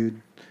scenes dude.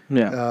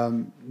 Yeah.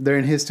 They're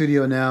in his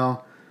studio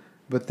now,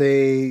 but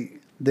they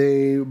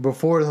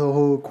before the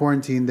whole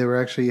quarantine, they were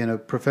actually in a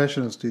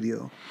professional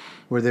studio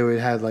where they would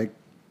have like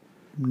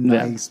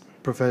nice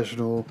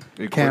professional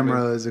Equipment.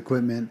 cameras,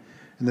 equipment,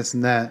 and this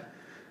and that.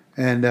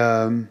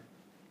 And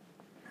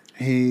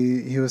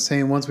he was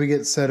saying once we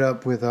get set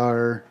up with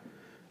our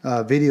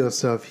video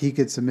stuff, he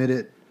could submit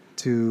it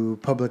to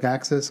public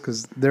access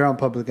because they're on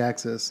public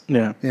access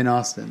Yeah. in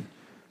Austin.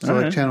 So All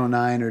like right. Channel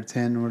 9 or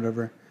 10 or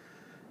whatever.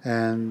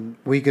 And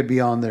we could be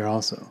on there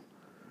also.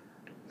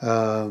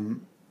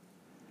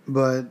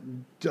 But,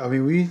 I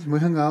mean, we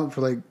hung out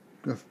for like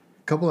a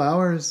couple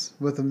hours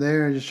with them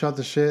there and just shot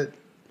the shit.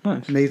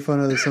 Nice. Made fun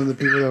of some of the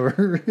people that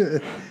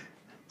were...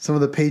 some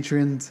of the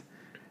patrons.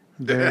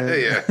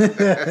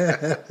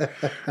 Yeah.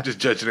 Just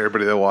judging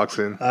everybody that walks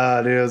in.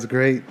 Dude, it was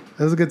great.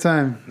 It was a good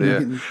time.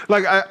 Yeah.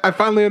 Like, I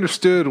finally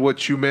understood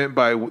what you meant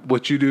by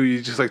what you do.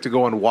 You just like to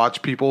go and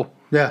watch people.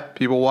 Yeah.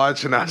 People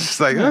watch. And I was just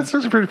like, that's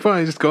actually pretty fun.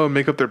 You just go and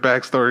make up their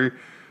backstory.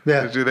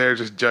 Yeah. You're there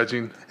just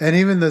judging. And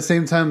even the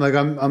same time, like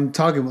I'm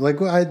talking, like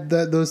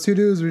those two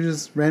dudes were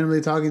just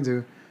randomly talking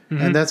to.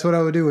 And that's what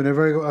I would do.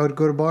 Whenever I would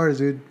go to bars,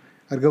 dude,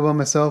 I'd go by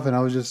myself and I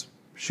would just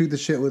shoot the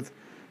shit with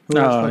who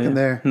was fucking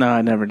there. No,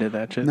 I never did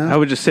that shit. No? I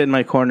would just sit in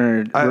my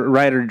corner,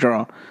 write or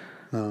draw.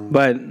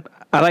 But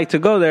I like to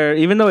go there,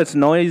 even though it's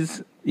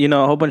noise, you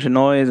know, a whole bunch of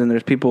noise, and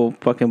there's people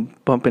fucking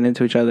bumping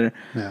into each other.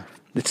 Yeah.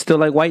 It's still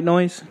like white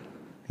noise,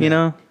 you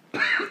know?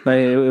 Like,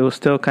 it was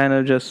still kind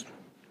of just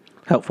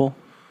helpful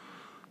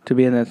to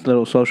be in that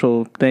little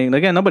social thing.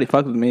 Again, nobody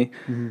fucked with me,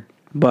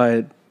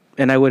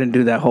 and I wouldn't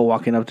do that whole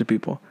walking up to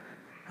people.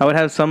 I would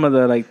have some of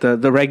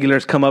the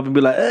regulars come up and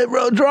be like, "Hey,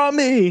 bro, draw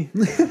me."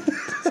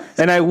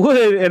 And I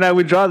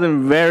would draw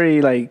them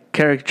very like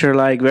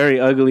caricature-like, very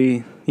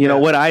ugly. You know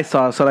what I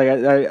saw. So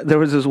like, there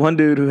was this one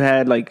dude who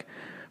had like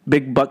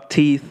big buck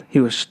teeth. He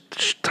was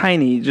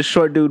tiny, just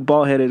short dude,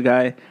 bald-headed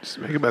guy. Just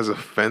make him as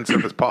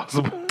offensive as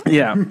possible.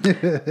 Yeah,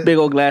 big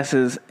old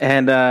glasses,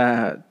 and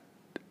I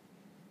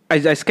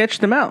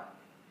sketched him out,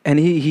 and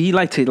he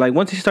liked to like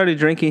once he started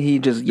drinking, he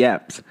just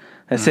yaps.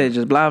 I said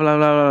just blah blah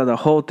blah blah. The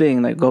whole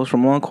thing like goes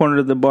from one corner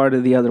of the bar to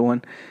the other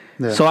one.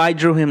 Yeah. So I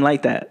drew him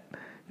like that,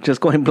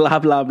 just going blah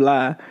blah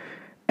blah.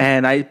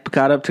 And I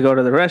got up to go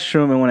to the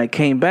restroom, and when I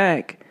came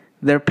back,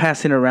 they're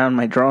passing around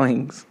my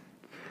drawings.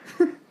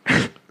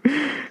 Like,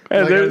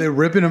 are they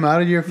ripping them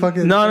out of your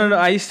fucking? No.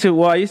 I used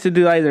to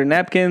do either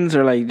napkins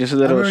or like just a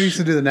little. I used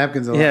to do the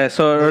napkins a lot. Yeah,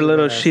 or a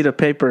little sheet of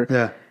paper.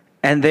 Yeah,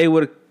 and they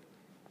would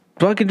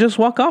fucking just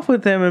walk off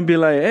with them and be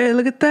like, "Hey,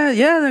 look at that!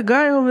 Yeah, that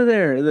guy over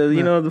there.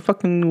 You know, the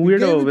fucking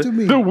weirdo.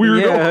 The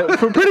weirdo. Yeah,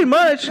 for pretty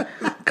much,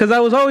 because I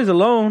was always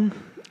alone,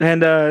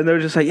 and they were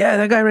just like, "Yeah,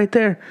 that guy right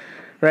there,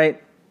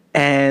 right?"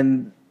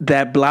 And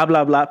that blah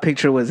blah blah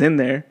picture was in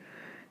there,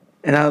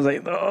 and I was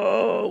like,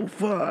 "Oh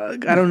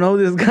fuck, I don't know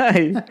this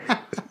guy."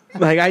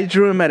 Like, I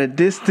drew him at a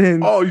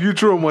distance. Oh, you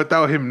drew him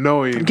without him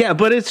knowing. Yeah,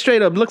 but it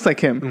straight up looks like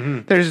him. Mm-hmm.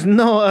 There's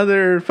no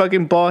other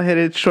fucking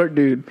bald-headed short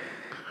dude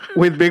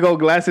with big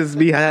old glasses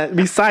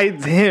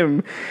besides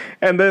him.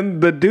 And then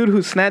the dude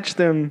who snatched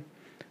them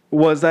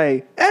was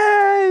like,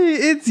 "Hey,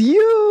 it's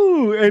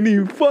you!" And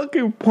he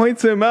fucking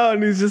points him out,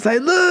 and he's just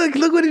like,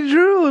 look what he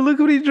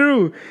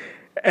drew.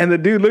 And the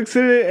dude looks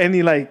at it, and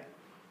he like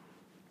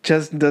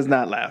just does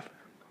not laugh.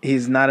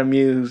 He's not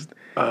amused.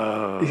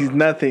 He's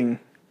nothing.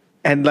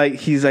 And like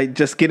he's like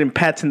just getting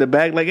pats in the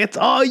back, like it's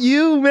all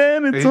you,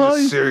 man. It's all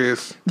you.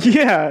 Serious.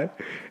 Yeah.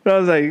 And I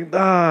was like,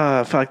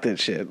 fuck that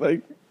shit.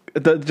 Like,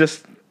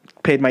 just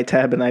paid my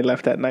tab and I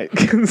left that night.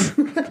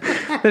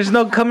 There's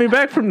no coming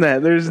back from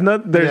that. There's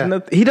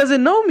no. He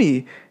doesn't know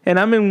me, and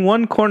I'm in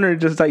one corner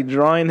just like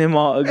drawing him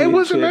all ugly. It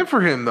wasn't meant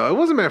for him though. It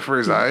wasn't meant for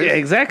his eyes. Yeah,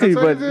 exactly.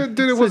 That's but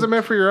it wasn't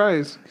meant for your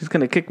eyes. He's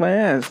gonna kick my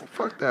ass.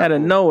 Fuck that. Out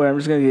of nowhere, I'm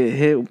just gonna get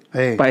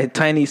hit by a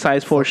tiny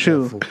size 4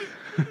 shoe.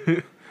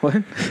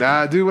 What?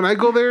 Nah, dude, when I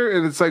go there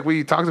and it's like when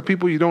you talk to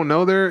people you don't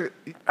know there,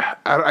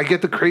 I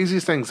get the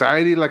craziest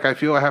anxiety. Like I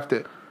feel I have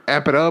to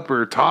amp it up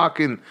or talk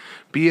and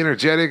be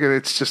energetic, and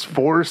it's just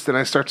forced, and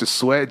I start to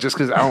sweat just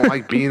because I don't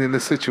like being in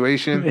this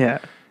situation. Yeah.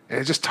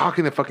 And just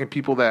talking to fucking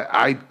people that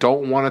I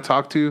don't want to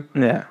talk to.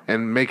 Yeah.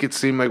 And make it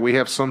seem like we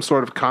have some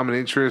sort of common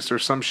interest or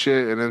some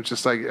shit. And it's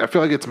just like, I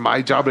feel like it's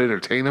my job to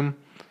entertain them.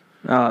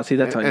 Oh, see,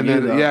 that's on and you,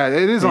 then, though. yeah,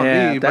 it is on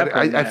me, but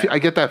I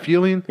get that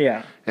feeling.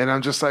 Yeah. And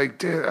I'm just like,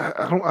 dude,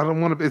 I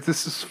don't want to.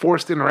 This is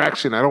forced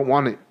interaction. I don't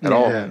want it at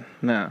all. Yeah,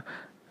 no,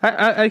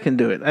 I can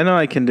do it. I know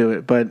I can do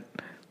it, but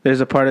there's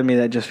a part of me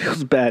that just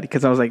feels bad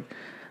because I was like,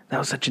 that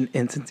was such an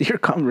insincere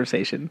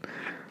conversation.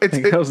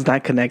 It was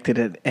not connected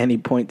at any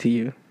point to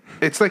you.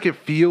 It's like it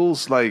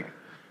feels like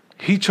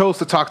he chose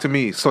to talk to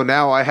me, so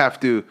now I have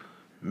to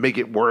make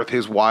it worth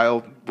his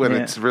while when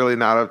it's really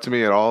not up to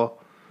me at all.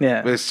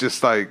 Yeah, it's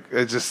just like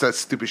it's just that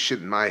stupid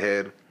shit in my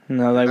head.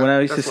 No, like when I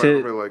used to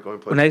sit,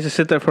 when I used to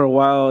sit there for a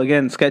while,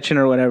 again sketching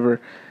or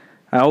whatever,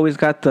 I always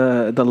got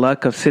the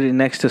luck of sitting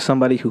next to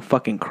somebody who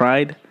fucking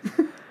cried.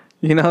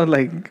 You know,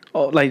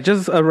 like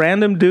just a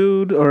random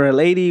dude or a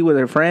lady with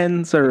her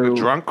friends or like a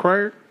drunk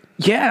crier.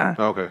 Yeah.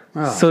 Okay.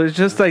 Oh, so it's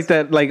just like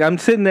that. Like I'm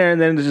sitting there,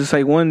 and then there's just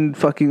like one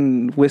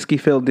fucking whiskey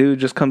filled dude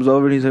just comes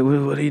over, and he's like,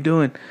 "What are you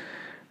doing?"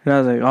 And I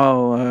was like,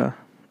 "Oh."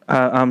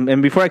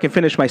 And before I can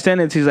finish my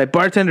sentence, he's like,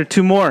 "Bartender,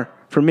 2 more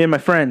for me and my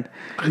friend."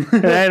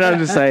 And I'm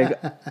just like,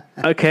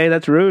 "Okay,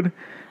 that's rude."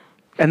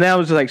 And then I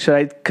was just like, "Should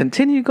I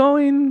continue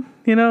going?"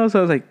 You know? So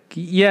I was like,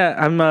 "Yeah,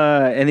 I'm."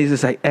 And he's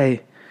just like,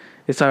 "Hey,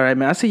 it's all right,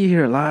 man. I see you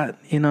here a lot.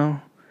 You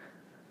know,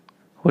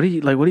 what are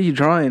you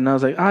drawing?" And I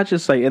was like,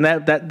 just like." And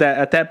that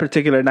at that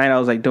particular night, I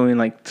was like doing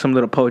like some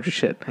little poetry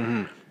shit,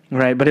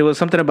 right? But it was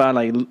something about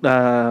like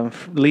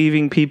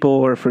leaving people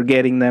or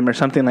forgetting them or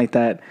something like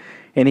that.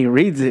 And he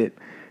reads it.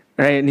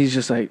 Right, and he's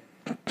just like,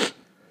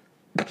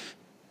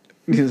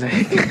 he's like,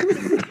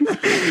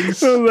 I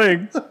was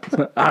like,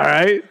 all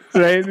right,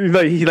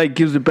 right. He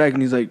gives it back,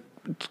 and he's like,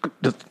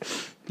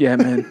 yeah,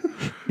 man.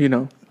 You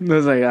know, I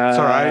was like, It's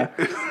all right.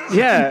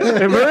 yeah.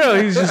 And for real,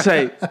 he's just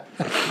like,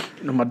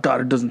 my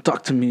daughter doesn't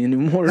talk to me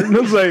anymore. And I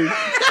was like,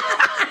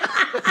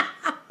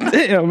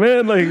 damn,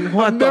 man, like,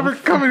 what? Never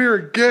coming here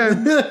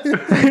again.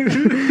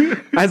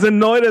 As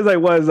annoyed as I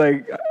was,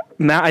 like,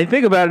 now I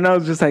think about it, and I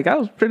was just like, I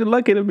was pretty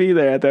lucky to be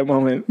there at that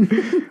moment.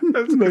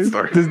 That's a good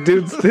story.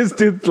 This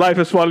dude's life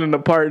is falling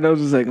apart, and I was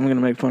just like, I'm gonna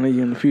make fun of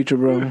you in the future,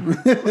 bro.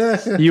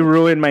 You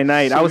ruined my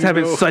night. So I was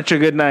having you know. such a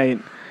good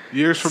night.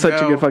 Years from Such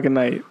now, a good fucking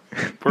night.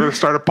 we're gonna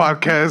start a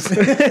podcast.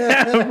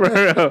 For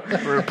real.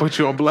 We're gonna put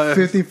you on blast.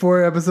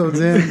 54 episodes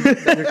in,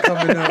 you're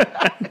coming up.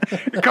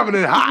 You're coming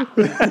in hot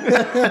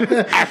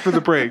after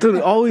the break. Dude,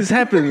 it always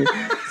happened.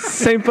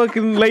 Same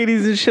fucking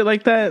ladies and shit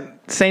like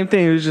that. Same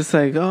thing. It was just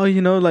like, oh,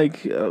 you know,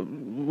 like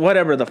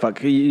whatever the fuck,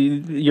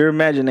 your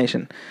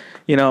imagination,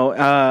 you know.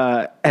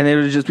 And it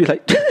would just be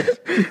like,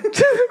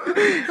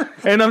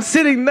 and I'm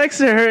sitting next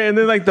to her, and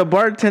then like the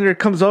bartender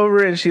comes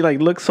over, and she like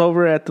looks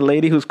over at the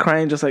lady who's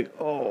crying, just like,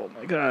 oh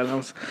my god, I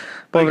was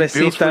Like,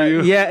 feels for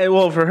you? yeah,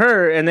 well for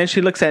her, and then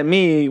she looks at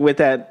me with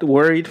that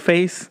worried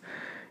face,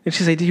 and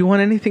she's like, do you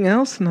want anything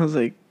else? And I was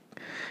like.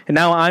 And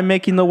now I'm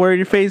making the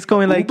worried face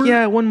going like, Uber?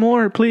 yeah, one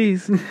more,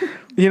 please.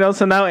 You know,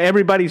 so now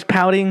everybody's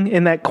pouting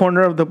in that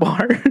corner of the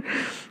bar.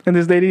 And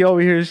this lady over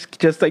here is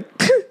just like,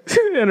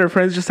 and her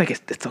friend's just like,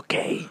 it's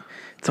okay.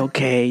 It's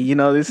okay. You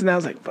know, this and that. I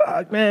was like,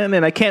 fuck, man.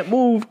 And I can't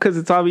move because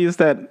it's obvious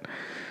that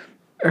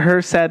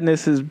her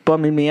sadness is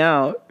bumming me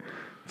out.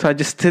 So I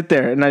just sit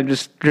there and I'm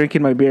just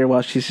drinking my beer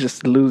while she's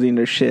just losing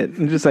her shit.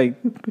 And just like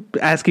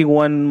asking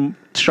one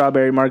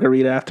strawberry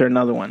margarita after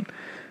another one.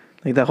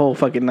 Like the whole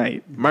fucking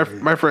night. My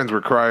friends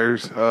were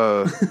criers.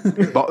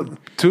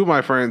 Two of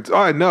my friends.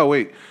 Oh no,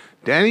 wait,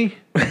 Danny.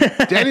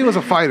 Danny was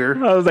a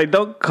fighter. I was like,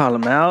 don't call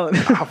him out.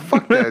 Oh,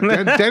 fuck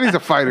that. Danny's a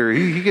fighter.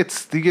 He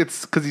gets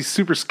because he's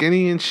super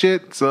skinny and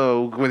shit.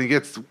 So when he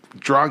gets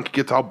drunk, he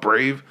gets all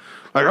brave.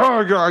 Like, oh,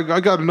 I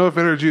got enough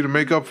energy to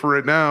make up for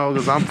it now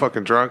because I'm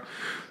fucking drunk.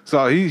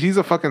 So he's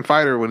a fucking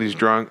fighter when he's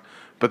drunk.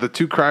 But the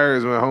two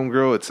criers, my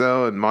homegirl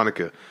Itzel and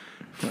Monica,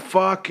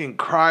 fucking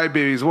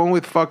crybabies. One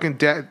with fucking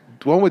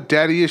one with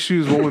daddy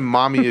issues, one with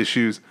mommy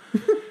issues.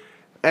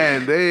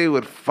 And they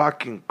would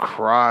fucking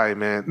cry,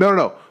 man.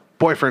 No.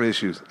 Boyfriend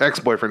issues.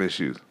 Ex-boyfriend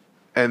issues.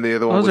 And the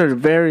other one Those are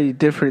very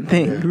different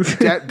things.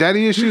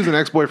 daddy issues and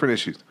ex-boyfriend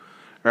issues.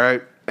 All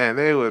right? And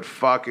they would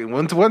fucking...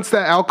 Once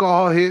that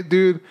alcohol hit,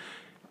 dude,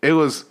 it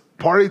was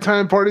party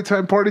time,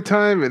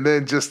 and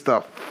then just a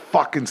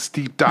fucking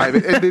steep dive.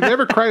 And they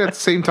never cried at the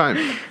same time.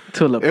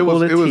 It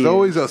was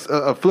always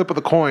a flip of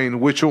the coin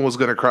which one was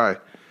going to cry.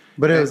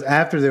 But it was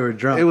after they were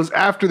drunk. It was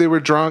after they were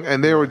drunk,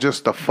 and they were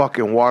just the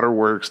fucking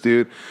waterworks,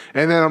 dude.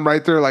 And then I'm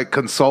right there, like,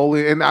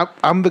 consoling. And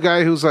I'm the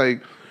guy who's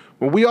like,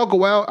 when we all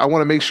go out, I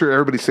want to make sure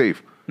everybody's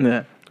safe.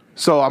 Yeah.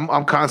 So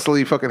I'm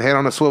constantly fucking head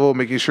on a swivel,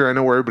 making sure I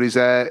know where everybody's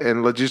at,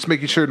 and just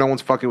making sure no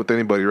one's fucking with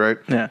anybody, right?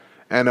 Yeah.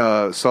 And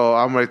so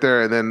I'm right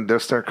there, and then they'll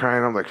start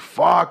crying. I'm like,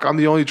 fuck, I'm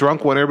the only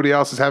drunk one. Everybody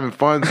else is having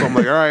fun. So I'm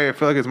like, all right, I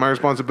feel like it's my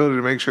responsibility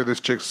to make sure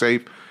this chick's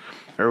safe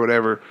or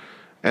whatever.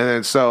 And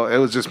then so it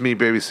was just me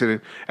babysitting.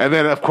 And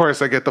then, of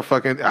course, I get the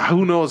fucking...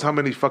 Who knows how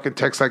many fucking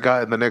texts I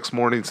got in the next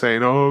morning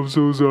saying, oh, I'm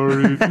so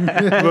sorry.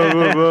 Blah,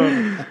 blah, blah.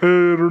 I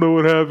don't know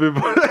what happened.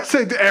 But I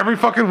say every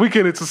fucking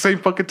weekend, it's the same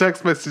fucking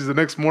text message the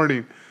next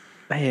morning.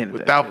 Man,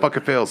 Without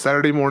fucking fail.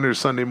 Saturday morning or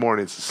Sunday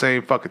morning, it's the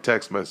same fucking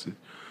text message.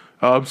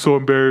 I'm so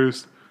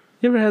embarrassed.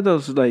 You ever had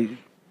those like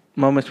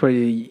moments where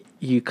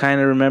you kind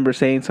of remember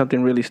saying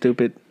something really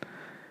stupid,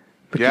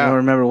 but Yeah. you don't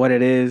remember what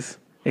it is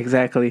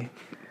exactly,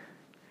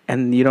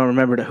 and you don't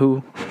remember the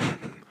who?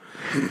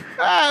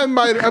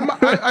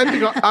 I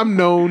think I'm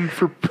known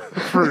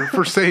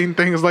for saying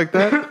things like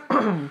that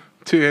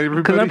to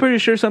everybody. Because I'm pretty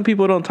sure some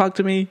people don't talk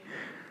to me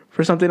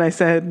for something I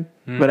said,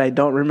 but I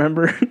don't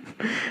remember,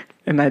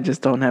 and I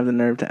just don't have the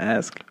nerve to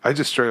ask. I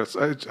just straight up,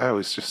 I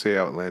always just say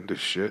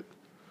outlandish shit.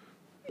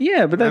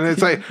 Yeah, but that's And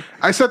it's like,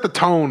 I set the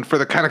tone for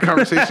the kind of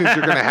conversations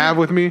you're going to have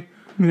with me.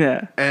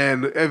 yeah.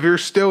 And if you're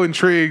still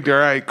intrigued, all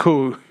right,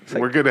 cool.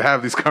 We're going to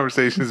have these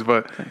conversations,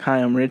 but Hi,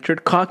 I'm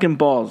Richard. Cock and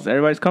balls.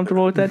 Everybody's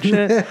comfortable with that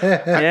shit?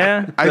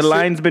 Yeah? The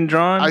line's been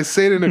drawn? I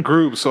say it in a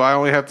group, so I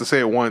only have to say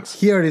it once.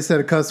 He already said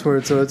a cuss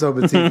word, so it's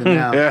open season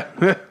now. Yeah.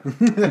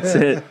 That's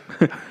it.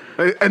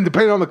 And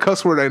depending on the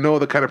cuss word, I know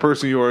the kind of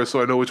person you are,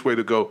 so I know which way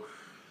to go.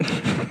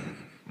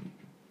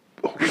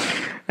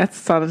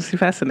 That's honestly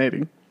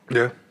fascinating.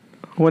 Yeah.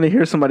 I want to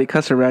hear somebody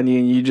cuss around you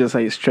and you just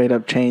like straight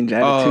up change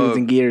attitudes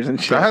and gears and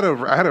shit. I had a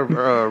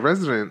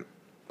resident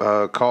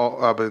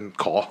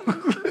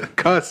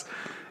cuss,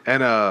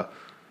 and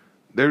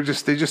they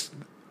just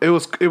it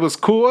was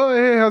cool. Oh,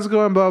 hey, how's it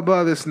going? Blah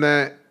blah this and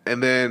that,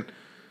 and then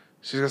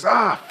she goes,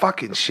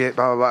 fucking shit,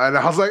 blah blah blah, and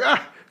I was like,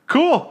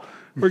 cool,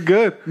 we're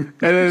good. And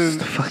then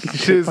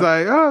she's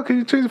like, oh, can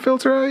you change the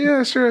filter out?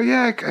 Yeah, sure.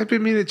 Yeah, I've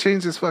been meaning to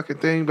change this fucking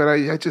thing, but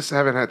I just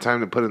haven't had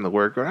time to put in the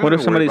work. What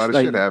if somebody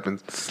shit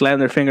happens?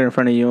 slammed their finger in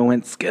front of you and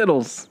went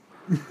Skittles?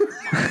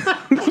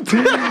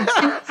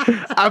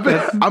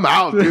 I'm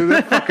out, dude.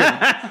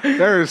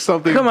 There is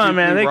something. Come on,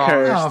 man. They wrong.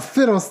 curse. Oh,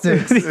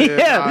 fiddlesticks.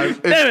 Yeah,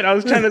 damn it! I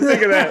was trying to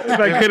think of that. If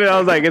I couldn't, I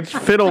was like, it's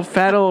fiddle,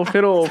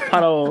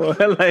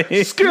 faddle,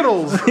 like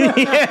Skittles.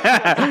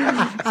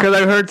 Yeah, because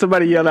I've heard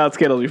somebody yell out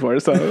Skittles before.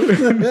 So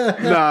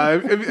Nah,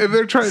 if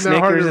they're trying that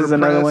hard Snickers to is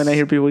another repress, one I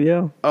hear people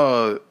yell.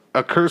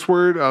 a curse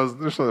word.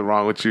 There's something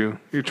wrong with you.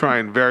 You're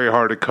trying very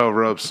hard to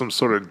cover up some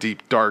sort of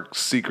deep, dark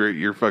secret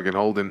you're fucking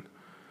holding.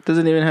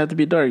 Doesn't even have to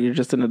be dark. You're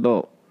just an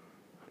adult.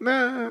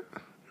 Nah.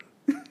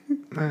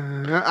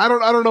 I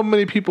don't know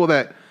many people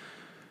that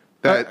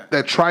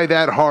try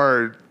that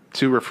hard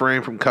to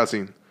refrain from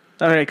cussing.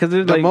 All right, because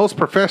The like most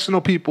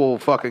professional people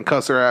fucking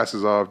cuss their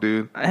asses off,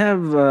 dude. I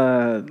have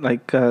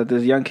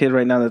this young kid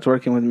right now that's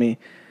working with me.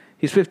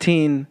 He's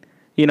 15,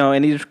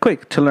 and he's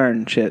quick to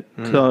learn shit.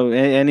 So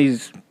and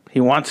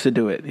he wants to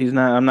do it.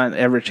 I'm not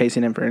ever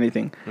chasing him for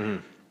anything.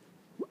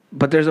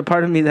 But there's a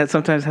part of me that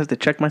sometimes has to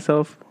check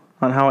myself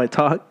on how I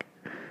talk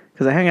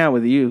because I hang out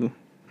with you.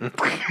 I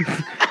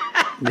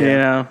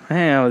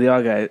hang out with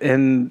y'all guys,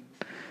 and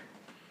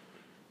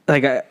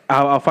like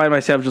I'll find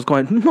myself just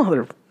going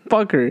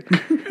motherfucker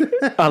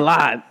a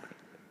lot,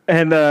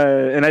 and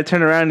I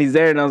turn around and he's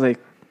there, and I was like,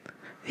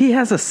 he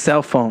has a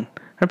cell phone.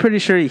 I'm pretty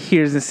sure he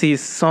hears and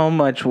sees so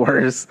much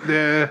worse.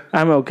 Yeah,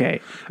 I'm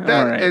okay. All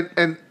right.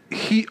 And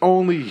he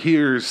only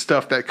hears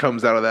stuff that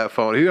comes out of that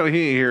phone. He ain't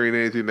hearing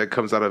anything that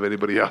comes out of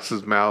anybody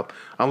else's mouth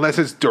unless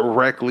it's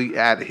directly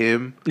at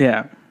him.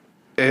 Yeah.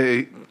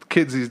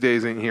 Kids these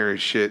days ain't hearing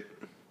shit.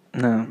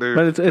 No, Their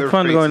but it's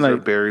fun faces going are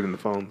like buried in the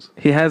phones.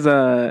 he has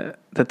the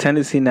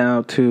tendency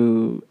now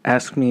to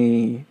ask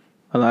me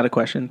a lot of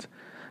questions.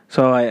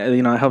 So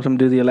I helped him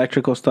do the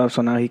electrical stuff.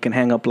 So now he can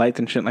hang up lights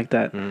and shit like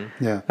that.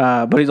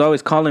 Yeah. But he's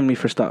always calling me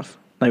for stuff.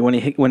 Like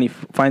when he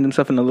finds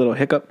himself in a little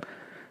hiccup,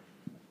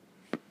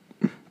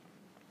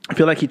 I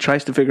feel like he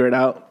tries to figure it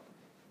out.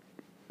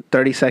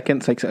 30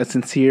 seconds, like a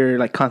sincere,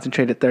 like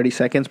concentrated 30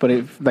 seconds. But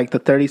if like the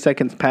 30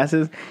 seconds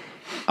passes,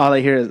 all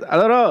I hear is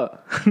 "Hello."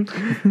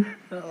 I'm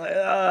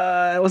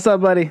like, what's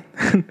up, buddy?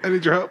 I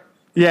need your help.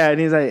 Yeah, and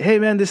he's like, hey,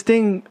 man, this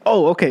thing...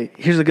 Oh, okay,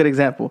 here's a good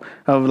example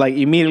of, like,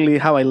 immediately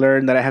how I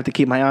learned that I have to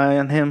keep my eye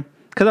on him.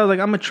 Because I was like,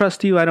 I'm going to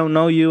trust you. I don't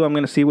know you. I'm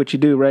going to see what you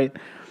do, right?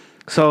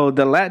 So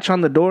the latch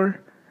on the door,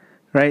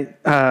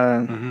 right,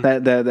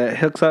 that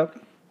hooks up,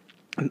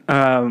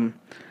 I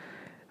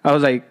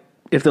was like,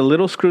 if the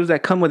little screws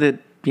that come with it,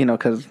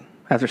 because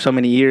after so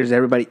many years,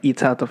 everybody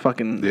eats out the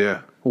fucking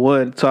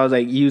wood. So I was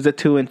like, use the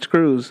 2-inch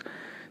screws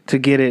to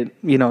get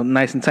it,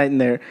 nice and tight in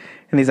there.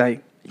 And he's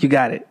like, you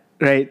got it,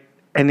 right?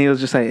 And he was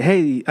just like,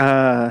 hey,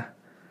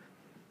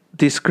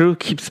 the screw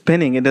keeps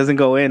spinning. It doesn't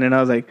go in. And I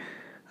was like,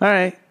 all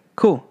right,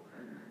 cool.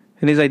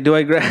 And he's like, do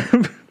I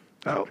grab?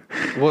 Oh,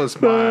 was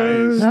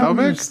my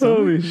stomach?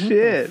 Holy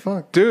shit.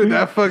 Fuck. Dude,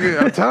 that fucking,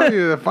 I'm telling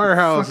you, the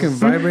firehouse. Fucking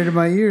vibrated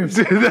my ears.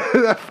 Dude,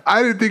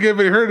 I didn't think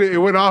anybody heard it. It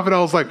went off and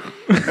I was like,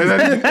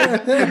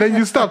 and then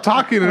you stopped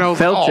talking and I was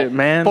Felt like, it,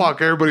 man.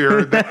 Fuck, everybody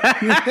heard that.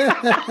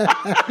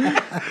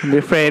 Be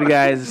afraid,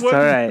 guys. It's all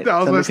right. That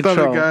was It's my under stomach,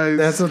 control. guys.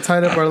 That's what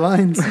tied up our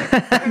lines.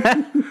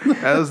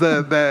 That was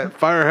that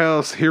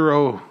firehouse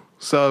hero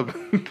sub.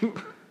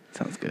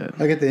 Sounds good.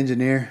 I get the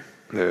engineer.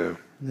 Yeah.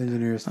 The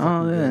engineer is Oh,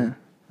 fucking yeah. good.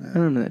 I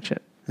remember that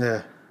shit.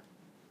 Yeah.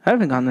 I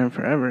haven't gone there in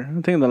forever.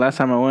 I think the last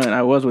time I went,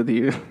 I was with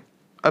you.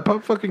 I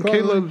popped fucking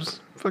Probably.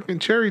 Caleb's fucking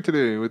cherry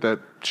today with that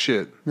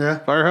shit. Yeah.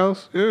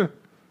 Firehouse? Yeah.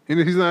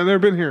 He's not, I've never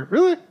been here.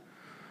 Really?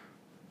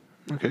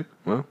 Okay,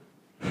 well.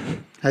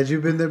 Had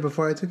you been there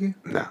before I took you?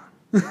 Nah.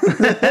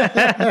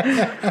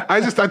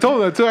 I told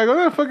him that too. I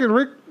go, fucking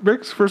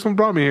Rick's first one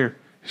brought me here.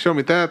 He showed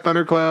me that,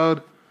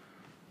 Thundercloud.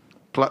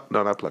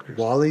 No, not Pluckers.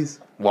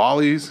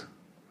 Wally's.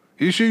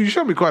 You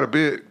showed me quite a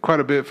bit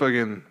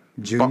fucking.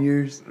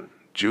 Juniors?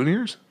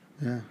 Juniors?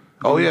 Yeah.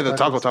 Oh, yeah, the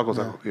Tacos. taco.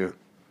 Yeah. I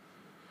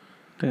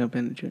think I've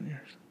been to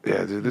juniors.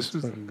 Yeah, dude, this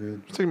is fucking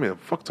good. it's taking me a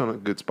fuck ton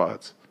of good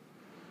spots.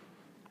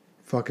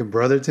 Fucking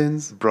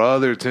Brotherton's?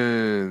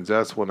 Brotherton's,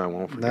 that's one I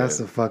won't forget. That's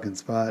a fucking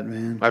spot,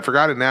 man. I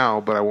forgot it now,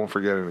 but I won't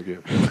forget it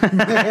again.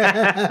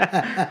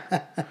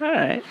 All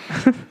right.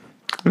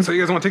 So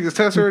you guys want to take this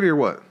test already or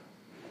what?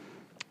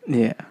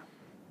 Yeah.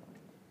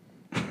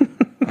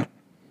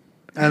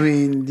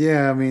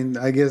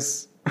 I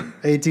guess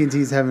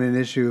AT&T's having an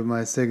issue with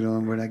my signal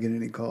and we're not getting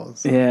any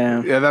calls.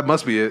 Yeah. Yeah, that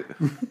must be it.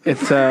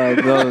 It's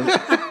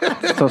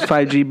those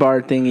 5G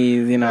bar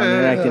thingies,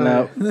 they're acting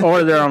up.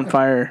 Or they're on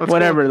fire.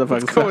 Whatever the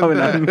fuck's going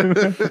on.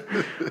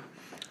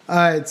 All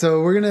right,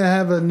 so we're going to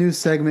have a new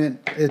segment.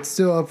 It's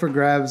still up for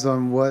grabs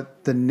on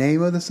what the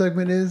name of the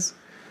segment is.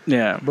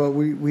 Yeah. But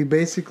we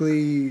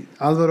basically,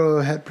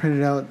 Alvaro had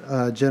printed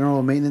out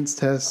general maintenance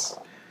tests.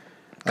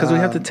 Because we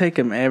have to take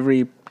them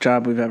every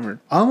job we've ever.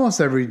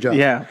 Almost every job.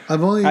 Yeah.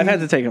 I've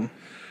had to take them.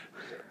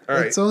 All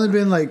right. It's only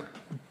been like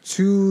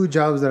 2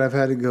 jobs that I've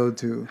had to go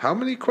to How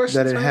many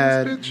questions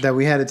that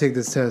we had to take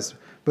this test.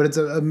 But it's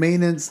a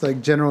maintenance,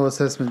 like general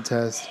assessment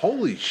test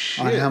Holy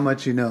shit. on how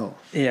much you know.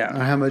 Yeah.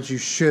 On how much you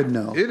should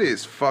know. It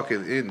is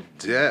fucking in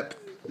depth.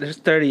 There's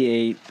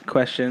 38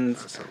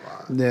 questions. That's a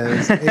lot. Yeah,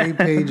 it's 8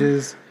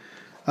 pages.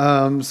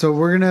 So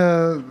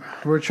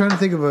we're trying to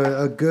think of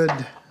a good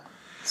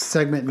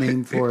segment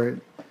name for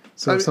it.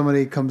 So if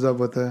somebody comes up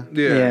with a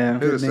Yeah.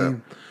 Hit us good up.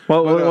 name.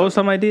 What was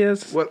some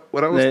ideas? What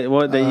I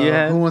was That you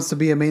had? Who wants to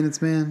be a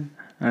maintenance man?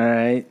 All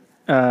right.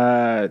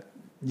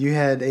 You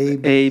had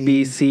A,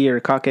 B, C, or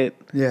cock it.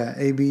 Yeah,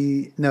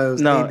 AB. No, it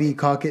was No. AB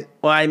cock it.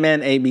 Well, I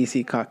meant A, B,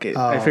 C, cock it.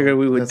 I Oh, figured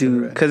we would that's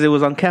do, right. because it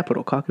was on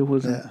capital. Cock it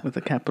was Yeah. with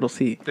a capital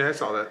C. Yeah, I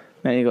saw that.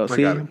 There you go.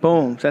 See? got it.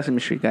 Boom.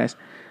 Sesame Street, guys.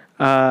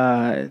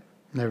 Never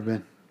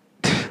been.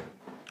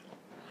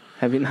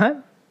 Have you not?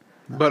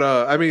 But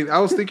I mean, I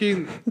was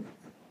thinking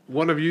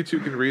one of you two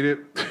can read it.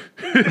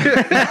 All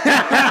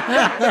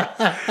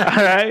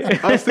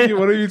right. I was thinking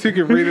one of you two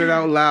can read it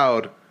out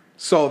loud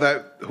so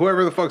that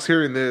whoever the fuck's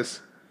hearing this,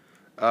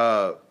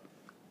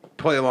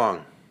 play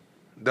along.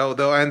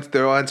 They'll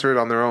answer it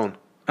on their own.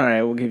 All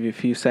right. We'll give you a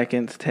few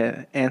seconds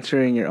to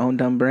answer in your own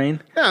dumb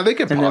brain. Yeah, they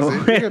can And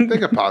pause then it. They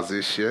can pause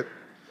this shit.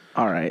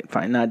 All right.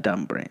 Fine. Not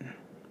dumb brain.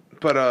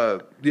 But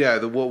yeah,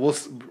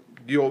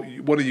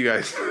 one of you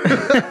guys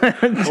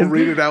will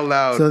read it out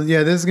loud. So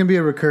yeah, this is gonna be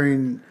a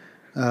recurring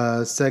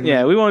segment.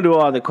 Yeah. We won't do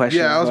all the questions.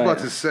 Yeah, I was but about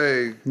to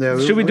say. Yeah,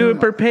 Should we do it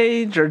per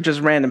page or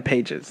just random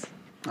pages?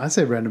 I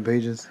say random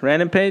pages.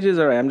 Random pages?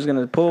 All right. I'm just going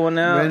to pull one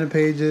out. Random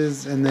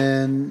pages, and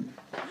then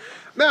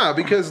Nah,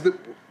 because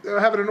they'll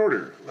have it in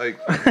order. Like,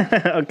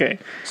 Okay.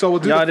 so we'll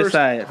do Y'all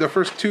decide. the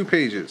first 2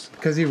 pages.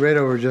 because he read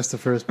over just the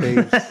first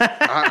page.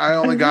 I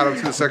only got up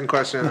to the second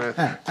question.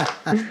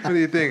 What do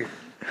you think?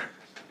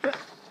 All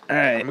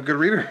right. I'm a good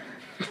reader.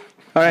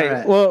 All right. All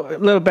right. Well, a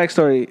little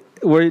backstory.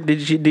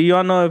 Do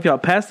y'all know if y'all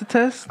passed the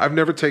test? I've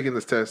never taken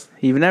this test.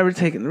 You've never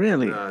taken,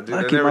 really? Dude, I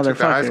Lucky never took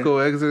the high motherfucker. school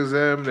exit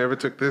exam. Never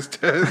took this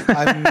test.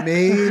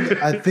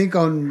 I think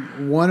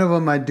on one of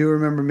them, I do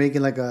remember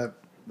making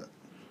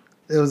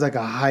it was like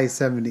a high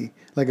 70,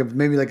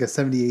 maybe like a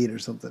 78 or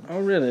something. Oh,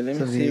 really? Let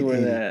me see 78, where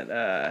 80.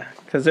 that,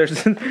 because there's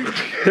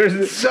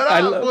Shut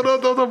up! Well,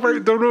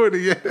 don't ruin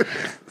it yet.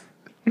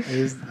 Shit.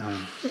 This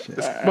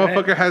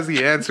motherfucker has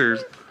the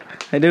answers.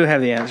 I do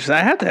have the answers. I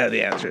have to have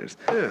the answers.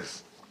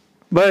 Yes.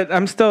 But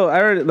I'm still,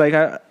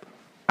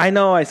 I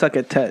know I suck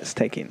at test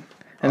taking.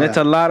 And it's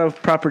a lot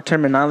of proper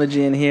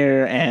terminology in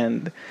here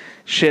and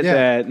shit Yeah.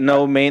 that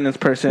no maintenance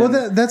person.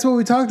 Well, that's what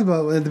we talked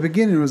about at the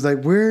beginning. Was like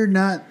we're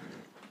not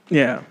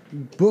yeah.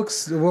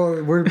 books.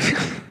 Well, we're.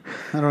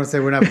 I don't want to say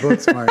we're not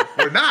book smart,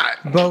 We're not.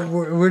 but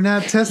we're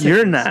not testing.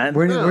 You're not.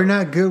 We're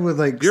not good with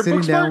You're sitting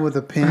book down smart? with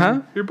a pen.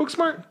 Huh? You're book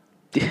smart.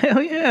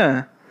 Hell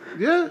yeah.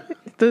 Yeah.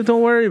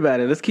 Don't worry about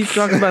it. Let's keep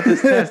talking about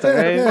this test, all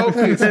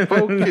right?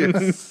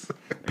 Focus.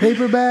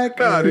 Paperback.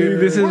 Nah, dude.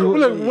 This is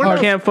Look, we're you not-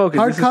 can't focus.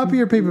 Hard This is- copy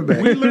or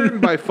paperback? We learn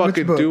by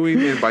fucking book? doing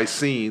and by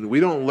seeing. We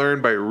don't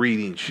learn by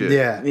reading shit.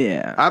 Yeah.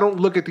 Yeah. I don't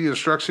look at the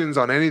instructions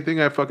on anything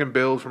I fucking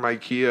build from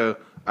IKEA.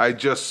 I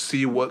just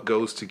see what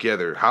goes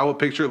together, how a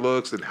picture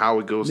looks and how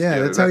it goes Yeah,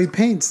 together. that's how he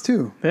paints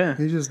too. Yeah.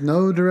 He just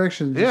no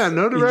direction. Yeah,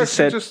 no You just direction.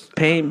 said Just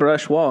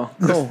paintbrush wall.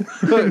 Cool.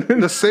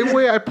 the same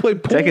way I play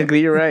pool Technically,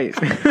 you're right.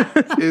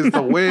 is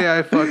the way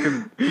I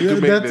fucking do That's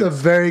a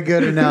maintenance. very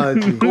good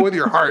analogy. Go with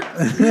your heart. Go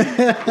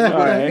with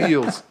what it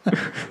feels.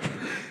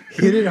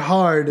 Hit it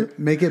hard,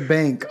 make it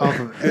bank off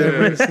of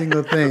every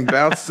single thing.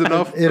 Bounces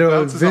enough. It'll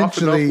Bounces off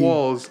eventually- enough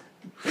walls.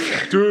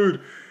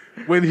 Dude,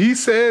 when he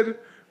said,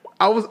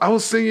 I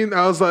was singing.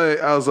 I was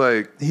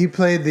like. He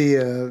played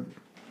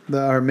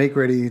our make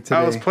ready today.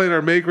 I was playing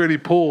our make ready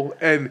pool,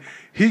 and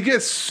he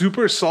gets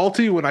super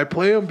salty when I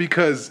play him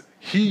because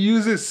he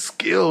uses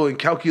skill and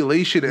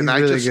calculation, and He's I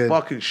really just good.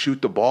 fucking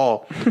shoot the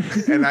ball,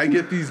 and I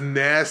get these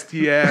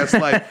nasty ass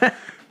like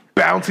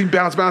bouncing,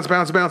 bounce.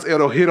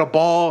 It'll hit a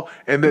ball,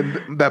 and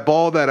then that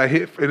ball that I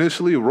hit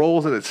initially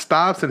rolls and it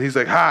stops, and he's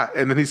like, "Ha!"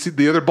 And then he sees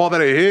the other ball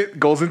that I hit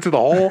goes into the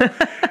hole,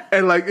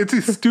 and like it's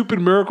these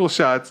stupid miracle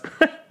shots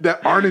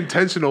that aren't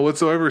intentional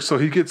whatsoever. So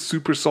he gets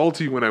super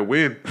salty when I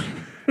win.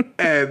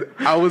 And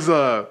I was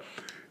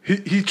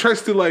he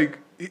tries to like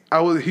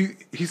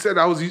he said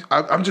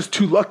I'm just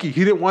too lucky.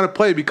 He didn't want to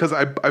play because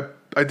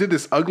I did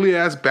this ugly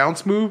ass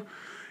bounce move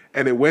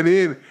and it went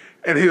in,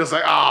 and he was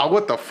like,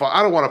 what the fuck,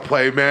 I don't want to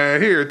play,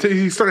 man. Here,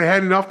 he started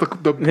handing off the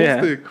pool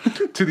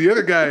stick to the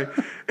other guy.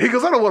 He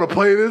goes, I don't want to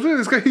play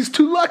this guy, he's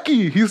too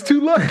lucky,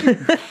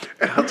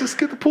 and I'll just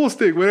get the pool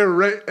stick, whatever,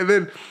 right? And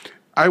then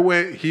I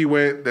went, he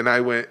went, then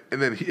I went,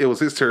 and then it was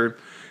his turn.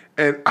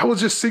 And I was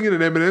just singing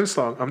an Eminem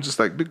song. I'm just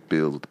like, big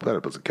bills with the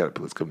platypus and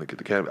caterpillars come to get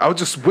the caterpillar. I was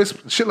just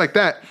whisper shit like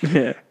that.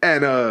 Yeah.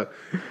 And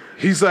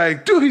he's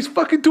like, dude, he's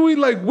fucking doing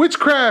like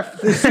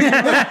witchcraft.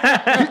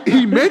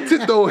 he meant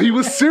it though. He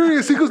was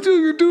serious. He goes,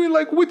 dude, you're doing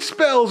like witch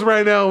spells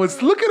right now.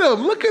 Look at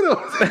him.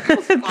 It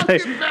was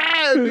fucking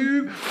bad,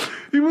 dude.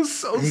 He was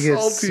so He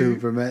gets salty.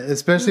 super mad,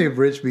 especially if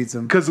Rich beats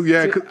him. Cause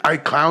I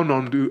clowned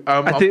him, dude.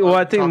 I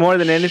think more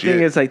than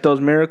anything is like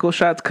those miracle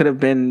shots could have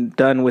been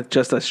done with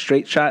just a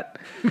straight shot,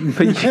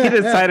 but you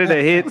decided to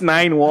hit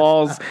 9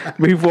 walls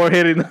before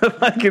hitting the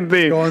fucking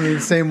thing. Going to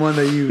the same one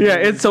that you. Yeah,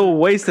 it's a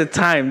waste of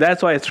time.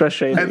 That's why it's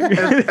frustrating.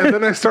 and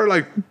then I start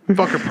like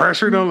fucking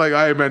pressuring him, like,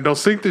 "All right, man, don't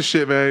sink this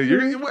shit, man."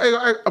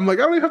 I'm like,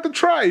 I don't even have to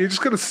try. You're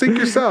just gonna sink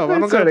yourself. I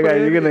don't Swear to gotta.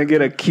 God, you're gonna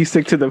get a key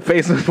stick to the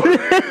face.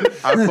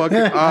 I fucking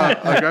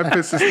like I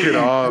pissed this kid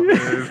off,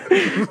 man.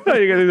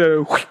 You're gonna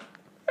do that.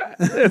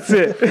 That's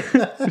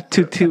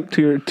it.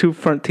 Your 2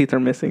 front teeth are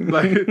missing.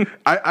 Like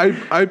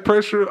I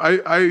pressure.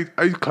 I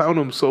clown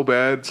him so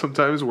bad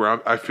sometimes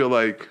where I feel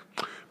like,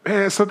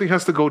 man, something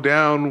has to go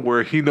down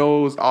where he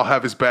knows I'll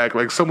have his back.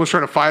 Like someone's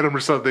trying to fight him or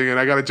something, and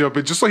I gotta jump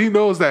in just so he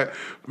knows that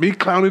me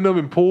clowning him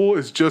in pool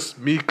is just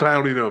me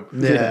clowning him.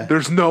 Yeah.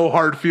 There's no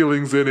hard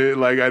feelings in it.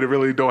 Like I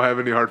really don't have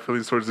any hard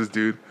feelings towards this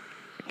dude.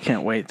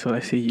 Can't wait till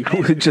I see you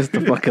with just the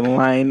fucking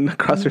line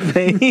across your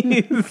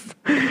face.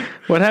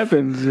 What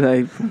happens?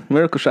 Like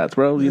miracle shots,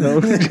 bro. You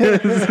know.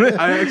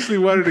 I actually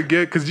wanted to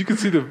get because you can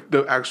see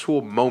the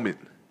actual moment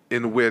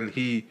in when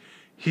he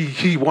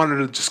wanted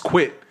to just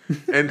quit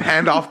and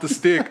hand off the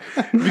stick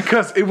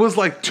because it was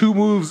like 2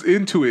 moves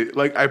into it.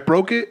 Like I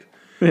broke it,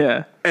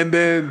 Yeah. and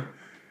then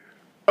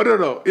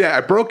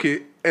I broke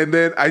it, and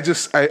then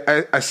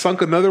I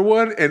sunk another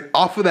one, and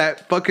off of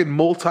that fucking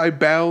multi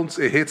bounce,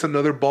 it hits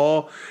another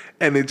ball,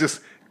 and it just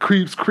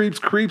creeps.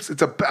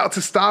 It's about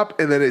to stop,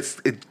 and then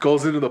it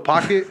goes into the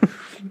pocket,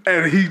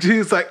 and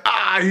he's like,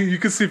 you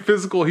can see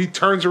physical. He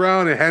turns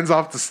around and hands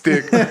off the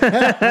stick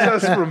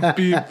just from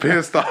being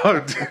pissed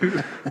off,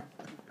 dude.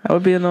 That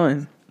would be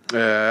annoying.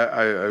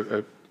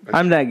 Yeah,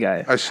 I'm that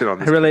guy. I shit on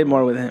this I relate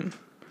more with him.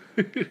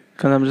 Because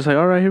I'm just like,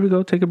 all right, here we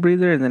go. Take a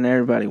breather. And then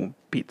everybody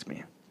beats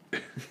me.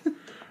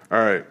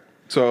 All right,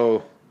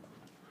 so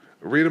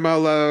read them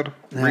out loud.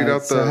 Read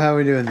out So how are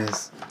we doing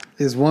this?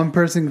 Is one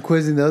person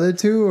quizzing the other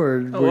two,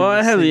 or? Well,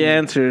 I have the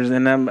answers,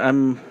 and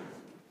I'm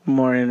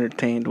more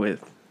entertained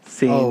with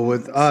seeing,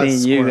 with us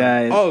seeing you scoring.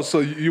 guys. Oh, so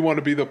you want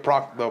to be the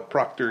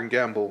Procter and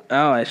Gamble?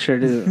 Oh, I sure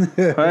do.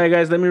 All right,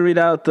 guys, let me read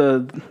out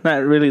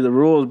not really the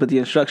rules, but the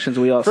instructions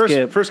we all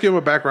skip. First, give them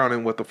a background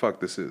in what the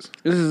fuck this is.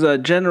 This is a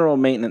general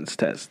maintenance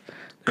test.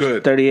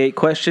 Good. 38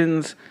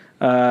 questions.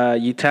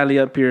 You tally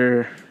up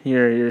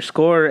your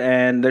score,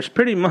 and there's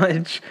pretty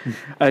much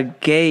a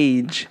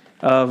gauge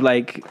of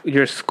like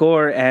your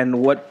score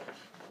and what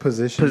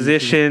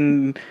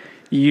position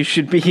you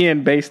should be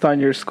in based on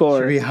your score.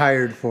 Should be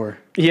hired for.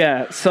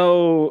 Yeah,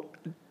 so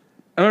I'm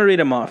gonna read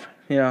them off,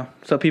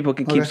 so people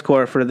can keep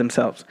score for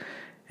themselves,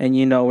 and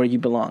you know where you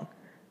belong,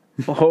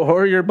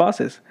 or your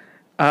bosses.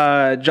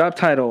 Job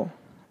title,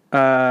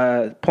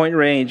 point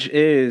range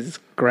is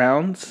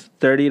grounds,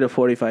 30 to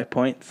 45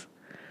 points.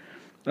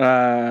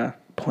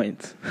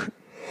 Points.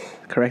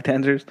 Correct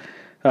answers.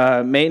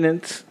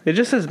 Maintenance. It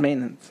just says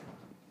maintenance,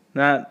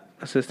 not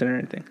assistant or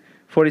anything.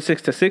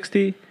 46 to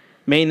 60.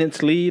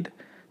 Maintenance lead,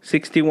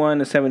 61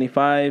 to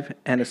 75,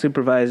 and a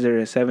supervisor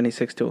is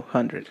 76 to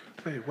 100.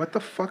 Wait, what the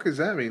fuck does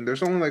that mean?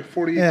 There's only like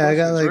 48 Yeah, I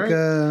got questions, like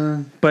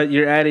right? But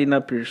you're adding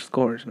up your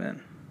scores,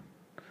 man.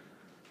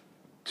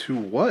 To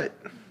what?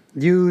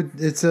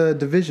 it's a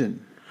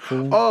division.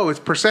 Oh, it's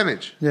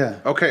percentage. Yeah.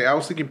 Okay, I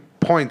was thinking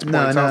points. No,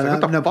 I was like,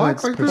 what the no fuck?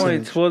 points, Like, percentage.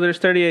 Points. Well, there's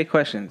 38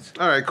 questions.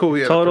 all right, cool.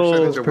 Yeah, Total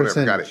percentage or whatever.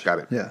 percentage. Got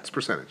it. Yeah. It's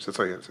percentage. That's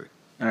all you have to say.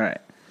 All right.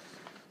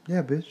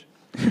 Yeah, bitch.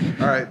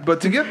 All right,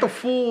 but to get the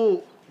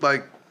full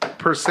like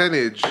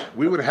percentage,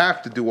 we would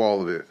have to do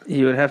all of it.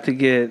 You would have to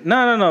get...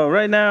 No.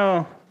 Right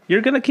now,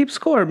 you're going to keep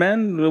score,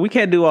 man. We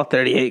can't do all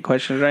 38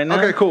 questions right now.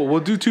 Okay, cool. We'll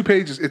do 2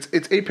 pages.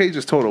 It's 8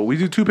 pages total. We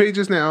do 2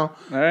 pages now.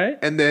 All right.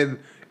 And then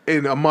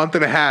in a month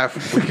and a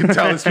half, we can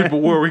tell these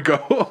people where we go,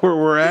 where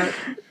we're at.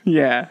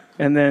 Yeah.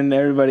 And then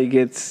everybody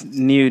gets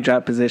new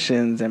job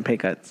positions and pay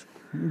cuts.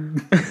 All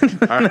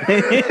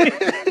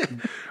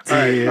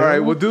right.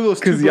 We'll do those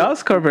 2. Because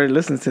y'all's corporate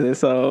listens to this,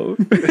 so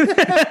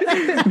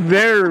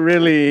they're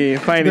really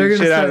finding They're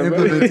shit gonna out start of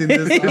implementing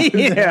this in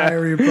the Yeah.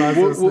 hiring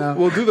process now.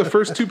 We'll do the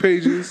first 2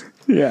 pages.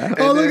 Yeah.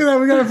 Oh, look at that!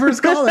 We got our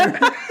first caller.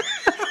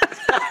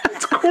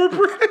 It's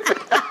corporate.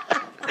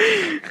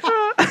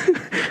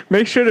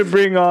 Make sure to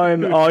bring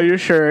on all your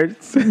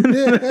shirts.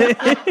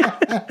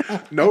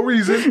 No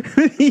reason.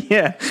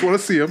 Yeah. Just want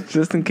to see them.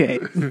 Just in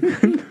case.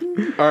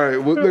 All right.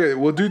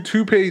 We'll do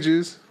 2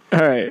 pages. All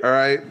right. All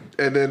right.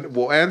 And then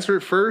we'll answer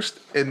it first,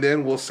 and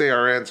then we'll say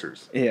our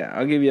answers. Yeah.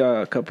 I'll give you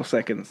a couple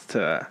seconds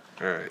to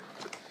All right.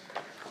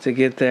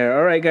 get there.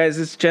 All right, guys.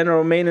 It's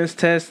general maintenance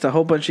test. A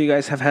whole bunch of you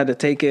guys have had to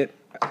take it.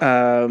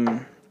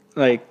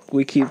 Like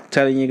we keep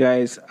telling you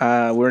guys,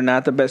 we're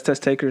not the best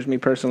test takers. Me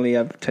personally,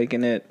 I've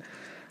taken it,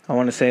 I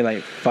want to say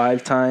like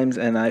 5 times,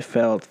 and I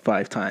failed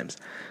 5 times.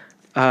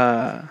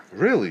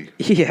 Really?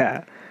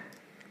 Yeah,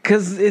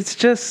 because it's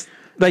just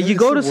like you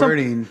go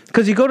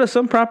to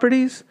some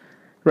properties,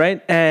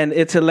 right? And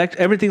it's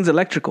everything's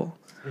electrical,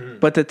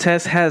 but the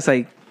test has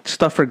like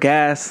stuff for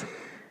gas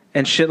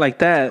and shit like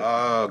that.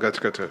 Oh,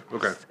 gotcha.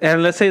 Okay.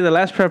 And let's say the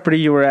last property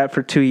you were at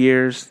for 2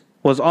 years,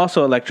 was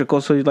also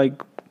electrical. So you're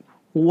like,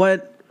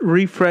 what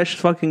refresh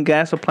fucking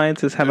gas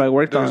appliances have I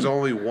worked There's on?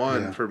 only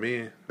one for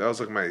me. That was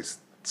like my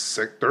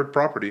third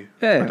property.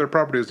 Yeah. My third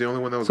property was the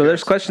only one that was So gas.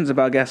 there's questions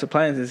about gas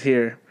appliances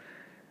here.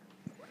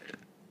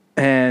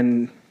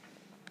 And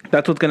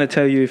that's what's going to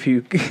tell you if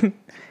you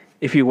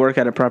if you work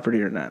at a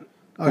property or not.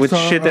 With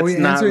shit are we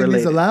that's not answering these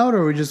related. aloud, or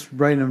are we just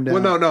writing them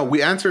down? Well, no.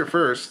 We answer it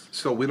first,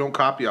 so we don't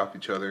copy off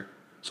each other.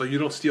 So you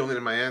don't steal any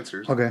of my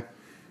answers. Okay,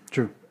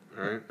 true.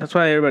 All right. That's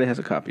why everybody has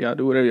a copy. Y'all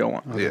do whatever y'all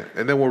want. Yeah,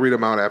 and then we'll read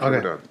them out after Okay.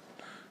 we're done.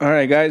 All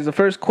right, guys. The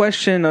first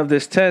question of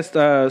this test,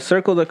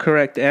 circle the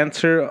correct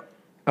answer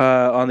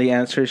on the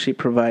answer sheet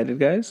provided,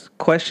 guys.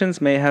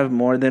 Questions may have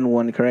more than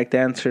one correct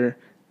answer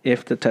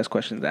if the test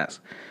question is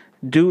asked.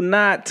 Do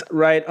not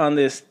write on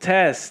this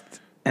test,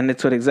 and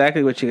it's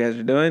exactly what you guys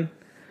are doing.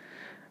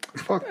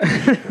 Fuck.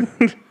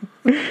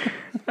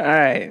 All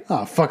right.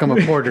 Oh, fuck, I'm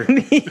a porter.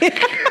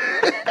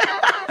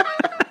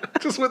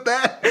 Just with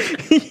that,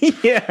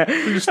 Yeah. All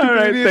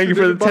right. idiot, Thank you you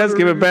for the didn't test. bother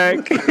Give it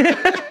reading.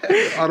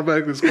 back.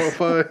 automatically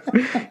disqualified.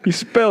 You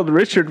spelled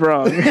Richard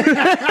wrong.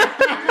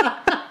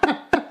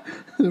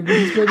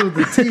 It's spelled with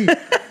the T.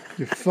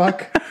 You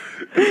fuck.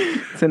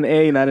 It's an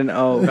A, not an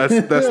O.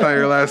 That's not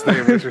your last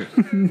name, Richard.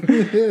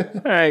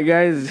 All right,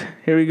 guys.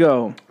 Here we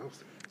go.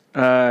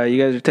 You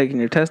guys are taking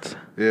your tests?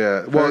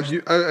 Yeah. Well,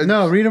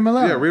 No, read them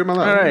aloud. Yeah, read them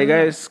aloud. All right,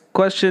 guys.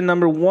 Question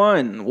number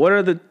 1. What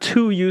are the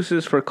 2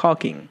 uses for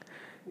caulking?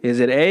 Is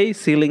it A,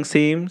 sealing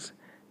seams,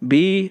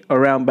 B,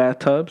 around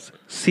bathtubs,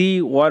 C,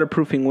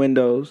 waterproofing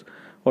windows,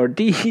 or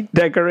D,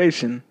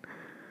 decoration?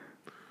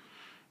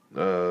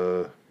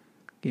 All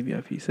Give you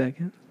a few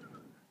seconds.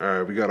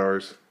 right, we got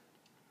ours.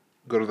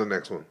 Go to the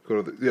next one.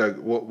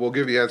 We'll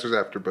give you answers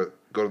after, but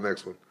go to the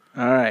next one.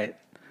 All right.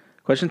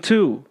 Question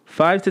 2.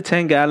 5 to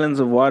 10 gallons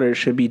of water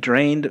should be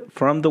drained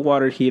from the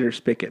water heater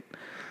spigot.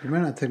 You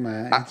might not take my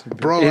answer.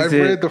 Bro, Is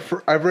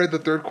I've read the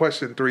third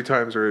question 3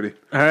 times already.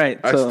 All right.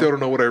 I So still don't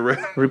know what I read.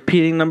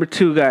 repeating number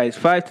 2, guys.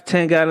 5 to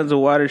 10 gallons of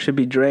water should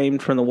be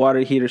drained from the water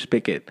heater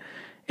spigot.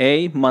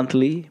 A,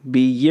 monthly,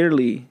 B,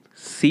 yearly,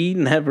 C,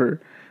 never,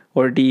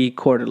 or D,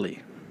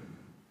 quarterly.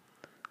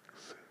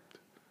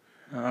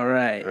 All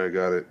right. I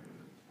got it.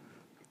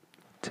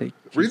 Take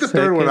Read the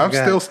third one. I'm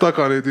Got still it. stuck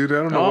on it, dude. I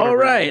don't know. what I All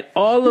read. right.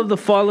 All of the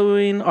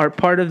following are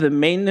part of the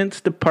maintenance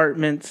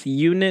department's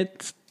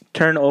unit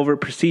turnover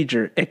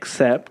procedure,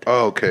 except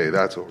Oh, okay,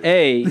 that's over.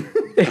 A.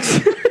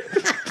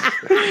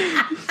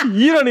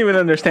 You don't even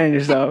understand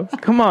yourself.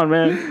 Come on,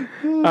 man.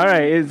 All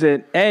right. Is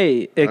it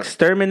A,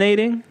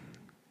 exterminating,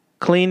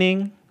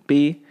 cleaning,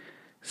 B,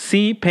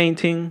 C,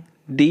 painting,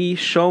 D,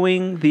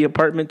 showing the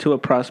apartment to a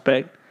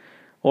prospect,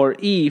 or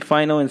E,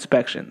 final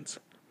inspections?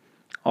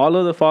 All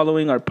of the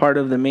following are part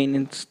of the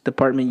maintenance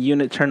department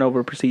unit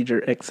turnover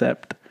procedure,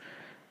 except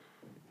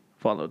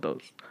follow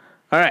those.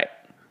 All right.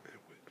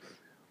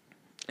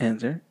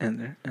 Answer. All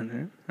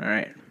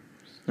right.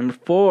 Number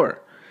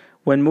 4.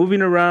 When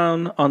moving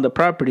around on the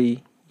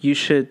property, you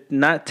should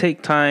not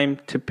take time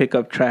to pick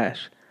up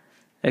trash,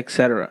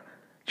 etc.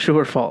 True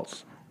or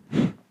false?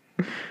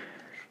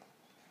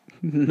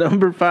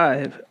 Number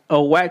 5.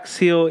 A wax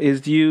seal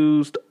is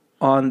used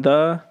on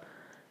the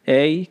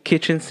A,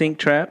 kitchen sink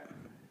trap,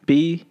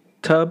 B,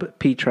 tub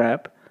pee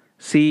trap,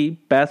 C,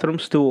 bathroom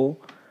stool,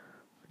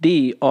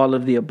 D, all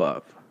of the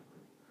above.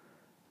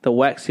 The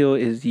wax seal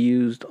is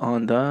used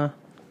on the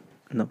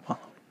following.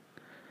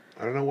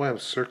 I don't know why I'm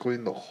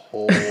circling the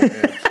whole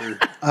answer.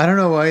 I don't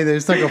know why.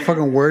 There's like a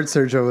fucking word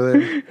search over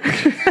there.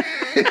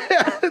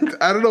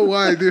 I don't know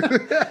why, dude.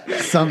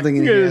 Something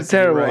in here. It's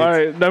terrible. All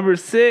right, number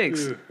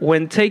 6.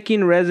 When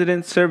taking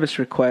resident service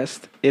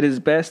requests, it is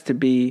best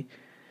to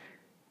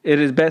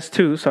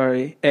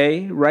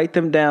A, write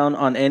them down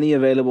on any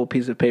available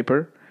piece of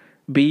paper.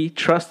 B,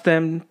 trust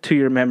them to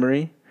your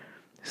memory.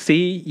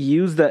 C,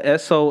 use the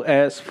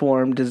SOS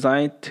form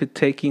designed to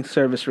taking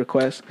service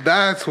requests.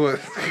 That's what.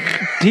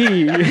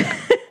 D,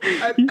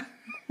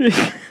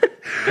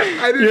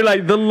 you're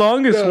like, the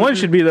longest one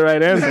should be the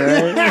right answer,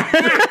 right?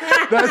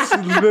 That's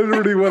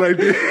literally what I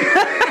did.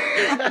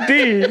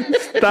 D,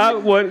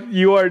 stop what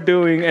you are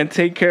doing and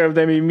take care of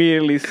them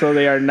immediately so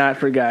they are not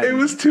forgotten. It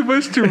was too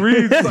much to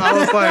read, so I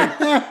was like,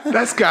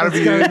 "That's gotta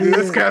be it. Dude.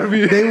 That's gotta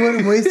be it." They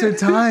wouldn't waste their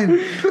time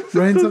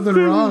writing something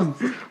wrong.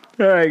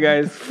 All right,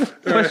 guys.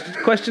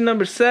 Question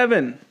number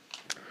 7.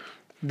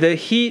 The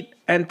heat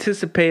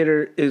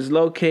anticipator is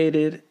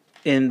located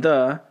in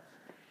the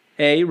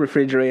A,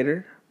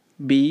 refrigerator,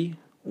 B,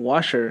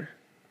 washer,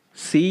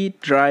 C,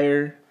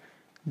 dryer,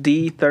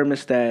 D,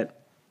 thermostat,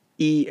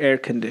 E, air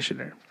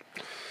conditioner.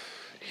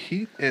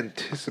 Heat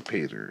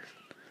anticipator.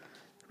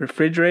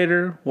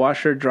 Refrigerator,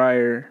 washer,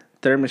 dryer,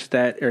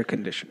 thermostat, air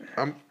conditioner.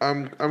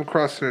 I'm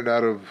crossing it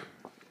out of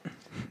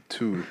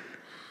 2.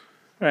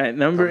 All right,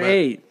 number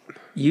 8.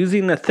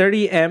 Using a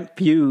 30 amp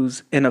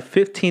fuse in a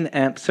 15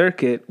 amp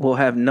circuit will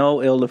have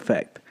no ill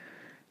effect.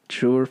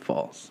 True or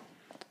false?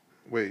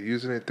 Wait,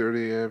 using a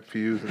 30 amp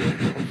fuse?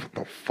 What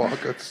the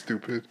fuck? That's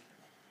stupid.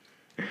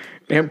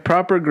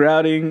 Improper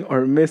grouting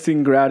or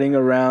missing grouting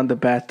around the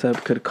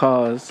bathtub could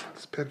cause.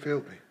 This pen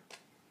failed me.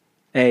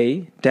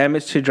 A,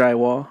 damage to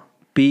drywall.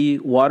 B,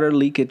 water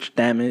leakage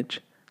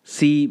damage.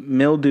 C,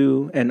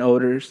 mildew and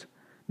odors.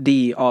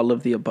 D, all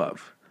of the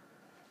above.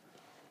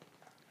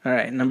 All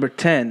right, number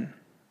 10.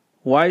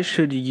 Why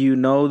should you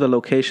know the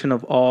location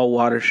of all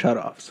water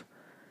shutoffs?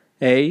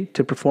 A,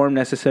 to perform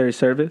necessary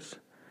service.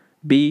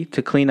 B,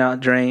 to clean out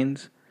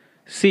drains.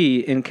 C,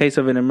 in case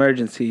of an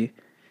emergency.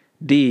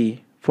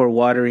 D, for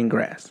watering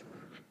grass.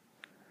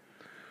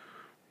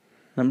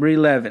 Number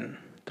 11.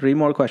 3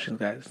 more questions,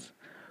 guys.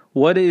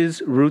 What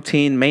is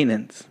routine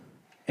maintenance?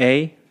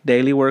 A,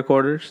 daily work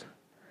orders.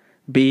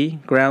 B,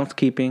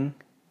 groundskeeping.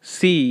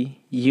 C,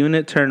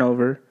 unit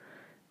turnover.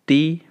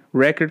 D,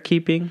 record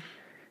keeping.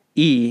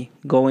 E,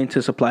 going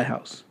to supply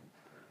house.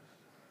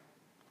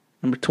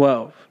 Number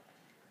 12.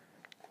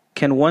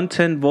 Can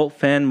 110-volt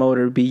fan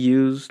motor be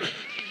used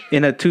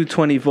in a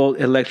 220-volt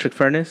electric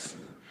furnace?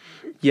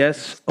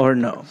 Yes or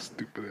no?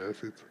 Stupid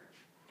asses.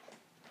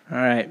 All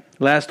right.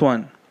 Last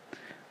one.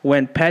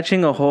 When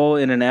patching a hole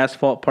in an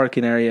asphalt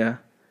parking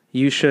area,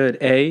 you should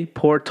A,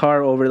 pour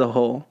tar over the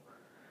hole.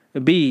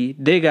 B,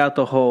 dig out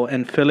the hole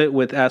and fill it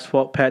with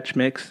asphalt patch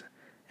mix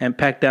and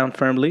pack down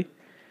firmly.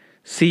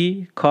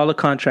 C, call a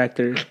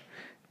contractor.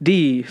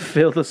 D,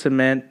 filled with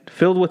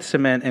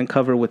cement and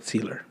cover with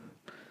sealer.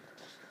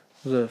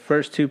 Those are the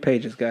first 2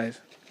 pages, guys.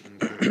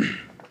 All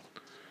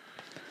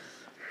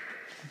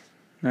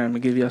right, I'm going to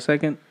give you a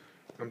second.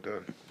 I'm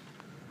done.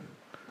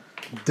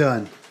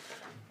 Done.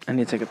 I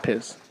need to take a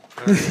piss.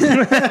 You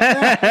do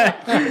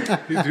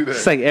that.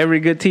 It's like every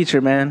good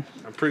teacher, man.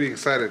 I'm pretty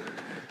excited.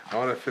 I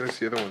want to finish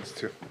the other ones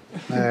too.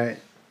 All right.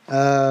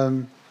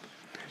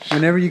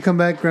 Whenever you come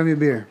back, grab me a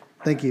beer.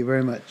 Thank you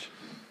very much.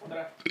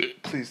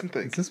 Please and Is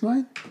thanks. this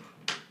mine?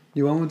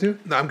 You want one too?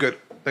 No, I'm good.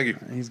 Thank you.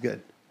 He's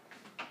good.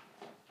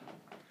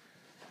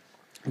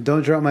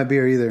 Don't drop my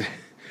beer either.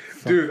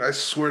 Dude, I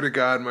swear to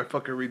God, my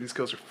fucking reading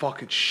skills are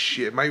fucking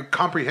shit. My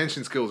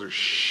comprehension skills are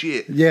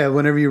shit. Yeah,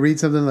 whenever you read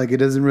something, like it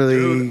doesn't really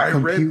Dude,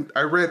 compute.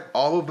 I read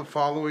all of the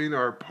following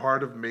are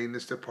part of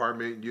maintenance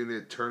department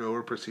unit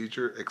turnover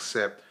procedure,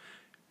 except,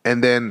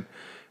 and then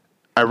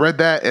I read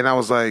that and I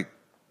was like,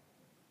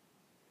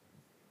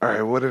 all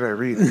right, what did I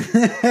read?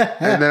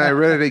 And then I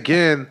read it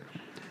again,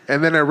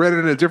 and then I read it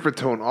in a different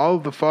tone. All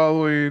of the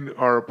following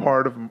are a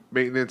part of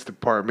maintenance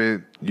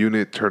department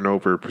unit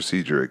turnover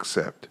procedure,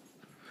 except.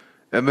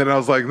 And then I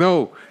was like,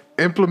 no,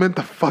 implement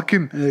the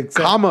fucking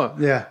comma.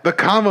 Yeah. The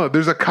comma.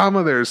 There's a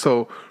comma there.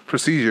 So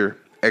procedure,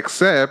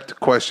 except,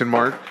 question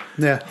mark.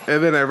 Yeah.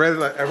 And then I read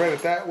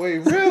it that way.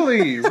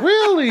 Really?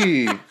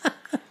 Really?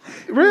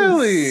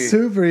 Really?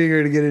 Super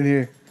eager to get in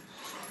here.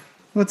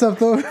 What's up,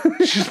 Thor?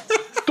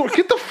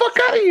 Get the fuck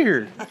out of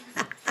here.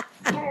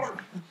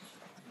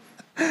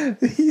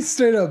 He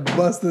straight up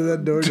busted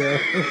that door down.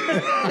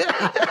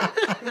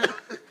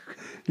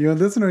 You want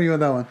this one or you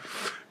want that one?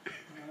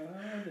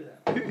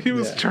 He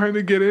was trying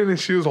to get in and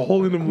she was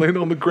holding him laying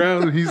on the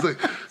ground and he's like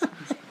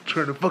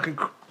trying to fucking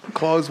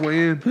claw his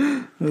way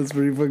in. That's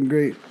pretty fucking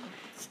great.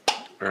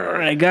 All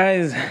right,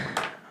 guys.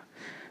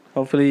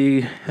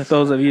 Hopefully,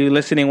 those of you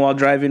listening while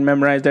driving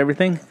memorized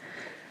everything.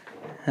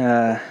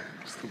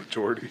 It's the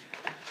majority.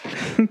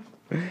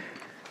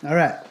 All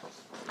right.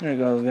 There it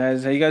goes,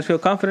 guys. You guys feel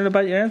confident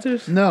about your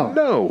answers? No.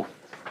 No.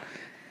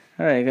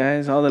 All right,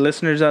 guys. All the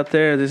listeners out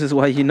there, this is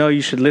why you know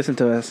you should listen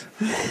to us.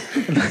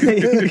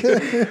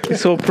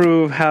 This will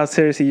prove how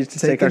seriously you should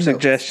take our notes.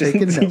 suggestions.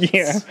 Taking notes.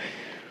 Yeah.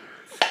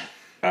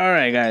 All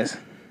right, guys.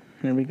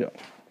 Here we go.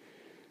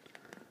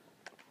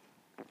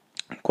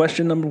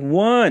 Question number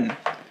 1.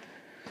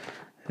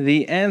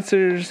 The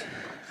answers.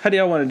 How do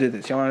y'all want to do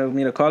this? Y'all want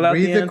me to call out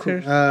the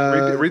answers?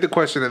 Read the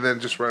question and then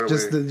just right away.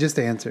 Just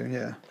the answer,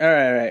 yeah. All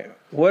right.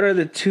 What are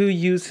the 2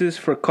 uses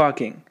for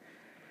caulking?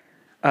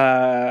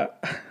 I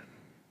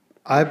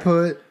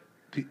put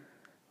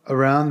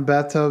around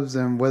bathtubs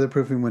and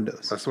weatherproofing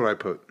windows. That's what I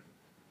put.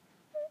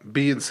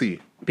 B and C.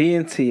 B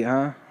and C,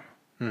 huh?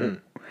 Mm-hmm.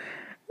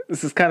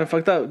 This is kind of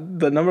fucked up.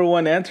 The number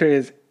 1 answer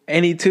is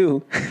any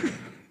 2.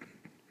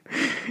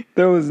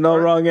 There was no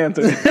wrong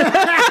answer.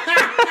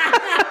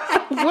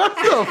 What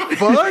the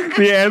fuck?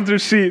 The answer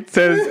sheet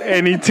says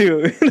any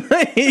 2.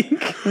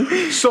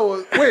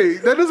 So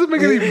wait, that doesn't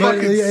make any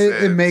fucking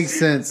sense. It makes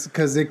sense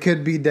because it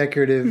could be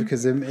decorative.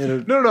 Because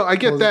No, I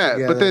get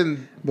that, but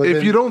then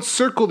if you don't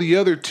circle the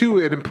other 2,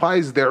 it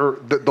implies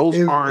those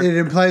aren't. It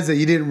implies that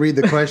you didn't read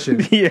the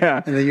question.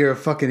 Yeah, and that you're a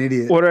fucking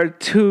idiot. What are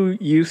 2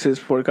 uses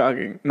for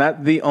caulking?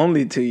 Not the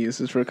only 2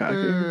 uses for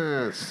caulking.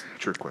 That's a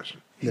trick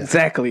question. Yeah.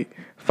 Exactly.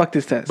 Fuck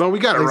this test. But we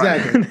got it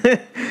Exactly. right.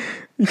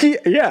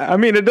 Yeah, I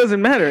mean, it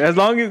doesn't matter. As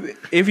long as,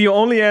 if you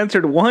only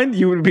answered 1,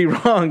 you would be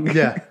wrong.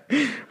 Yeah.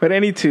 But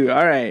any 2.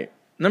 All right.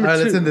 Number 2.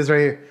 Let's end this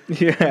right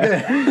here.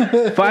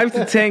 Yeah. 5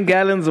 to 10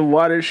 gallons of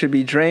water should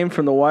be drained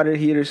from the water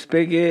heater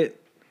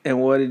spigot. And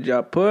what did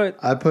y'all put?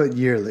 I put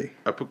yearly.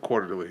 I put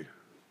quarterly.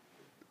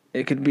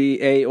 It could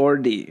be A or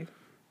D.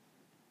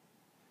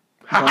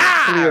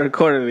 Monthly or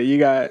quarterly. You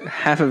got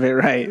half of it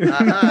right.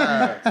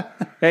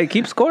 Hey,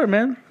 keep score,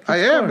 man. I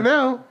am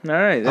now. All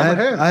right.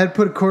 I had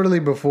put quarterly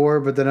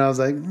before, but then I was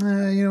like, you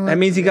know what? That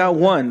means you got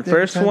one.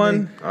 First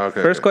one.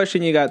 Okay. First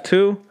question, you got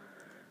 2.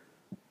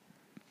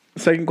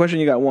 Second question,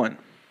 you got 1.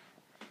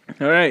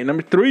 All right.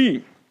 Number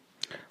 3.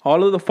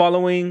 All of the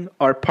following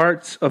are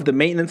parts of the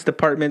maintenance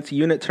department's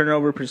unit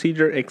turnover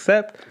procedure,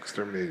 except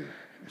Exterminated.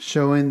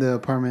 Showing the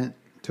apartment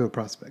to a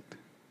prospect.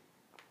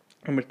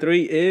 number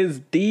 3 is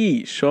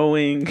D,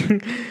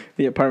 showing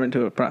the apartment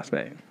to a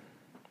prospect.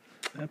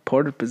 That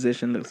porter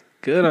position looks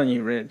good on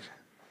you, Rich.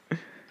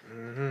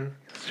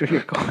 That's where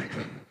you're going.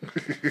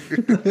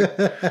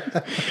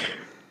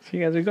 So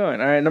you guys are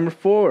going. All right, number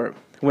 4.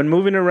 When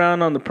moving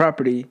around on the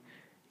property,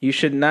 you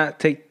should not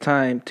take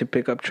time to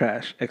pick up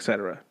trash,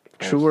 etc.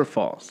 True or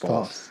false?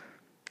 False.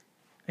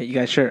 Hey, you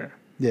guys sure?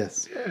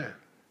 Yes. Yeah.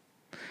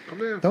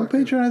 Don't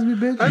patronize me,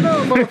 bitch. I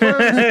know,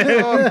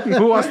 motherfucker.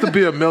 Who wants to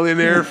be a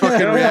millionaire?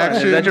 Fucking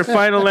reaction. Is that your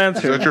final Is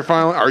answer? that your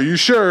final? Are you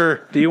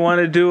sure? Do you want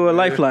to do a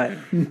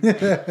lifeline?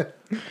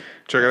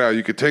 Check it out.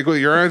 You can take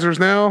your answers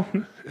now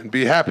and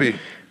be happy.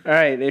 All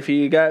right, if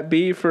you got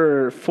B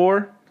for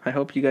 4, I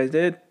hope you guys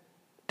did.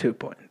 2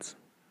 points.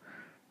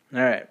 All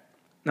right.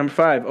 Number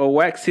 5. A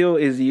wax seal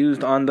is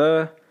used on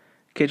the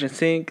kitchen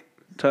sink,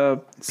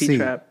 tub, C.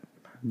 P-trap,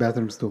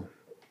 Bathroom stool.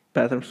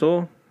 bathroom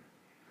stool.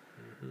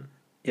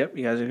 Yep,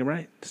 you guys are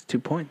right. It's 2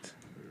 points.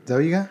 Is that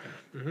what you got?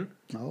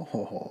 Mm-hmm.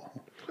 Oh.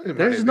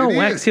 There's no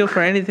wax seal for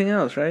anything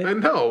else, right? I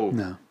know.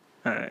 No.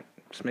 All right.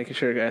 Just making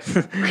sure, guys.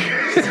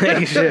 Just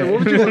making sure. What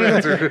would you want to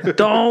answer?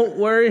 Don't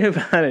worry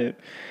about it.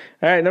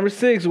 All right, number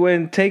 6.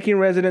 When taking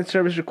resident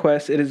service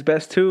requests, it is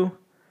best to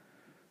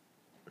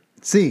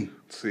C.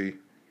 See.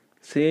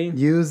 see.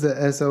 Use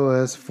the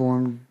SOS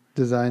form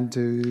designed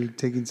to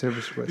taking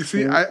service requests.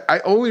 You see, I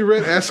only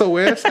read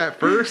SOS at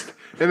first,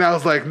 and I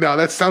was like, no,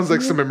 that sounds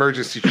like some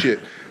emergency shit.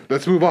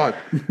 Let's move on.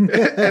 And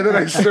then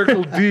I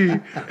circled D,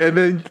 and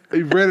then I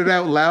read it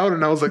out loud,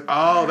 and I was like,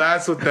 oh,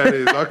 that's what that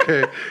is.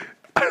 Okay.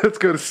 Let's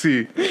go to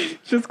C.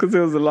 Just because it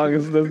was the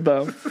longest. That's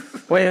dumb.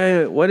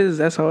 Wait. What is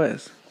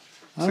SOS?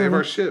 Save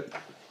our ship.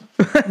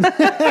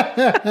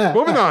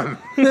 Moving on.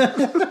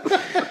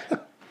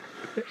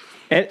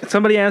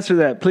 Somebody answer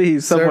that,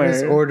 please. Somewhere.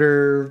 Service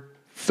order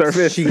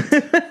Service sheet.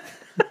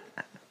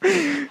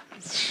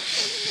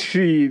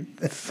 sheet.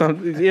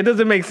 It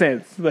doesn't make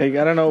sense. Like,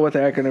 I don't know what the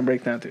acronym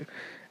breaks down to.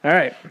 All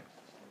right.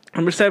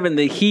 Number 7.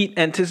 The heat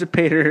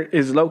anticipator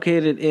is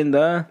located in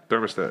the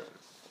Thermostat.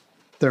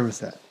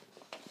 Thermostat.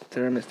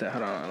 thermostat.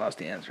 Hold on, I lost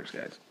the answers,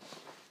 guys.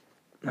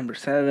 Number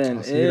 7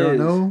 is. So you don't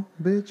know,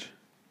 bitch?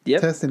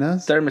 Yep. Testing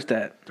us?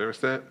 Thermostat.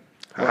 Thermostat?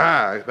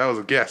 Ah, that was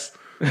a guess.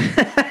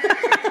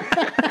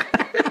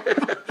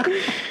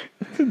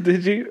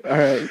 Did you? All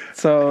right.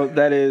 So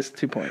that is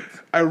 2 points.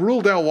 I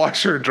ruled out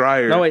washer and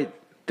dryer. No, wait.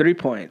 3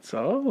 points.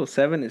 Oh,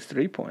 7 is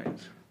 3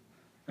 points.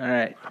 All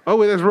right. Oh,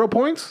 wait, that's real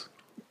points?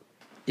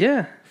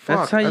 Yeah.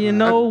 That's Fuck, how you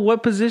know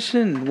what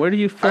position. Where do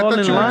you fall thought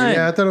in you were- line?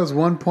 Yeah, I thought it was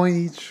 1 point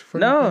each. For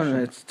the No, question.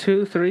 it's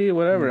 2, 3,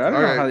 whatever. I don't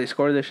All know right. how they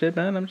score this shit,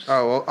 man. I'm just.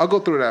 Oh, well, I'll go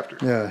through it after.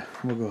 Yeah,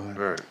 we'll go ahead.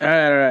 All right.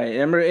 All right.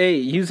 Number 8.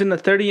 Using a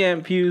 30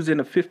 amp fuse in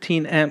a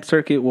 15 amp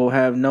circuit will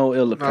have no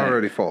ill effect.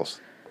 Already false.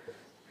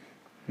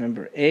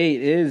 Number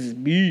 8 is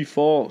B,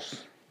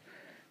 false.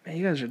 Man,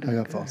 you guys are I doing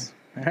got good. false.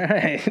 All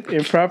right.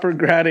 Improper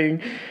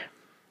grouting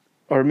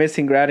or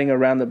missing grouting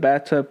around the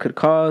bathtub could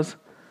cause.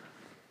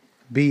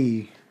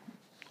 B.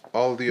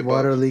 All of the above.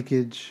 Water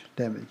leakage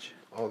damage.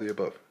 All of the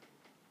above.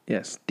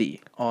 Yes, D.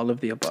 All of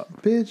the above.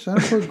 Bitch, I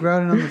don't put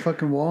grouting on the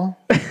fucking wall.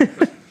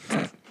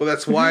 Well,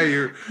 that's why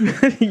you're...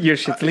 Your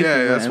shit's leaking.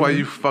 yeah, that's man. wí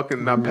you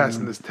fucking not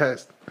passing this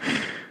test.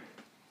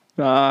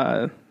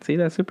 See,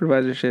 that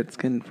supervisor shit's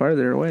getting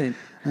farther away.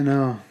 I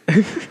know.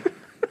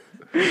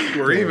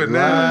 We're even A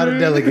lot now. of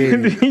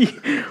delegating.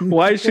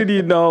 Why should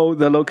you know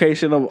the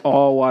location of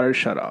all water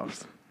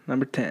shutoffs?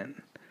 Number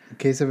 10. In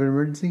case of an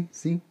emergency,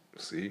 see?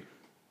 See?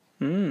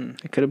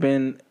 It could have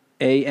been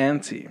A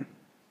and C.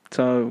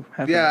 So,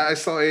 Yeah, I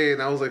saw A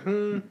and I was like,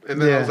 And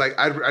then I Yeah. was like,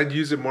 I'd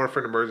use it more for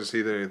an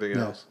emergency than anything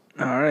Yeah. else.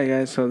 All right,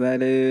 guys. So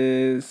that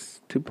is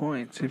 2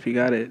 points if you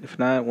got it. If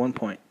not, 1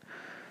 point.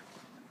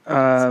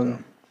 All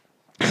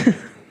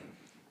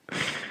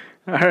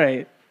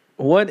right.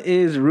 What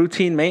is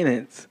routine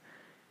maintenance?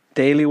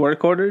 Daily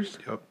work orders,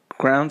 Yep.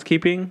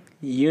 groundskeeping,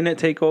 unit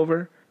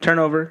takeover,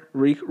 turnover,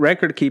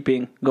 record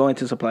keeping, going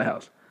to supply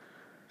house.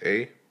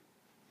 A.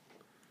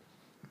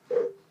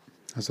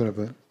 That's what I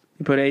put.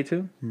 You put A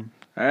too?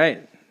 All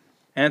right.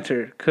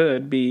 Answer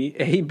could be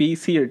A, B,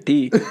 C, or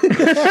D.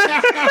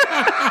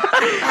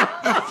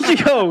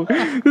 Yo,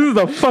 this is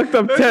a fucked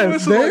up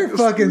test. They're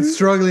fucking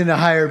struggling to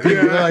hire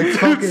people. They're like,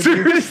 fucking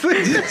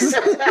Seriously.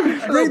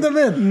 bring them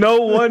in. No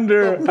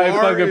wonder I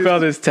bar fucking is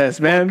failed this test,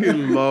 man.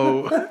 Fucking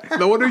low.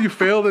 No wonder you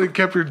failed and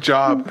kept your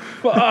job.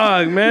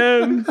 Fuck,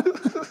 man.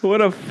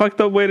 What a fucked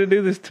up way to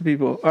do this to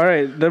people. All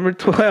right, number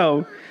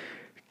 12.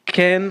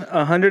 Can a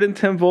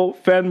 110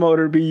 volt fan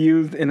motor be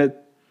used in a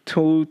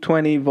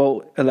 220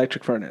 volt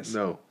electric furnace?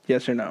 No.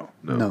 Yes or no?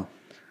 No.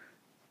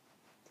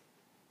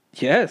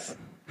 Yes.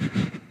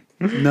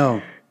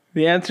 No.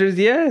 The answer is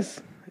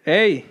yes.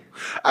 Hey,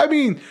 I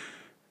mean,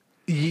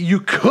 you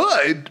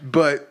could,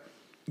 but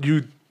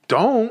you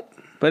don't.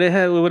 but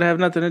it would have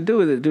nothing to do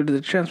with it due to the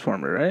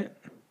transformer, right?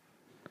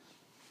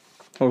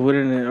 Or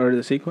wouldn't it, or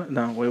the sequence?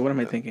 No, wait, what am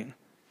I thinking?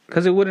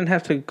 Because it wouldn't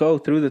have to go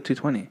through the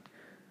 220.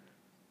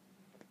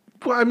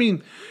 Well, I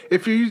mean,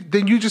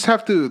 then you just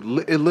have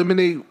to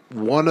eliminate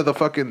one of the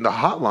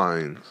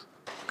hotlines.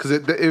 Because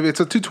if it's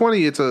a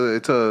 220, it's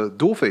a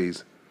dual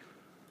phase.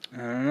 I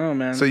don't know,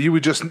 man. So you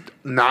would just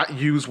not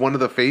use one of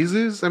the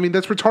phases? I mean,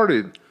 that's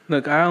retarded.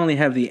 Look, I only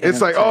have the answers.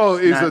 It's like, oh,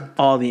 not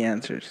all the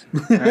answers.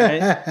 All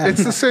right?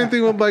 It's the same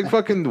thing with like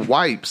fucking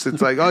wipes.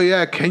 It's like, oh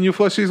yeah, can you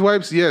flush these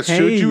wipes? Yes.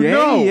 Should you?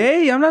 No.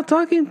 Hey, I'm not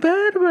talking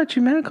bad about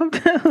you, man. Calm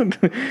down.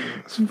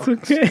 It's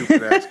okay.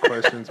 Stupid ass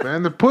questions,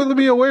 man. They're pulling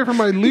me away from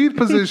my lead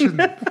position.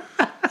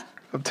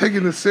 I'm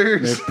taking this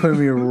serious. They're putting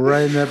me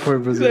right in that poor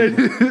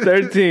position.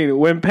 13.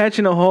 When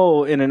patching a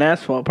hole in an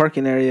asphalt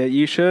parking area,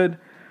 you should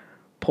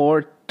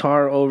pour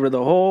tar over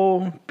the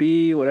hole.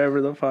 B,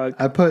 whatever the fuck.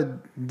 I put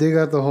dig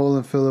out the hole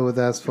and fill it with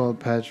asphalt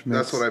patch mix.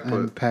 That's what I put.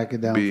 And pack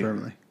it down B.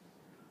 firmly.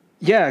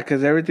 Yeah,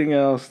 because everything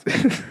else.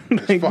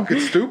 It's fucking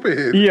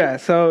stupid. Yeah,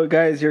 so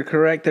guys, you're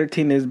correct.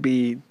 13 is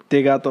B.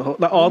 Dig out the hole.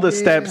 All the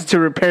steps to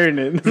repairing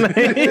it.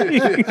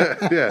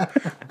 Yeah.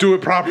 Do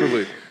it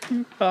properly.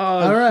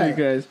 All right. you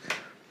guys.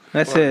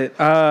 That's it.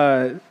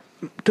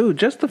 Dude,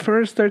 just the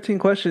first 13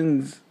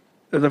 questions,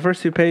 the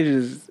first 2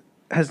 pages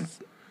has.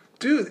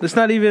 Dude, It's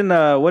not even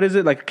what is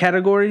it, like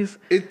categories?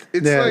 it's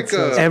Yeah, like it's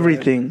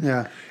Everything.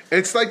 Yeah.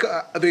 it's like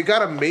they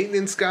got a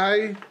maintenance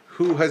guy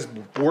who has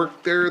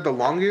worked there the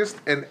longest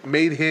and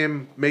made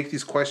him make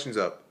these questions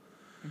up.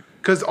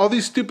 Because all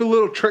these stupid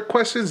little trick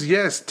questions,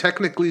 yes,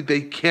 technically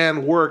they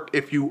can work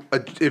if you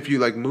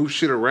like move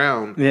shit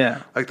around.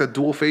 Yeah. Like the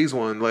dual phase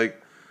one, like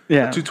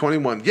Yeah.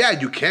 221. Yeah,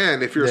 you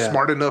can if you're a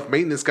smart enough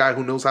maintenance guy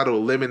who knows how to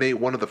eliminate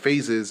one of the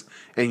phases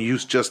and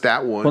use just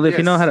that one. Well, if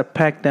you know how to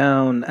pack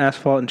down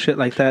asphalt and shit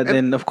like that,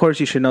 then of course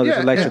you should know this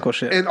electrical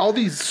shit. And all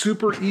these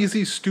super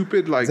easy,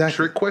 stupid, like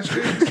trick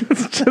questions.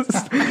 It's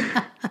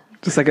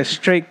just like a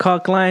straight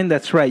caulk line.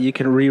 That's right. You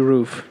can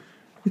re-roof.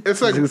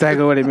 It's like That's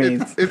exactly what it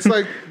means. It's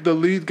like the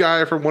lead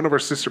guy from one of our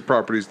sister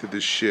properties did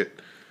this shit.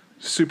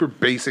 Super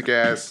basic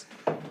ass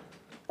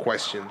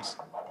questions.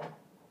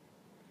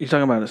 You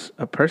talking about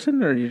a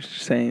person, or you're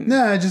just saying?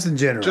 No, just in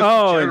general.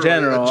 Oh, in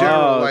general.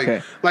 Oh, like,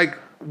 okay. like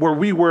where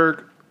we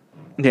work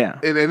Yeah.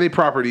 in any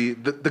property,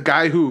 the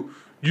guy who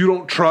you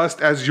don't trust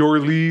as your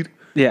lead,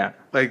 Yeah.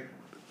 like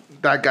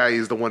that guy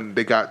is the one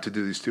they got to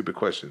do these stupid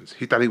questions.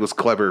 He thought he was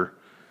clever.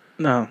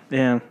 No.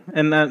 Yeah.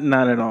 And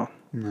not at all.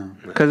 No.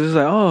 Because it's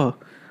like, oh,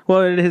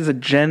 well, it is a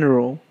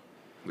general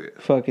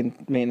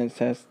fucking maintenance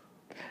test.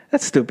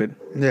 That's stupid.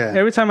 Yeah.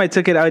 Every time I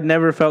took it, I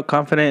never felt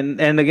confident.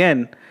 And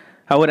again,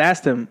 I would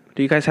ask them,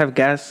 do you guys have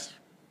gas,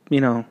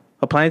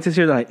 appliances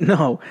here? They're like,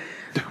 no,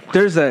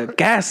 there's a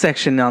gas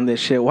section on this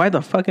shit. Why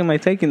the fuck am I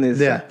taking this?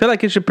 Yeah. I feel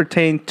like it should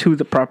pertain to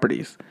the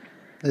properties,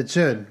 It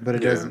should, but it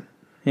doesn't.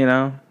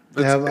 Yeah,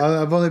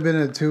 I've only been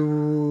at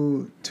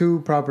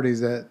two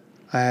properties that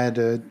I had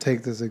to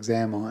take this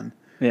exam on.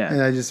 Yeah.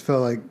 And I just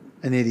felt like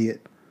an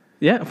idiot.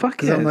 Yeah, fuck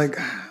Because yes. I'm like,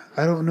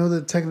 I don't know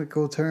the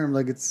technical term.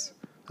 Like, it's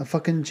a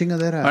fucking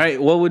chingadera. All right,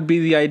 what would be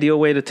the ideal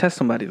way to test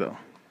somebody, though?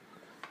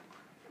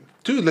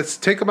 Dude, let's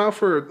take them out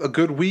for a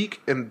good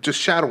week and just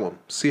shadow them.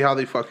 See how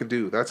they fucking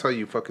do. That's how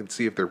you fucking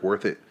see if they're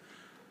worth it.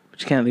 But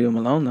you can't leave them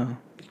alone, though.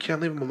 You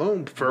can't leave them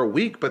alone for a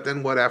week, but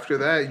then what after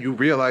that? You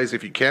realize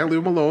if you can't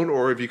leave them alone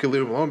or if you can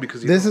leave them alone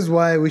because This is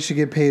why we should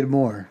get paid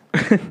more.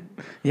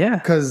 Yeah.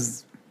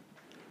 Because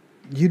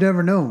you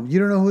never know. You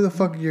don't know who the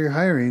fuck you're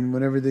hiring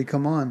whenever they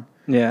come on.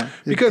 Yeah.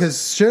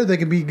 Because sure, they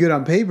can be good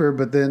on paper,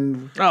 but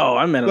then... Oh,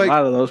 I met a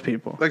lot of those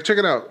people. Like, check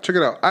it out.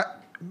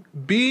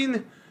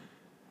 Being...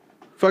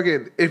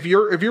 Fucking, if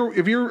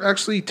you're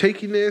actually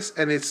taking this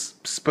and it's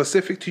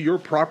specific to your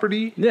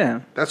property, Yeah.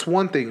 that's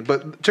one thing.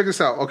 But check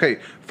this out. Okay,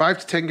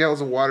 5 to 10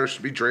 gallons of water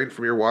should be drained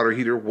from your water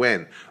heater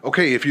when?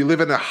 Okay, if you live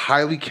in a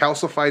highly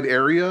calcified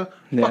area,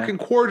 fucking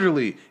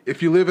quarterly.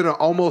 If you live in an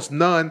almost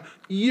none,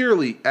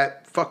 yearly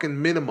at fucking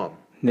minimum.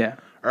 Yeah.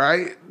 All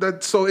right,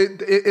 so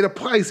it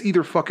applies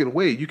either fucking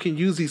way. You can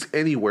use these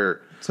anywhere.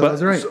 So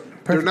that's right. So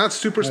they're not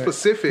super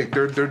specific.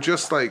 They're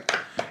just like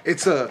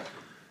it's a.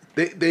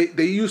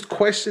 They used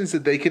questions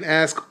that they can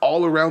ask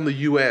all around the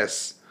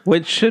U.S.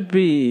 Which should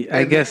be,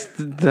 I guess,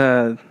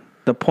 the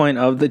point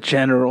of the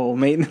general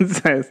maintenance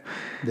test.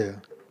 Yeah.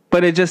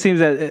 But it just seems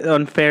that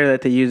unfair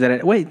that they use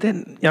that. Wait,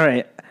 then, all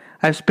right,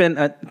 I've spent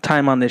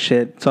time on this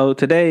shit. So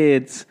today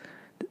it's,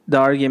 the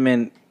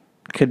argument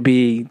could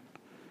be,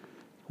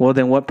 well,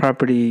 then what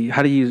property,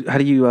 how do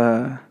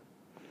you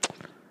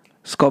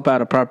scope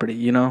out a property,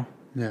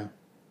 Yeah.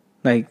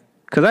 Like,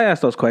 because I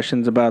asked those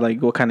questions about,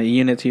 like, what kind of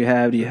units you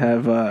have. Do you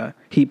have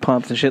heat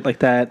pumps and shit like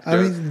that? I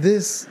mean,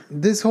 this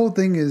whole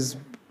thing is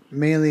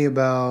mainly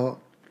about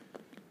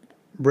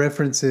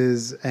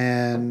references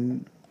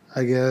and,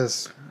 I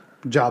guess,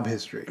 job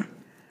history.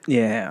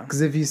 Yeah. Because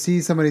if you see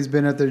somebody's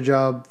been at their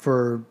job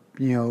for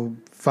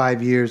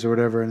 5 years or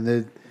whatever,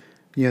 and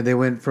they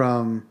went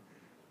from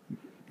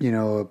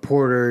a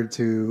porter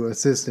to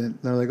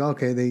assistant. They're like,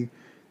 okay,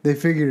 they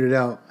figured it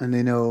out and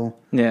they know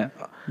Yeah.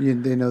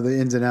 they know the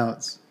ins and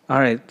outs. All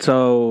right.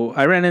 So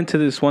I ran into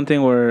this one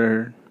thing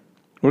where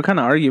we're kind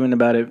of arguing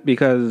about it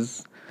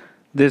because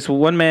this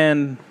one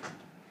man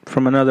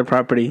from another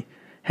property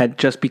had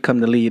just become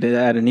the lead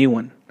at a new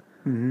one.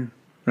 Mm-hmm.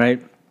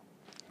 Right.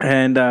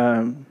 And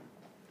I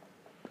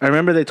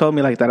remember they told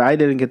me like that I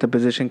didn't get the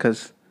position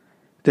because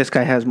this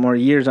guy has more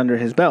years under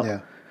his belt.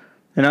 Yeah.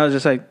 And I was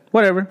just like,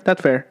 whatever,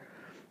 that's fair.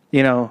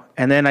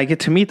 And then I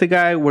get to meet the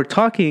guy, we're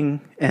talking,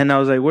 and I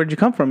was like, where'd you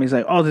come from? He's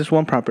like, oh, this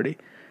one property.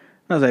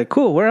 And I was like,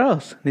 cool, where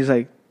else? And he's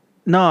like,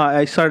 no,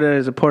 I started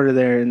as a porter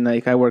there, and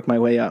like I worked my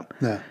way up.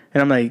 Yeah.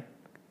 And I'm like,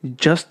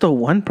 just the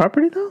one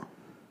property though?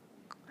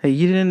 Hey,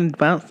 you didn't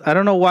bounce. I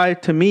don't know why.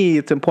 To me,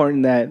 it's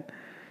important that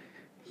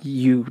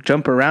you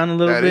jump around a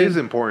little bit. That is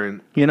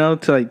important. To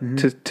like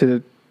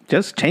to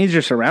just change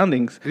your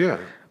surroundings. Yeah.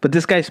 But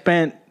this guy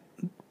spent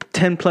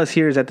 10 plus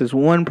years at this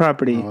one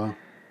property. Oh, wow.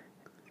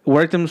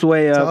 Worked his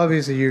way up. So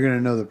obviously you're going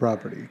to know the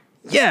property.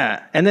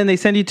 Yeah. And then they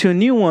send you to a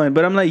new one.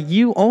 But I'm like,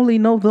 you only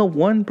know the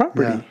one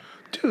property. Yeah.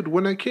 Dude,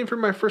 when I came from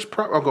my first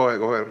go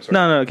ahead. I'm sorry.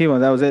 No, keep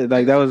on. That was it.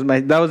 Like that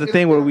was the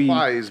thing where we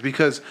applies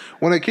because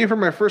when I came from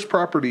my first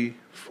property,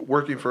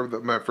 working for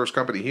my first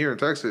company here in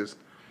Texas,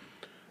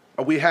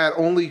 we had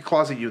only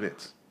closet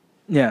units.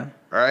 Yeah.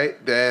 All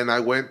right. Then I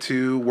went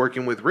to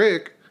working with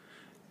Rick,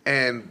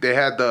 and they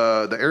had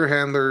the air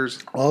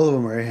handlers. All of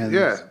them are air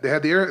handlers. Yeah, they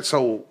had the air.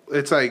 So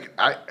it's like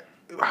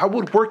how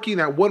would working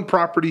at one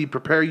property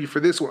prepare you for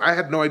this one? I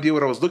had no idea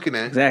what I was looking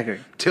at. Exactly.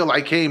 Till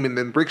I came, and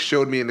then Rick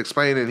showed me and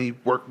explained, and he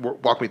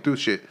walked me through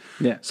shit.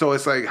 Yeah. So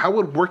it's like, how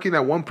would working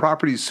at one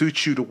property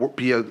suit you to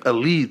be a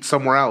lead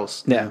somewhere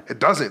else? Yeah. It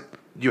doesn't.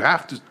 You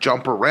have to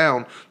jump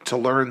around to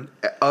learn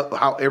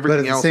how everything else. But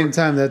at the else same works.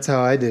 time, that's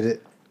how I did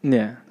it.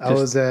 Yeah. I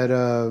was at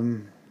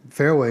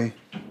Fairway.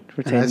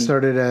 for And 10 I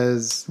started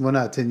as, well,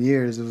 not 10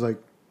 years. It was like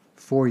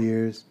 4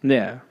 years.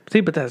 Yeah. See,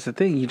 but that's the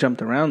thing. You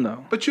jumped around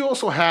though. But you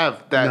also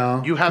have that.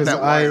 No, You have 'cause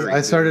that. Wiring,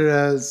 I started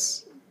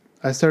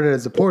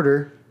as a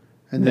porter,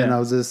 and then Yeah. I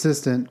was an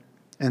assistant,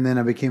 and then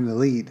I became the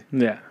lead.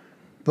 Yeah.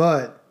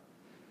 But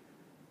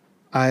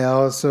I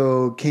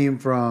also came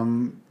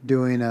from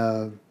doing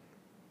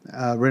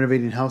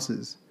renovating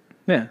houses,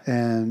 Yeah.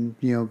 and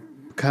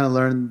kind of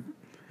learned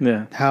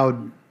Yeah. how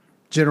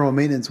general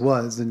maintenance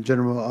was and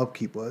general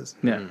upkeep was.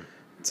 Yeah.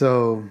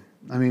 So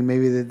I mean,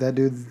 maybe that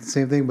dude's the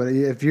same thing. But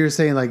if you're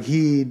saying like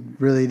he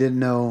really didn't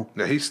know,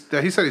 Yeah, he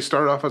said he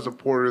started off as a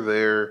porter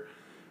there.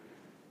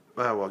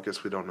 Well, I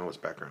guess we don't know his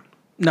background.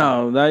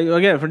 No, like,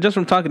 again,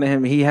 from talking to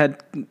him, he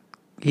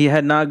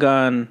had not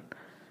gone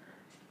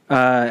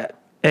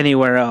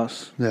anywhere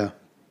else. yeah,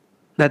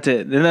 That's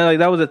it. And then, like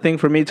that was a thing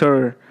for me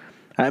to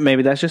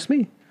maybe that's just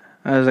me.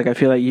 I was like, I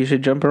feel like you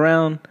should jump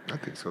around, I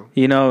think so.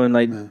 and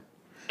like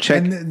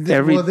check and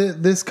every.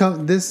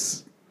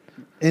 this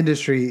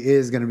industry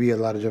is going to be a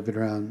lot of jumping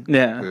around,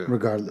 yeah.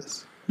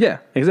 regardless. Yeah,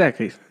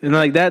 exactly. And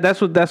like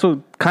that's what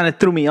kind of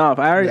threw me off.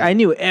 I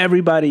knew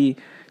everybody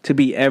to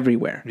be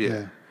everywhere.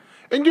 Yeah.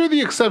 And you're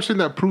the exception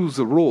that proves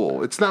the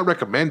rule. It's not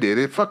recommended.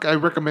 I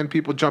recommend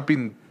people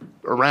jumping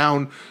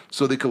around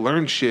so they can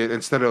learn shit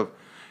instead of,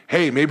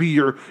 hey, maybe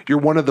you're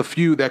one of the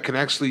few that can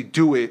actually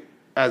do it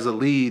as a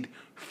lead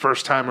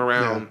first time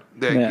around.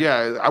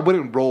 Yeah. I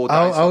wouldn't roll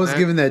dice. I on was that.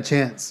 given that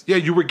chance. Yeah,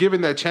 you were given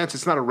that chance.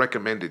 It's not a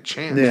recommended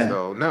chance, Yeah.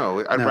 though.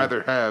 No, I'd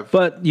rather have.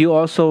 But you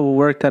also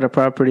worked at a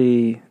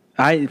property.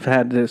 I've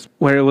had this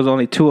where it was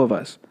only two of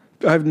us.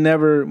 I've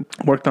never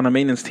worked on a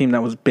maintenance team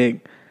that was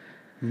big.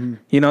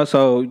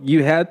 So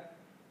you had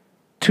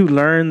to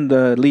learn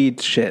the lead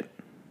shit.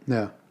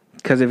 Yeah,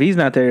 Because if he's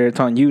not there, it's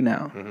on you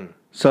now.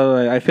 So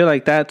I feel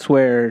like that's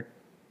where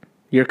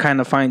you're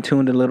kind of fine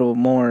tuned a little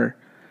more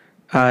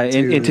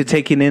into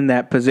taking in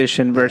that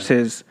position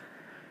versus,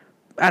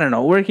 I don't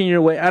know, working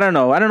your way. I don't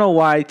know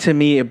why. To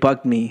me, it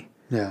bugged me.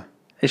 yeah.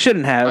 It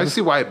shouldn't have. I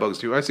see why it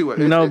bugs you. I see why.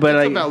 No, but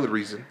it's like, a valid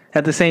reason.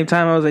 At the same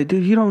time, I was like,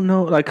 dude, you don't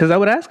know, like, because I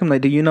would ask him,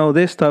 like, do you know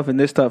this stuff and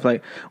this stuff?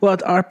 Like, well, at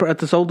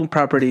the Solden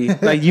property,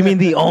 like, you mean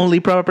the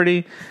only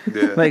property?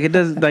 Yeah. Like, it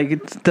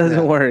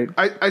doesn't work.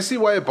 I see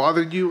why it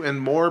bothered you,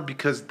 and more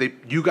because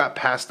you got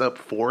passed up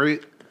for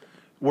it,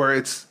 where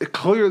it's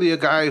clearly a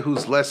guy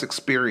who's less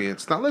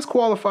experienced, not less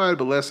qualified,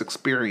 but less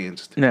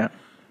experienced, Yeah,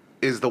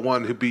 is the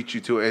one who beat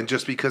you to it, and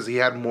just because he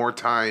had more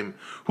time,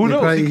 who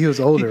knows? Probably he was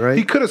older, right?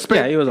 He could have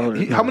spent. Yeah, he was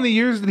older. How many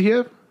years did he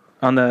have?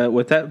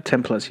 with that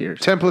 10 plus years.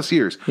 10 plus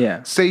years.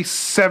 Yeah. Say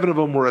 7 of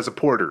them were as a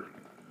porter.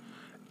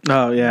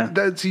 Oh yeah,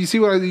 You see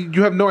what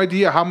you have no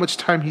idea how much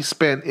time he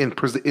spent in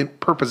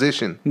per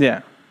position.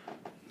 yeah,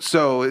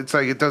 So it's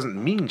like it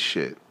doesn't mean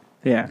shit.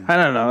 yeah. I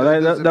don't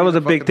know. That was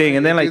a big thing.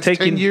 And then like It's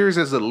taking 10 years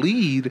as a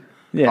lead.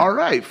 Yeah. All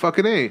right,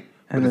 fucking A.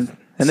 and then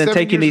 7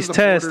 taking years these as a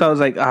tests, porter- I was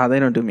like, they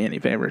don't do me any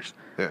favors.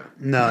 Yeah.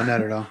 No,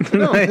 not at all.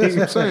 No, that's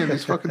what I'm saying.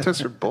 These fucking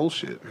tests are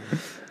bullshit.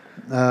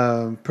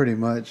 Pretty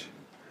much.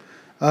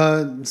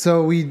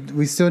 So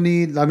we still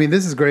need. I mean,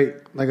 this is great.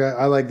 Like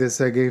I like this.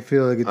 I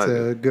feel like it's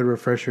a good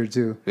refresher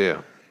too.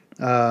 Yeah.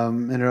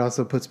 And it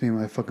also puts me in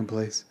my fucking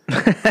place.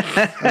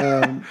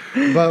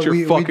 But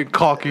You're fucking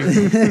cocky. Cock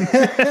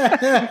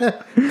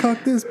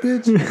this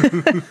bitch.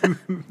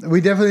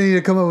 We definitely need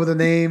to come up with a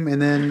name,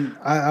 and then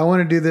I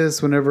want to do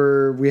this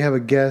whenever we have a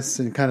guest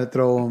and kind of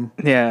throw them,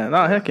 Yeah.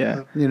 No, heck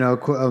yeah.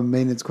 a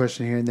maintenance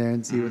question here and there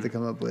and see what they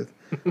come up with.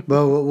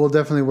 But we'll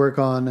definitely work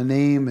on a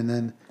name and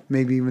then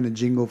maybe even a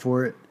jingle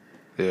for it.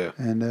 Yeah.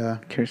 And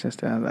Curious as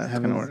to how that's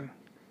going to work.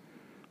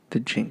 The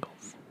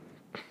jingles.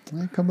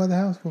 come by the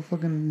house. We'll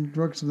fucking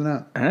work something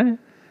out. All right.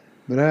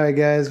 But all right,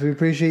 guys, we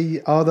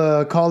appreciate all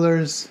the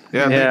callers.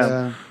 Yeah.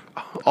 Yeah.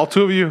 All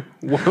two of you.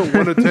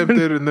 One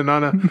attempted and then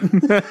Nana.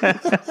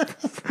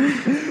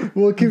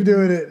 We'll keep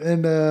doing it,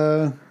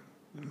 and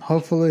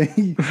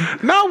hopefully,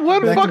 Not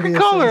one That could fucking be a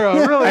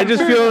caller. Really. I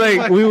just feel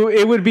like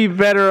it would be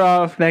better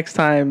off next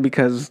time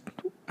because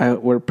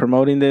we're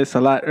promoting this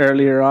a lot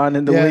earlier on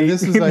in the yeah, week.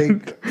 this was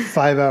like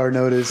 5-hour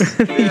notice.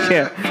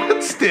 yeah.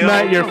 But still.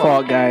 Not your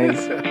fault,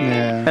 guys.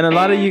 Yeah. And a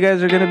lot of you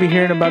guys are going to be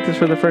hearing about this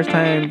for the first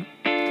time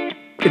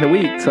in a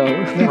week. So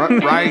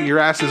Ryan, your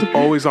ass is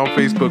always on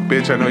Facebook,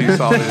 bitch. I know you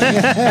saw this.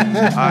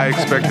 I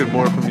expected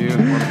more from you,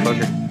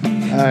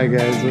 motherfucker. All right,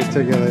 guys, we'll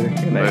check you later.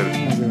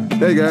 Later.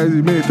 Hey guys,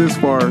 you made it this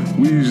far.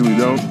 We usually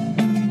don't.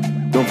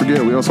 Don't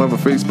forget, we also have a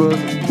Facebook,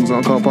 Who's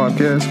On Call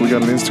Podcast. We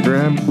got an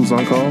Instagram, Who's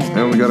On Call,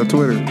 and we got a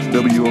Twitter,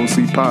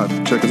 WOC Pod.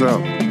 Check us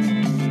out.